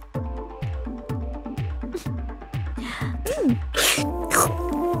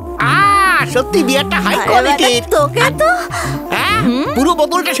 সত্যি বিয়ারটা হাই কোয়ালিটির। তোকে তো পুরো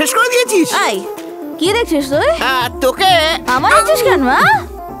বোতলটা শেষ করে দিয়েছিস। আই কি দেখছিস তুই? তোকে আমার দেখছিস কেন? মা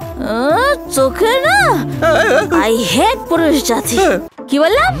চোখে না, আই হেট পুরুষ জাতি। কি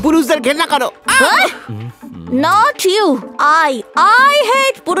বললাম? পুরুষদের ঘেন্না করো। Not you. I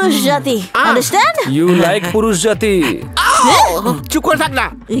hate পুরুষ জাতি। Understand? You like পুরুষ জাতি। চুপ করে থাক না।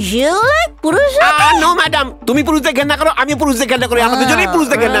 You like পুরুষ জাতি? নো ম্যাডাম, তুমি পুরুষদের ঘেন্না করো, আমি পুরুষদের ঘেন্না করি, আমাদের দুজনেই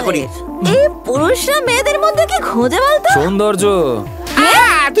পুরুষদের ঘেন্না করি। এই পুরুষরা মেয়েদের মধ্যে কি খোঁজে বলতো? সৌন্দর্য।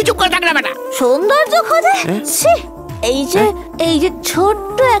 তুই চুপ করে থাক না বেটা। সৌন্দর্য খোঁজে? ছি, এই যে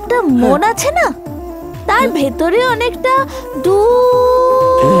ছোট্ট একটা মন আছে না, তার ভেতরে অনেকটা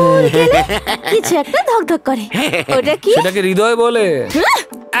দূর গেলে কিছু একটা ধকধক করে। ওটা কি? সেটাকে হৃদয় বলে।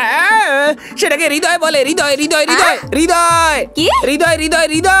 সেটাকে হৃদয় বলে। হৃদয় হৃদয় হৃদয় হৃদয় কি? হৃদয় হৃদয়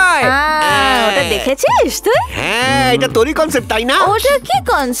হৃদয়। ওটা দেখেছিস তুই? হ্যাঁ, এটা তোরই কনসেপ্ট, তাই না? ওটা কি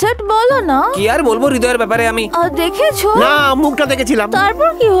কনসেপ্ট বলো না? কি আর বলবো হৃদয়ের ব্যাপারে আমি। দেখেছো? না, মুখটা দেখেছিলাম। তারপর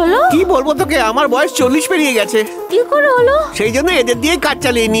কি হলো? কি বলবো তোকে, আমার বয়স 40 পেরিয়ে গেছে। কি করে হলো? সেই জন্য এদের দিয়ে কাজ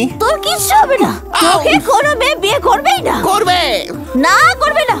চালিয়ে নি। তোর কিচ্ছু হবে না, তোকে কোনো মেয়ে বিয়ে করবেই না। করবে না,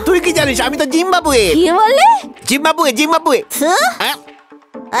 করবে না। তুই কি জানিস আমি তো জিম্বাবুয়ে। কি বললি? Zimbabwe Zimbabwe.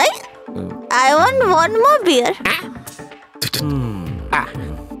 I want one more beer.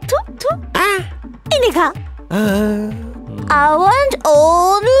 Inika. I want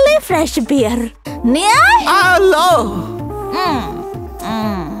only fresh beer. Near? Hello.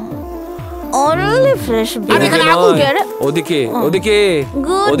 Only fresh beer. ওদিকে ওদিকে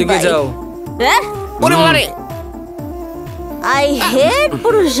ওদিকে যাও। ওরে বাবারে, I hate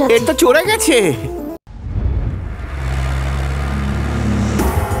পুরুষ জাতি। এটা চড়ে গেছে।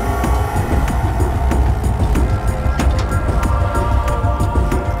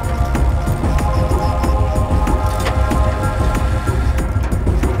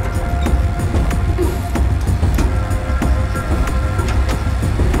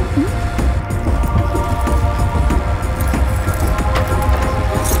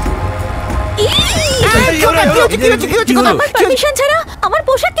 আমার পারমিশন ছাড়া আমার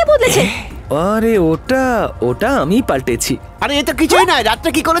পোশাক কে বদলেছে? আরে ওটা আমি পাল্টেছি। আরে এটা কিছুই নয়, রাত্রে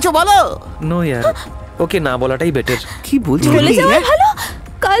কি করেছো বলো? নো ইয়ার, ওকে না বলাটাই বেটার। কি বলছো? বলে যাওয়া ভালো।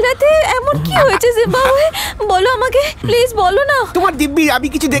 কাল রাতে এমন কি হয়েছে জিম্বাবুয়ে? বলো আমাকে, প্লিজ বলো না। তোমার দিব্যি আমি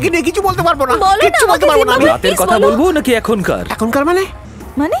কিছু দেখিনি, কিছু বলতে পারবো না। বলো কিচ্ছু বলতে পারবো না। রাতের কথা বলবো নাকি এখনকার? এখনকার মানে?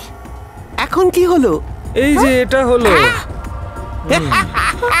 মানে এখন কি হলো? এই যে এটা হলো।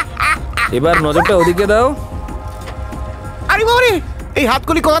 এবার নজরটা ওদিকে দাও। আরে বাবারে, এই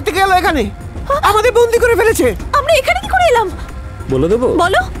হাতকড়ি কোথা থেকে এলো এখানে? আমাদের বন্দি করে ফেলেছে। আমরা এখানে কি করে এলাম? বলে দেবো?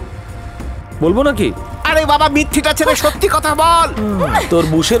 বলো। বলবো নাকি? আরে বাবা, মিথ্যেটা ছেড়ে সত্যি কথা বল। তোর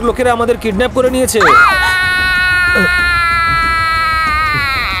বুশের লোকেরা আমাদের কিডন্যাপ করে নিয়েছে।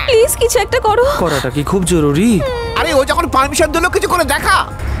 প্লিজ কিছু একটা করো। করাটা কি খুব জরুরি? আরে ও যখন পারমিশন দিল কিছু করে দেখা।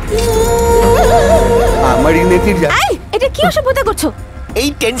 আমার নেতির যা। এই, এটা কি অসভ্যতা করছো? এই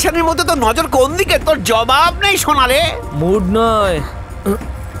টেনশনের মধ্যে তো নজর কোন দিকে, তোর জবাব নেই সোনারে। মুড নয়,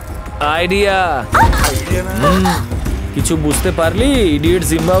 আইডিয়া। কিছু বুঝতে পারলি ইডিয়েট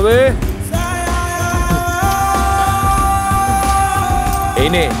জিম্বাবুয়ে? এই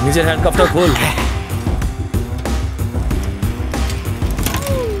নে, নিজের হ্যান্ডকাফটা খোল।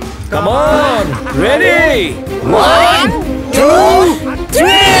 Come on, ready? 1 2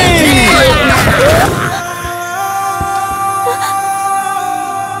 3।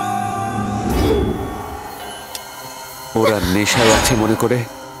 ওরা নেশায় আছে মনে করে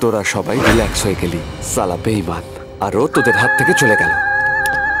তোরা সবাই রিল্যাক্স হয়ে গেলি। সালা বেঈমান। আর ও তোদের হাত থেকে চলে গেল।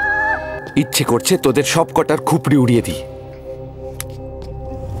 ইচ্ছে করছে তোদের সব কটার খুপড়ি উড়িয়ে দিই।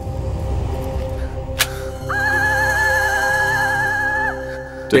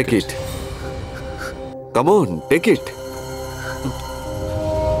 Take it. Come on, take it.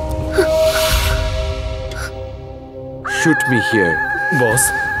 Shoot me here. বস,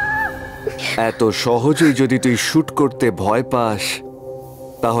 এত সহজেই যদি তুই শুট করতে ভয় পাস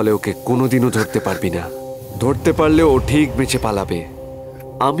তাহলে ওকে কোনোদিনও ধরতে পারবি না। ধরতে পারলে ও ঠিক বেঁচে পালাবে।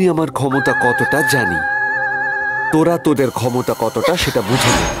 আমি আমার ক্ষমতা কতটা জানি, তোরা তোদের ক্ষমতা কতটা সেটা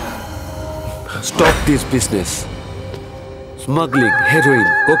বুঝে নে। Stop this business. Smuggling, heroin,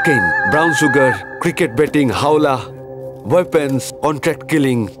 cocaine, brown sugar, cricket batting, Hawla, weapons, contract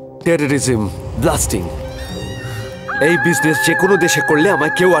killing, terrorism, blasting. এই বিজনেস যে কোনো দেশে করলে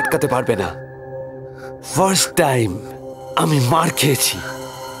আমায় কেউ আটকাতে পারবে না। ফার্স্ট টাইম আমি মার খেয়েছি।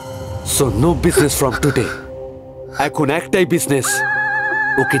 So no business from today. এখন একটাই বিজনেস,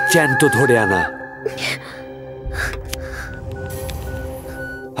 ওকে চ্যান্ত ধরে আনা।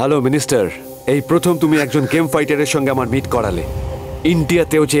 হ্যালো মিনিস্টার, এই প্রথম তুমি একজন গেম ফাইটারের সঙ্গে আমার মিট করালে।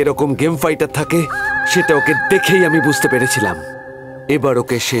 ইন্ডিয়াতেও যে এরকম গেম ফাইটার থাকে সেটা ওকে দেখেই আমি বুঝতে পেরেছিলাম। এবার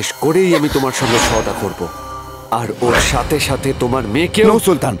ওকে শেষ করেই আমি তোমার সঙ্গে সওদা করব। আর ওর সাথে সাথে তোমার মেয়েকেও। নো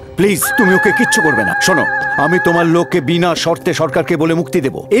সুলতান, প্লিজ তুমি ওকে কিচ্ছু করবে না। শোনো, আমি তোমার লোককে বিনা শর্তে সরকারকে বলে মুক্তি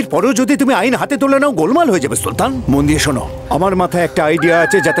দেব। এরপরেও যদি তুমি আইন হাতে তুলে নাও গোলমাল হয়ে যাবে। সুলতান, মন দিয়ে শোনো, আমার মাথায় একটা আইডিয়া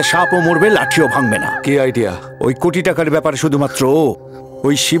আছে যাতে সাপও মরবে লাঠিও ভাঙবে না। কি আইডিয়া? ওই কোটি টাকার ব্যাপারে শুধুমাত্র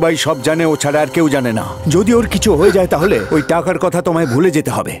ওই শিবাই সব জানে, ও ছাড়া আর কেউ জানে না। যদি ওর কিছু হয়ে যায় তাহলে ওই টাকার কথা তোমায় ভুলে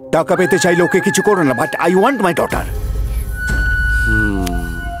যেতে হবে। টাকা পেতে চাইলে ওকে কিছু করো না, but I want my daughter.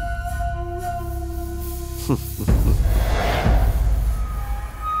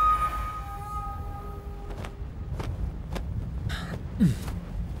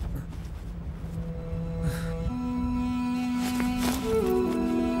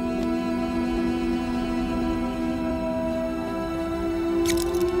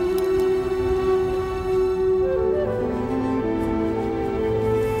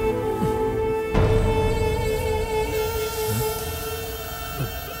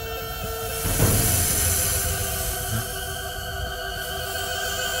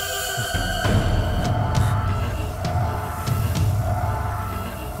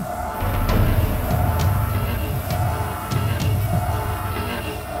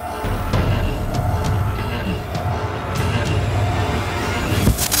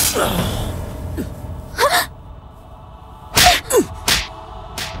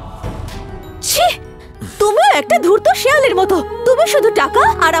 একটা ধূর্ত শিয়ালের মতো। তুমি শুধু টাকা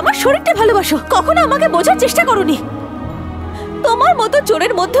আর আমার শরীরটা ভালোবাসো, কখনো আমাকে বোঝার চেষ্টা করোনি। তোমার মতো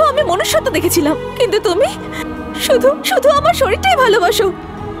চোরের মধ্যেও আমি মনুষ্যত্ব দেখেছিলাম, কিন্তু তুমি শুধু শুধু আমার শরীরটাই ভালোবাসো।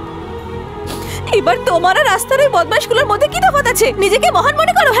 এবার তোমার আর রাস্তার ওই বদমাশগুলোর মধ্যে কি তফাৎ আছে? নিজেকে মহান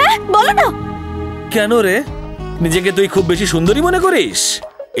মনে করো, হ্যাঁ বলো না। কেন রে, নিজেকে তুই খুব বেশি সুন্দরী মনে করিস?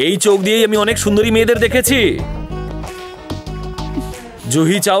 এই চোখ দিয়েই আমি অনেক সুন্দরী মেয়েদের দেখেছি।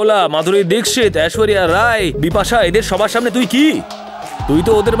 জুহি চাওলা, মাধুরী দীক্ষিত, ঐশ্বরিয়া রায়, বিপাশা, এদের সবার সামনে তুই কি? তুই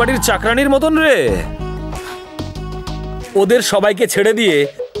তো ওদের বাড়ির চাকরানির মতন রে। ওদের সবাইকে ছেড়ে দিয়ে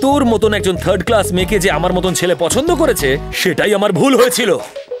তোর মতন একজন থার্ড ক্লাস মেয়েকে যে আমার মতন ছেলে পছন্দ করেছে সেটাই আমার ভুল হয়েছিল।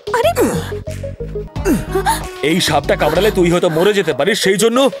 এই সাপটা কামড়ালে তুই হয়তো মরে যেতে পারিস, সেই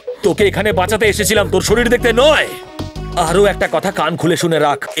জন্য তোকে এখানে বাঁচাতে এসেছিলাম, তোর শরীর দেখতে নয়। আরো একটা কথা কান খুলে শুনে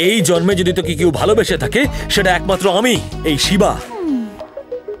রাখ, এই জন্মে যদি তোকে কেউ ভালোবেসে থাকে সেটা একমাত্র আমি, এই শিবা।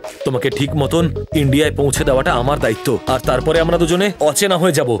 তোমাকে ঠিক মতন ইন্ডিয়ায় পৌঁছে দেওয়াটা আমার দায়িত্ব, আর তারপরে আমরা দুজনে অচেনা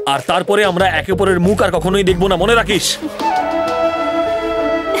হয়ে যাব, আর তারপরে আমরা একে অপরের মুখ আর কখনোই দেখবো না, মনে রাখিস।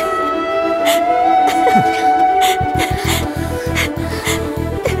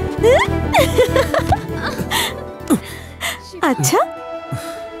 আচ্ছা,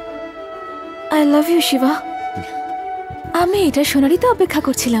 আই লাভ ইউ শিবা। আমি এটা শোনারই তো অপেক্ষা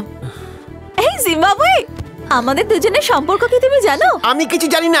করছিলাম। এই জিম্বাবুয়ে, আমাদের দুজনের সম্পর্ক কি তুমি জানো? আমি কিছু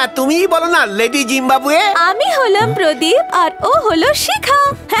জানি না, তুমিই বলো না লেডি জিম্বাবুয়ে। আমি হলাম প্রদীপ আর ও হলো শিখা।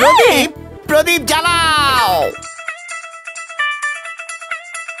 প্রদীপ, প্রদীপ জ্বালাও।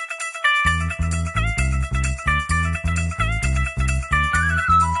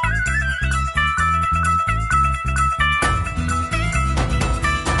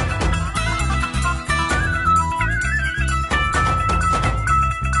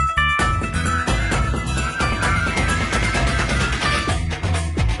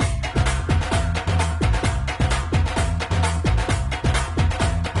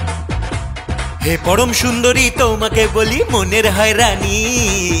 হে পরম সুন্দরী, তোমাকে বলি মনের হয়রানি,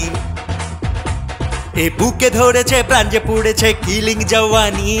 এ বুকে ধরেছে প্রাণ যে পুড়েছে কিলিং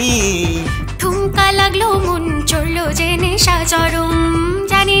জওয়ানি। ঠুমকা লাগলো মন চড়লো যে নেশা চরম,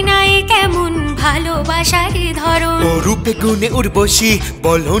 জানি না এ কেমন ভালোবাসার ধরন। ও রূপে গুণে উর্বশী,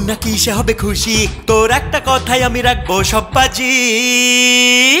 বলো না কি সে হবে খুশি, তোর একটা কথাই আমি রাখবো সব বাজি।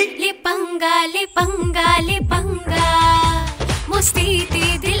 লিপাঙ্গা লিপাঙ্গা লিপাঙ্গা, মস্তিতে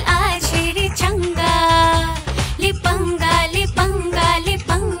দিল আছে রে চঙ্গা। লিপাঙ্গা লিপাঙ্গা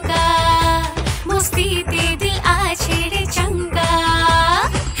লিপাঙ্গা, মস্তিতে দিল আছে রে চঙ্গা।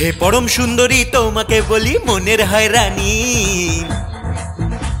 হে পরম সুন্দরী, তোমাকে বলি মনের হয়রানি,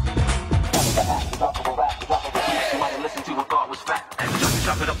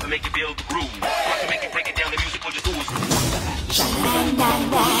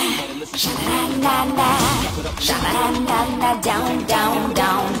 down, down,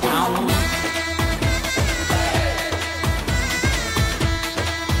 down, down.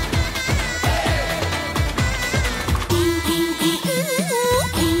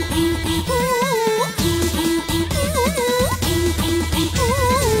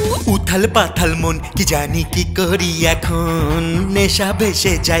 উথাল পাথাল মন, কি জানি কি করি এখন, নেশা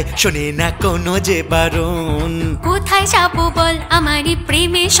ভেসে যায় শোনে না কোনো যে বারণ। কোথায় যাবো বল, আমারই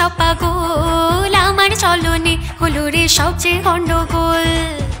প্রেমে সব পাগল, আমার চলনে হলো রে সবচেয়ে গন্ডগোল।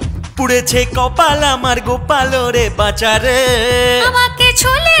 পুড়েছে কপাল আমার গোপাল রে বাঁচারে, আমাকে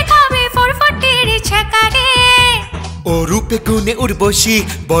ছুলে খাবে ফরফটের ছেকারে। ও রূপে গুণে উর্বশী,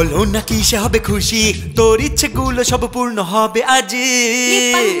 বলো না কি সে হবে খুশি, তোর ইচ্ছে গুলো সব পূর্ণ হবে আজি।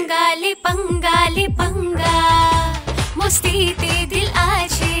 লিপাঙ্গা লিপাঙ্গা লিপাঙ্গা, মস্তিতে দিল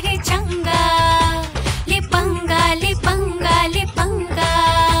আছে রে চঙ্গা। লিপাঙ্গা লিপাঙ্গা লিপাঙ্গা,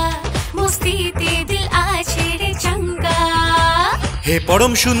 মস্তিতে দিল আছে রে চঙ্গা। হে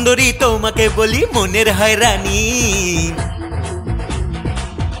পরম সুন্দরী, তোমাকে বলি মনের হয়রানি,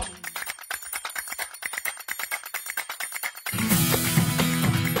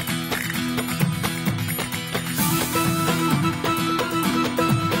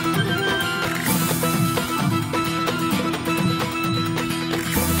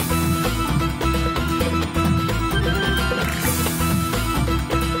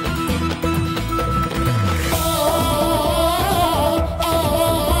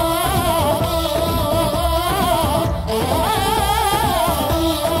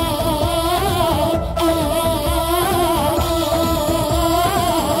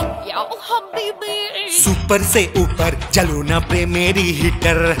 सुपर से ऊपर चलो ना प्रेमेरी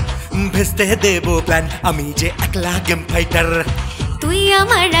हिटर, भेजते देबो प्लान আমি যে একলা গেম ফাইটার। তুই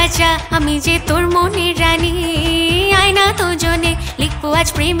আমার রাজা, আমি যে তোর মনের রানী, আয়না তো জনে লিখবো আজ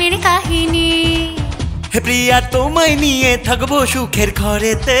প্রেমের কাহিনী। হে প্রিয়া, তোমায় নিয়ে থাকবো সুখের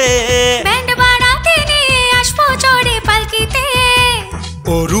ঘরেতে, ব্যান্ড বাড়াতে নিয়ে আসবো চড়ে পালকিতে।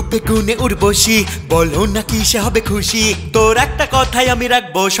 ও রূপে গুণে উর্বশী, বলো না কি সে হবে খুশি, তোর একটা কথাই আমি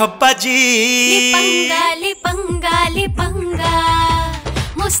রাখবো সব বাজি। লিপাঙ্গা লিপাঙ্গা লিপাঙ্গা,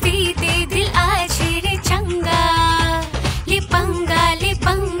 মস্তিতে দিল আছে রে চঙ্গা। লিপাঙ্গা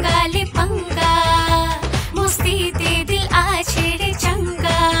লিপাঙ্গা লিপাঙ্গা, মস্তিতে দিল আছে রে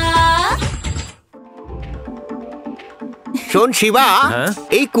চঙ্গা। শোন শিবা,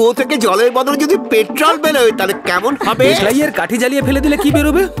 এই কুয়ো থেকে জলের বদলে যদি পেট্রোল বেরোয় তাহলে কেমন হবে? দেশলাইয়ের কাঠি জ্বালিয়ে ফেলে দিলে কি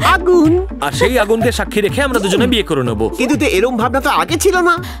বেরোবে? আগুন। আর সেই আগুনকে সাক্ষী রেখে আমরা দুজনে বিয়ে করে নেবো। কিন্তু তো এরকম ভাবনা তো আগে ছিল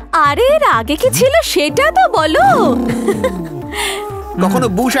না। আরে এর আগে কি ছিল সেটা তো বলো। কখনো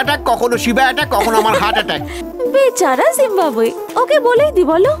বুশ অ্যাটাক, কখনো শিবা অ্যাটাক, কখনো আমার হার্ট অ্যাটাক। বেচারা জিম্বাবুয়ে, ওকে বলেই দি।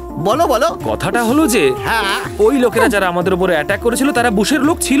 বলো বলো বলো। কথাটা হলো যে ওই লোকেরা যারা আমাদের উপরে অ্যাটাক করেছিল তারা বুশের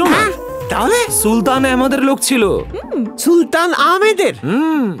লোক ছিল না, তাহলে সুলতান আহমেদের লোক ছিল। সুলতান আহমেদের?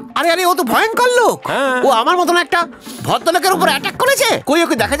 আরে আরে, ও তো ভয়ঙ্কর লোক। ও আমার মতন একটা ভদ্রলোকের উপর অ্যাটাক করেছে। কই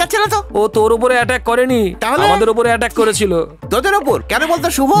ওকে দেখা যাচ্ছে না তো। ও তোর উপরে অ্যাটাক করেনি, তাহলে আমাদের উপরে অ্যাটাক করেছিল। তোদের উপর কেন বলতো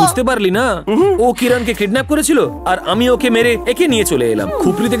শুভ? বুঝতে পারলি না? ও কিরণকে কিডন্যাপ করেছিল আর আমি ওকে মেরে একে নিয়ে চলে এলাম।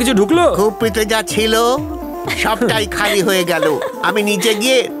 খুপড়িতে কিছু ঢুকলো? খুপড়িতে যা ছিল সবটাই খালি হয়ে গেল। আমি নিচে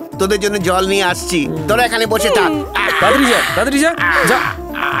গিয়ে তোদের জন্য জল নিয়ে আসছি, তোরা এখানে বসে থাক। তাড়াতাড়ি যা, তাড়াতাড়ি যা, যা।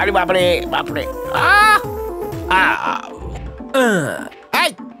 আরে বাপরে বাপরে,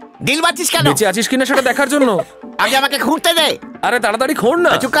 এই দিল বাচ্চিস কেন? বেঁচে আছিস কিনা সেটা দেখার জন্য। আগে আমাকে খুঁড়তে দে। আরে তাড়াতাড়ি খোঁড়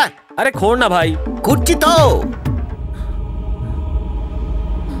না। চুপ কর। আরে খোঁড় না ভাই। খুঁড়ছি তো।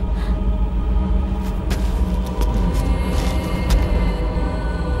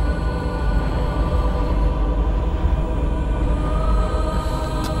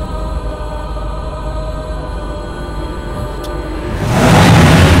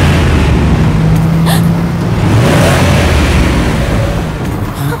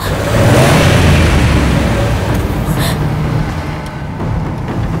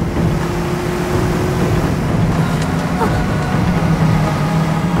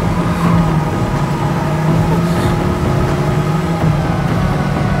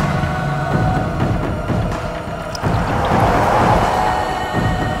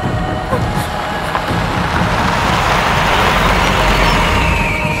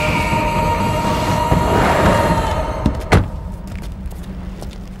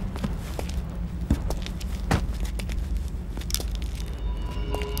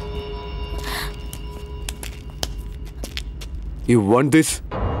 You want this?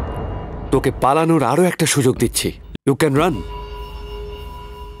 তোকে পালানোর আরো একটা সুযোগ দিচ্ছি। You can run.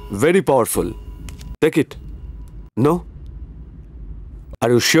 Very powerful. Take it. No? Are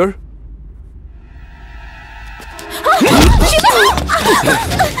you sure?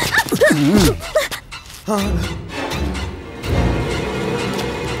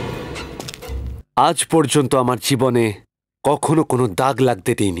 আজ পর্যন্ত আমার জীবনে কখনো কোনো দাগ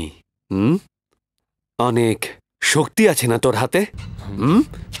লাগতে দিইনি। অনেক শক্তি আছে না তোর হাতে?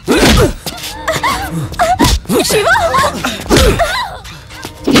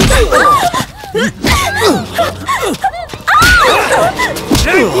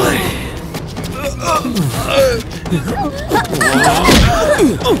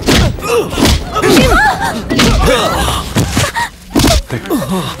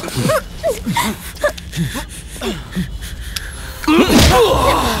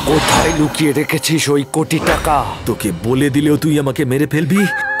 কোথায় লুকিয়ে রেখেছিস ওই কোটি টাকা? তোকে বলে দিলেও তুই আমাকে মেরে ফেলবি,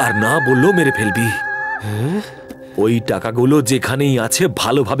 আর না বললেও মেরে ফেলবি। ওই টাকাগুলো যেখানেই আছে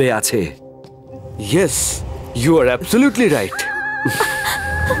ভালোভাবে আছে। Yes, you R absolutely right.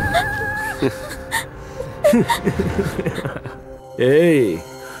 এই,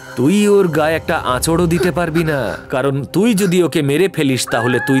 তুই ওর গায়ে একটা আঁচড়ও দিতে পারবি না, কারণ তুই যদি ওকে মেরে ফেলিস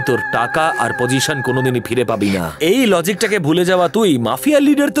তাহলে তুই তোর টাকা আর পজিশন কোনোদিনই ফিরে পাবি না। এই লজিকটাকে ভুলে যাওয়া তুই মাফিয়া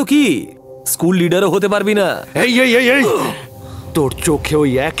লিডার তো কি, স্কুল লিডারও হতে পারবি না। এই এই এই এই, তোর চোখে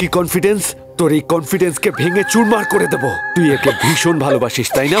ওই একই কনফিডেন্স, তোর এই কনফিডেন্সকে ভেঙে চুরমার করে দেব। তুই একে ভীষণ ভালোবাসিস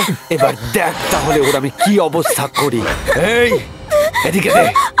তাই না? এবার দেখ তাহলে ওর আমি কি অবস্থা করি। এই এদিকে দে।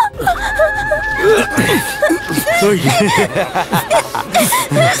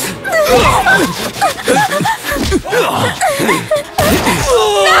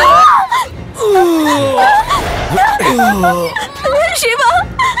 শিবা,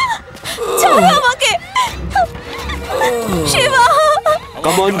 ছাড়ো আমাকে। Shiba,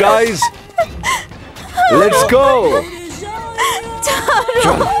 Come on guys, let's go.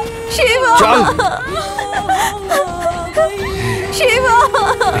 ছাড়ো শিবা। চল। শিবা,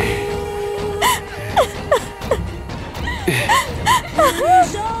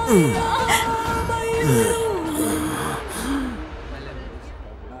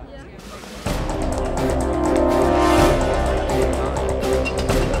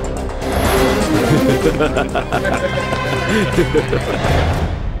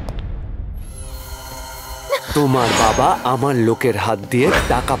 তোমার বাবা আমার লোকের হাত দিয়ে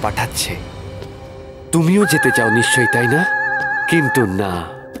টাকা পাঠাচ্ছে, তুমিও যেতে চাও নিশ্চয়ই তাই না? কিন্তু না,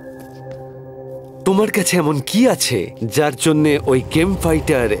 তোমার কাছে এমন কি আছে যার জন্য ওই গেম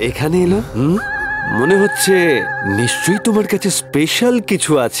ফাইটার এখানে এলো? মনে হচ্ছে নিশ্চয়ই তোমার কাছে স্পেশাল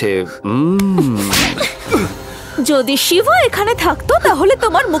কিছু আছে। যদি শিব এখানে থাকতো তাহলে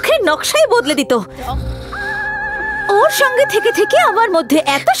তোমার মুখের নকশাই বদলে দিত। ওর সঙ্গে থেকে থেকে আমার মধ্যে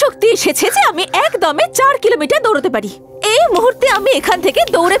এত শক্তি এসেছে যে আমি একদমে 4 কিলোমিটার দৌড়তে পারি। এই মুহূর্তে আমি এখান থেকে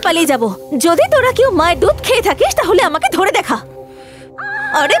দৌড়ে পালিয়ে যাব। যদি তোরা কেউ মায়ের দুধ খেয়ে থাকিস তাহলে আমাকে ধরে দেখা।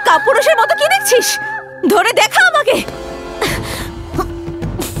 আরে কাপুরুষের মতো কি দেখছিস? ধরে দেখা আমাকে।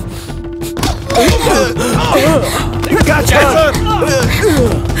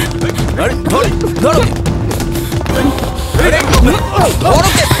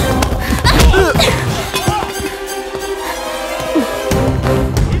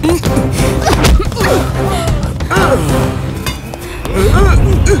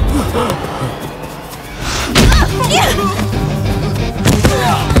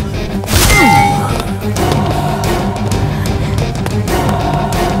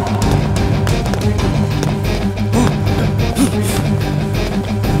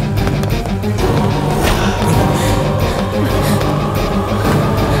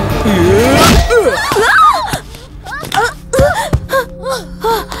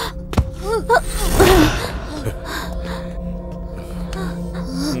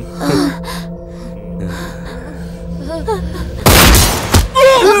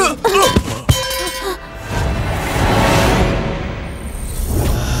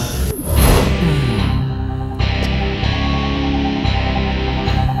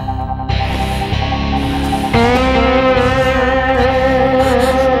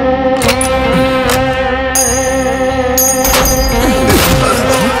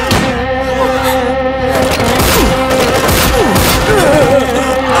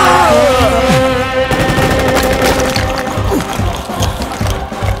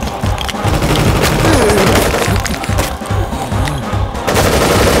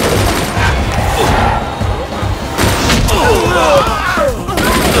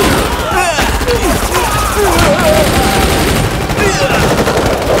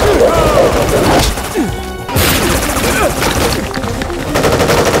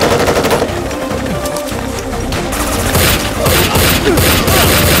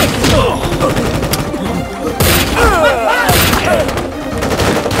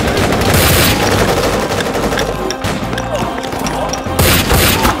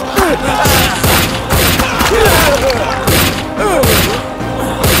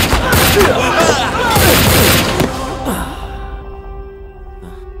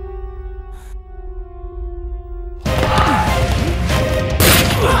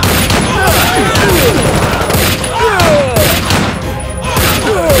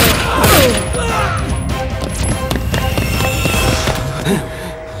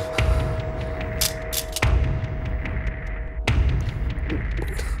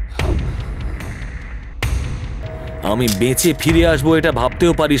 আমি বেঁচে ফিরে আসবো এটা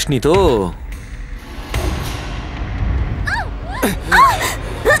ভাবতেও পারিসনি তো।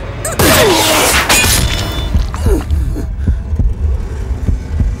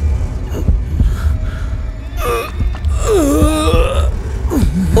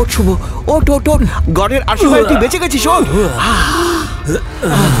 ও শুভ, ওট ওট ওট, গডের আশীর্বাদে তুই বেঁচে গেছিস। ওঠ।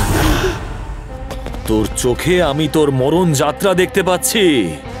 তোর চোখে আমি তোর মরণ যাত্রা দেখতে পাচ্ছি,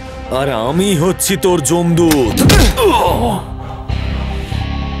 আর আমি হচ্ছি তোর যমদূত।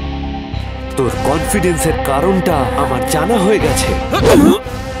 তোর কনফিডেন্সের কারণটা আমার জানা হয়ে গেছে।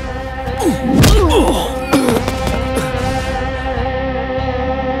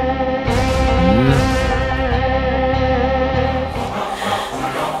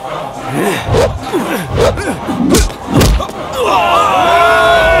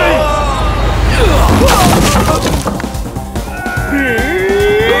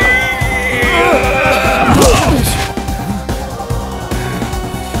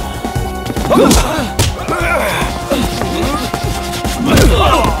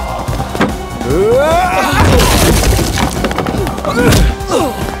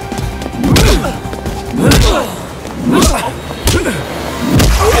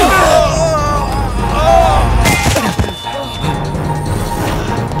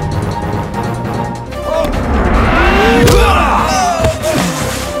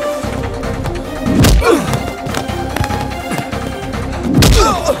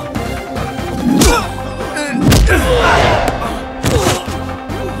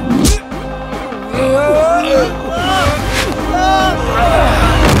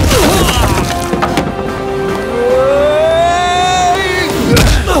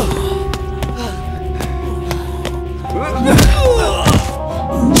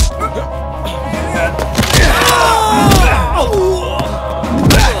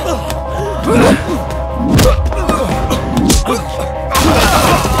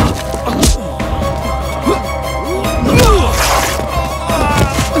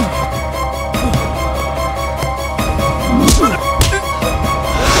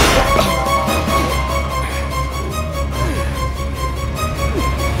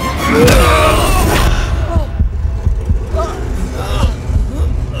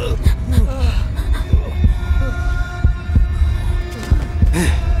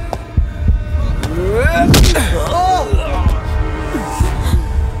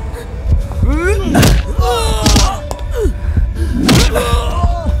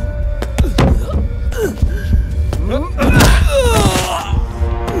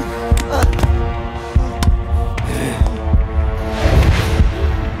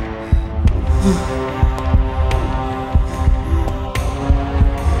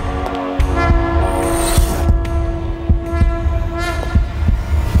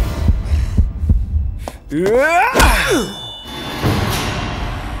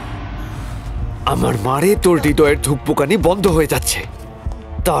 আমার মারে তোর হৃদয়ের ধুকপুকানি বন্ধ হয়ে যাচ্ছে,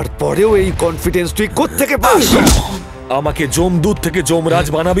 তারপরেও এই কনফিডেন্স তুই কোত্থেকে পাস? আমাকে যমদূত থেকে যমরাজ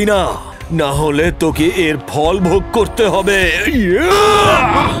বানাবি না, না হলে তোকে এর ফল ভোগ করতে হবে।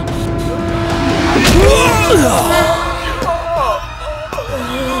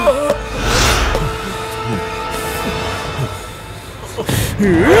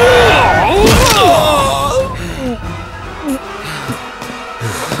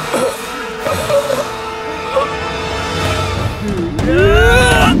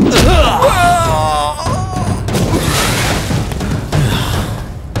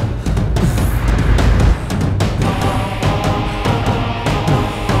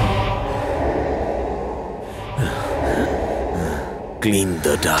 Clean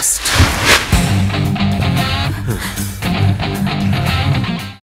the dust.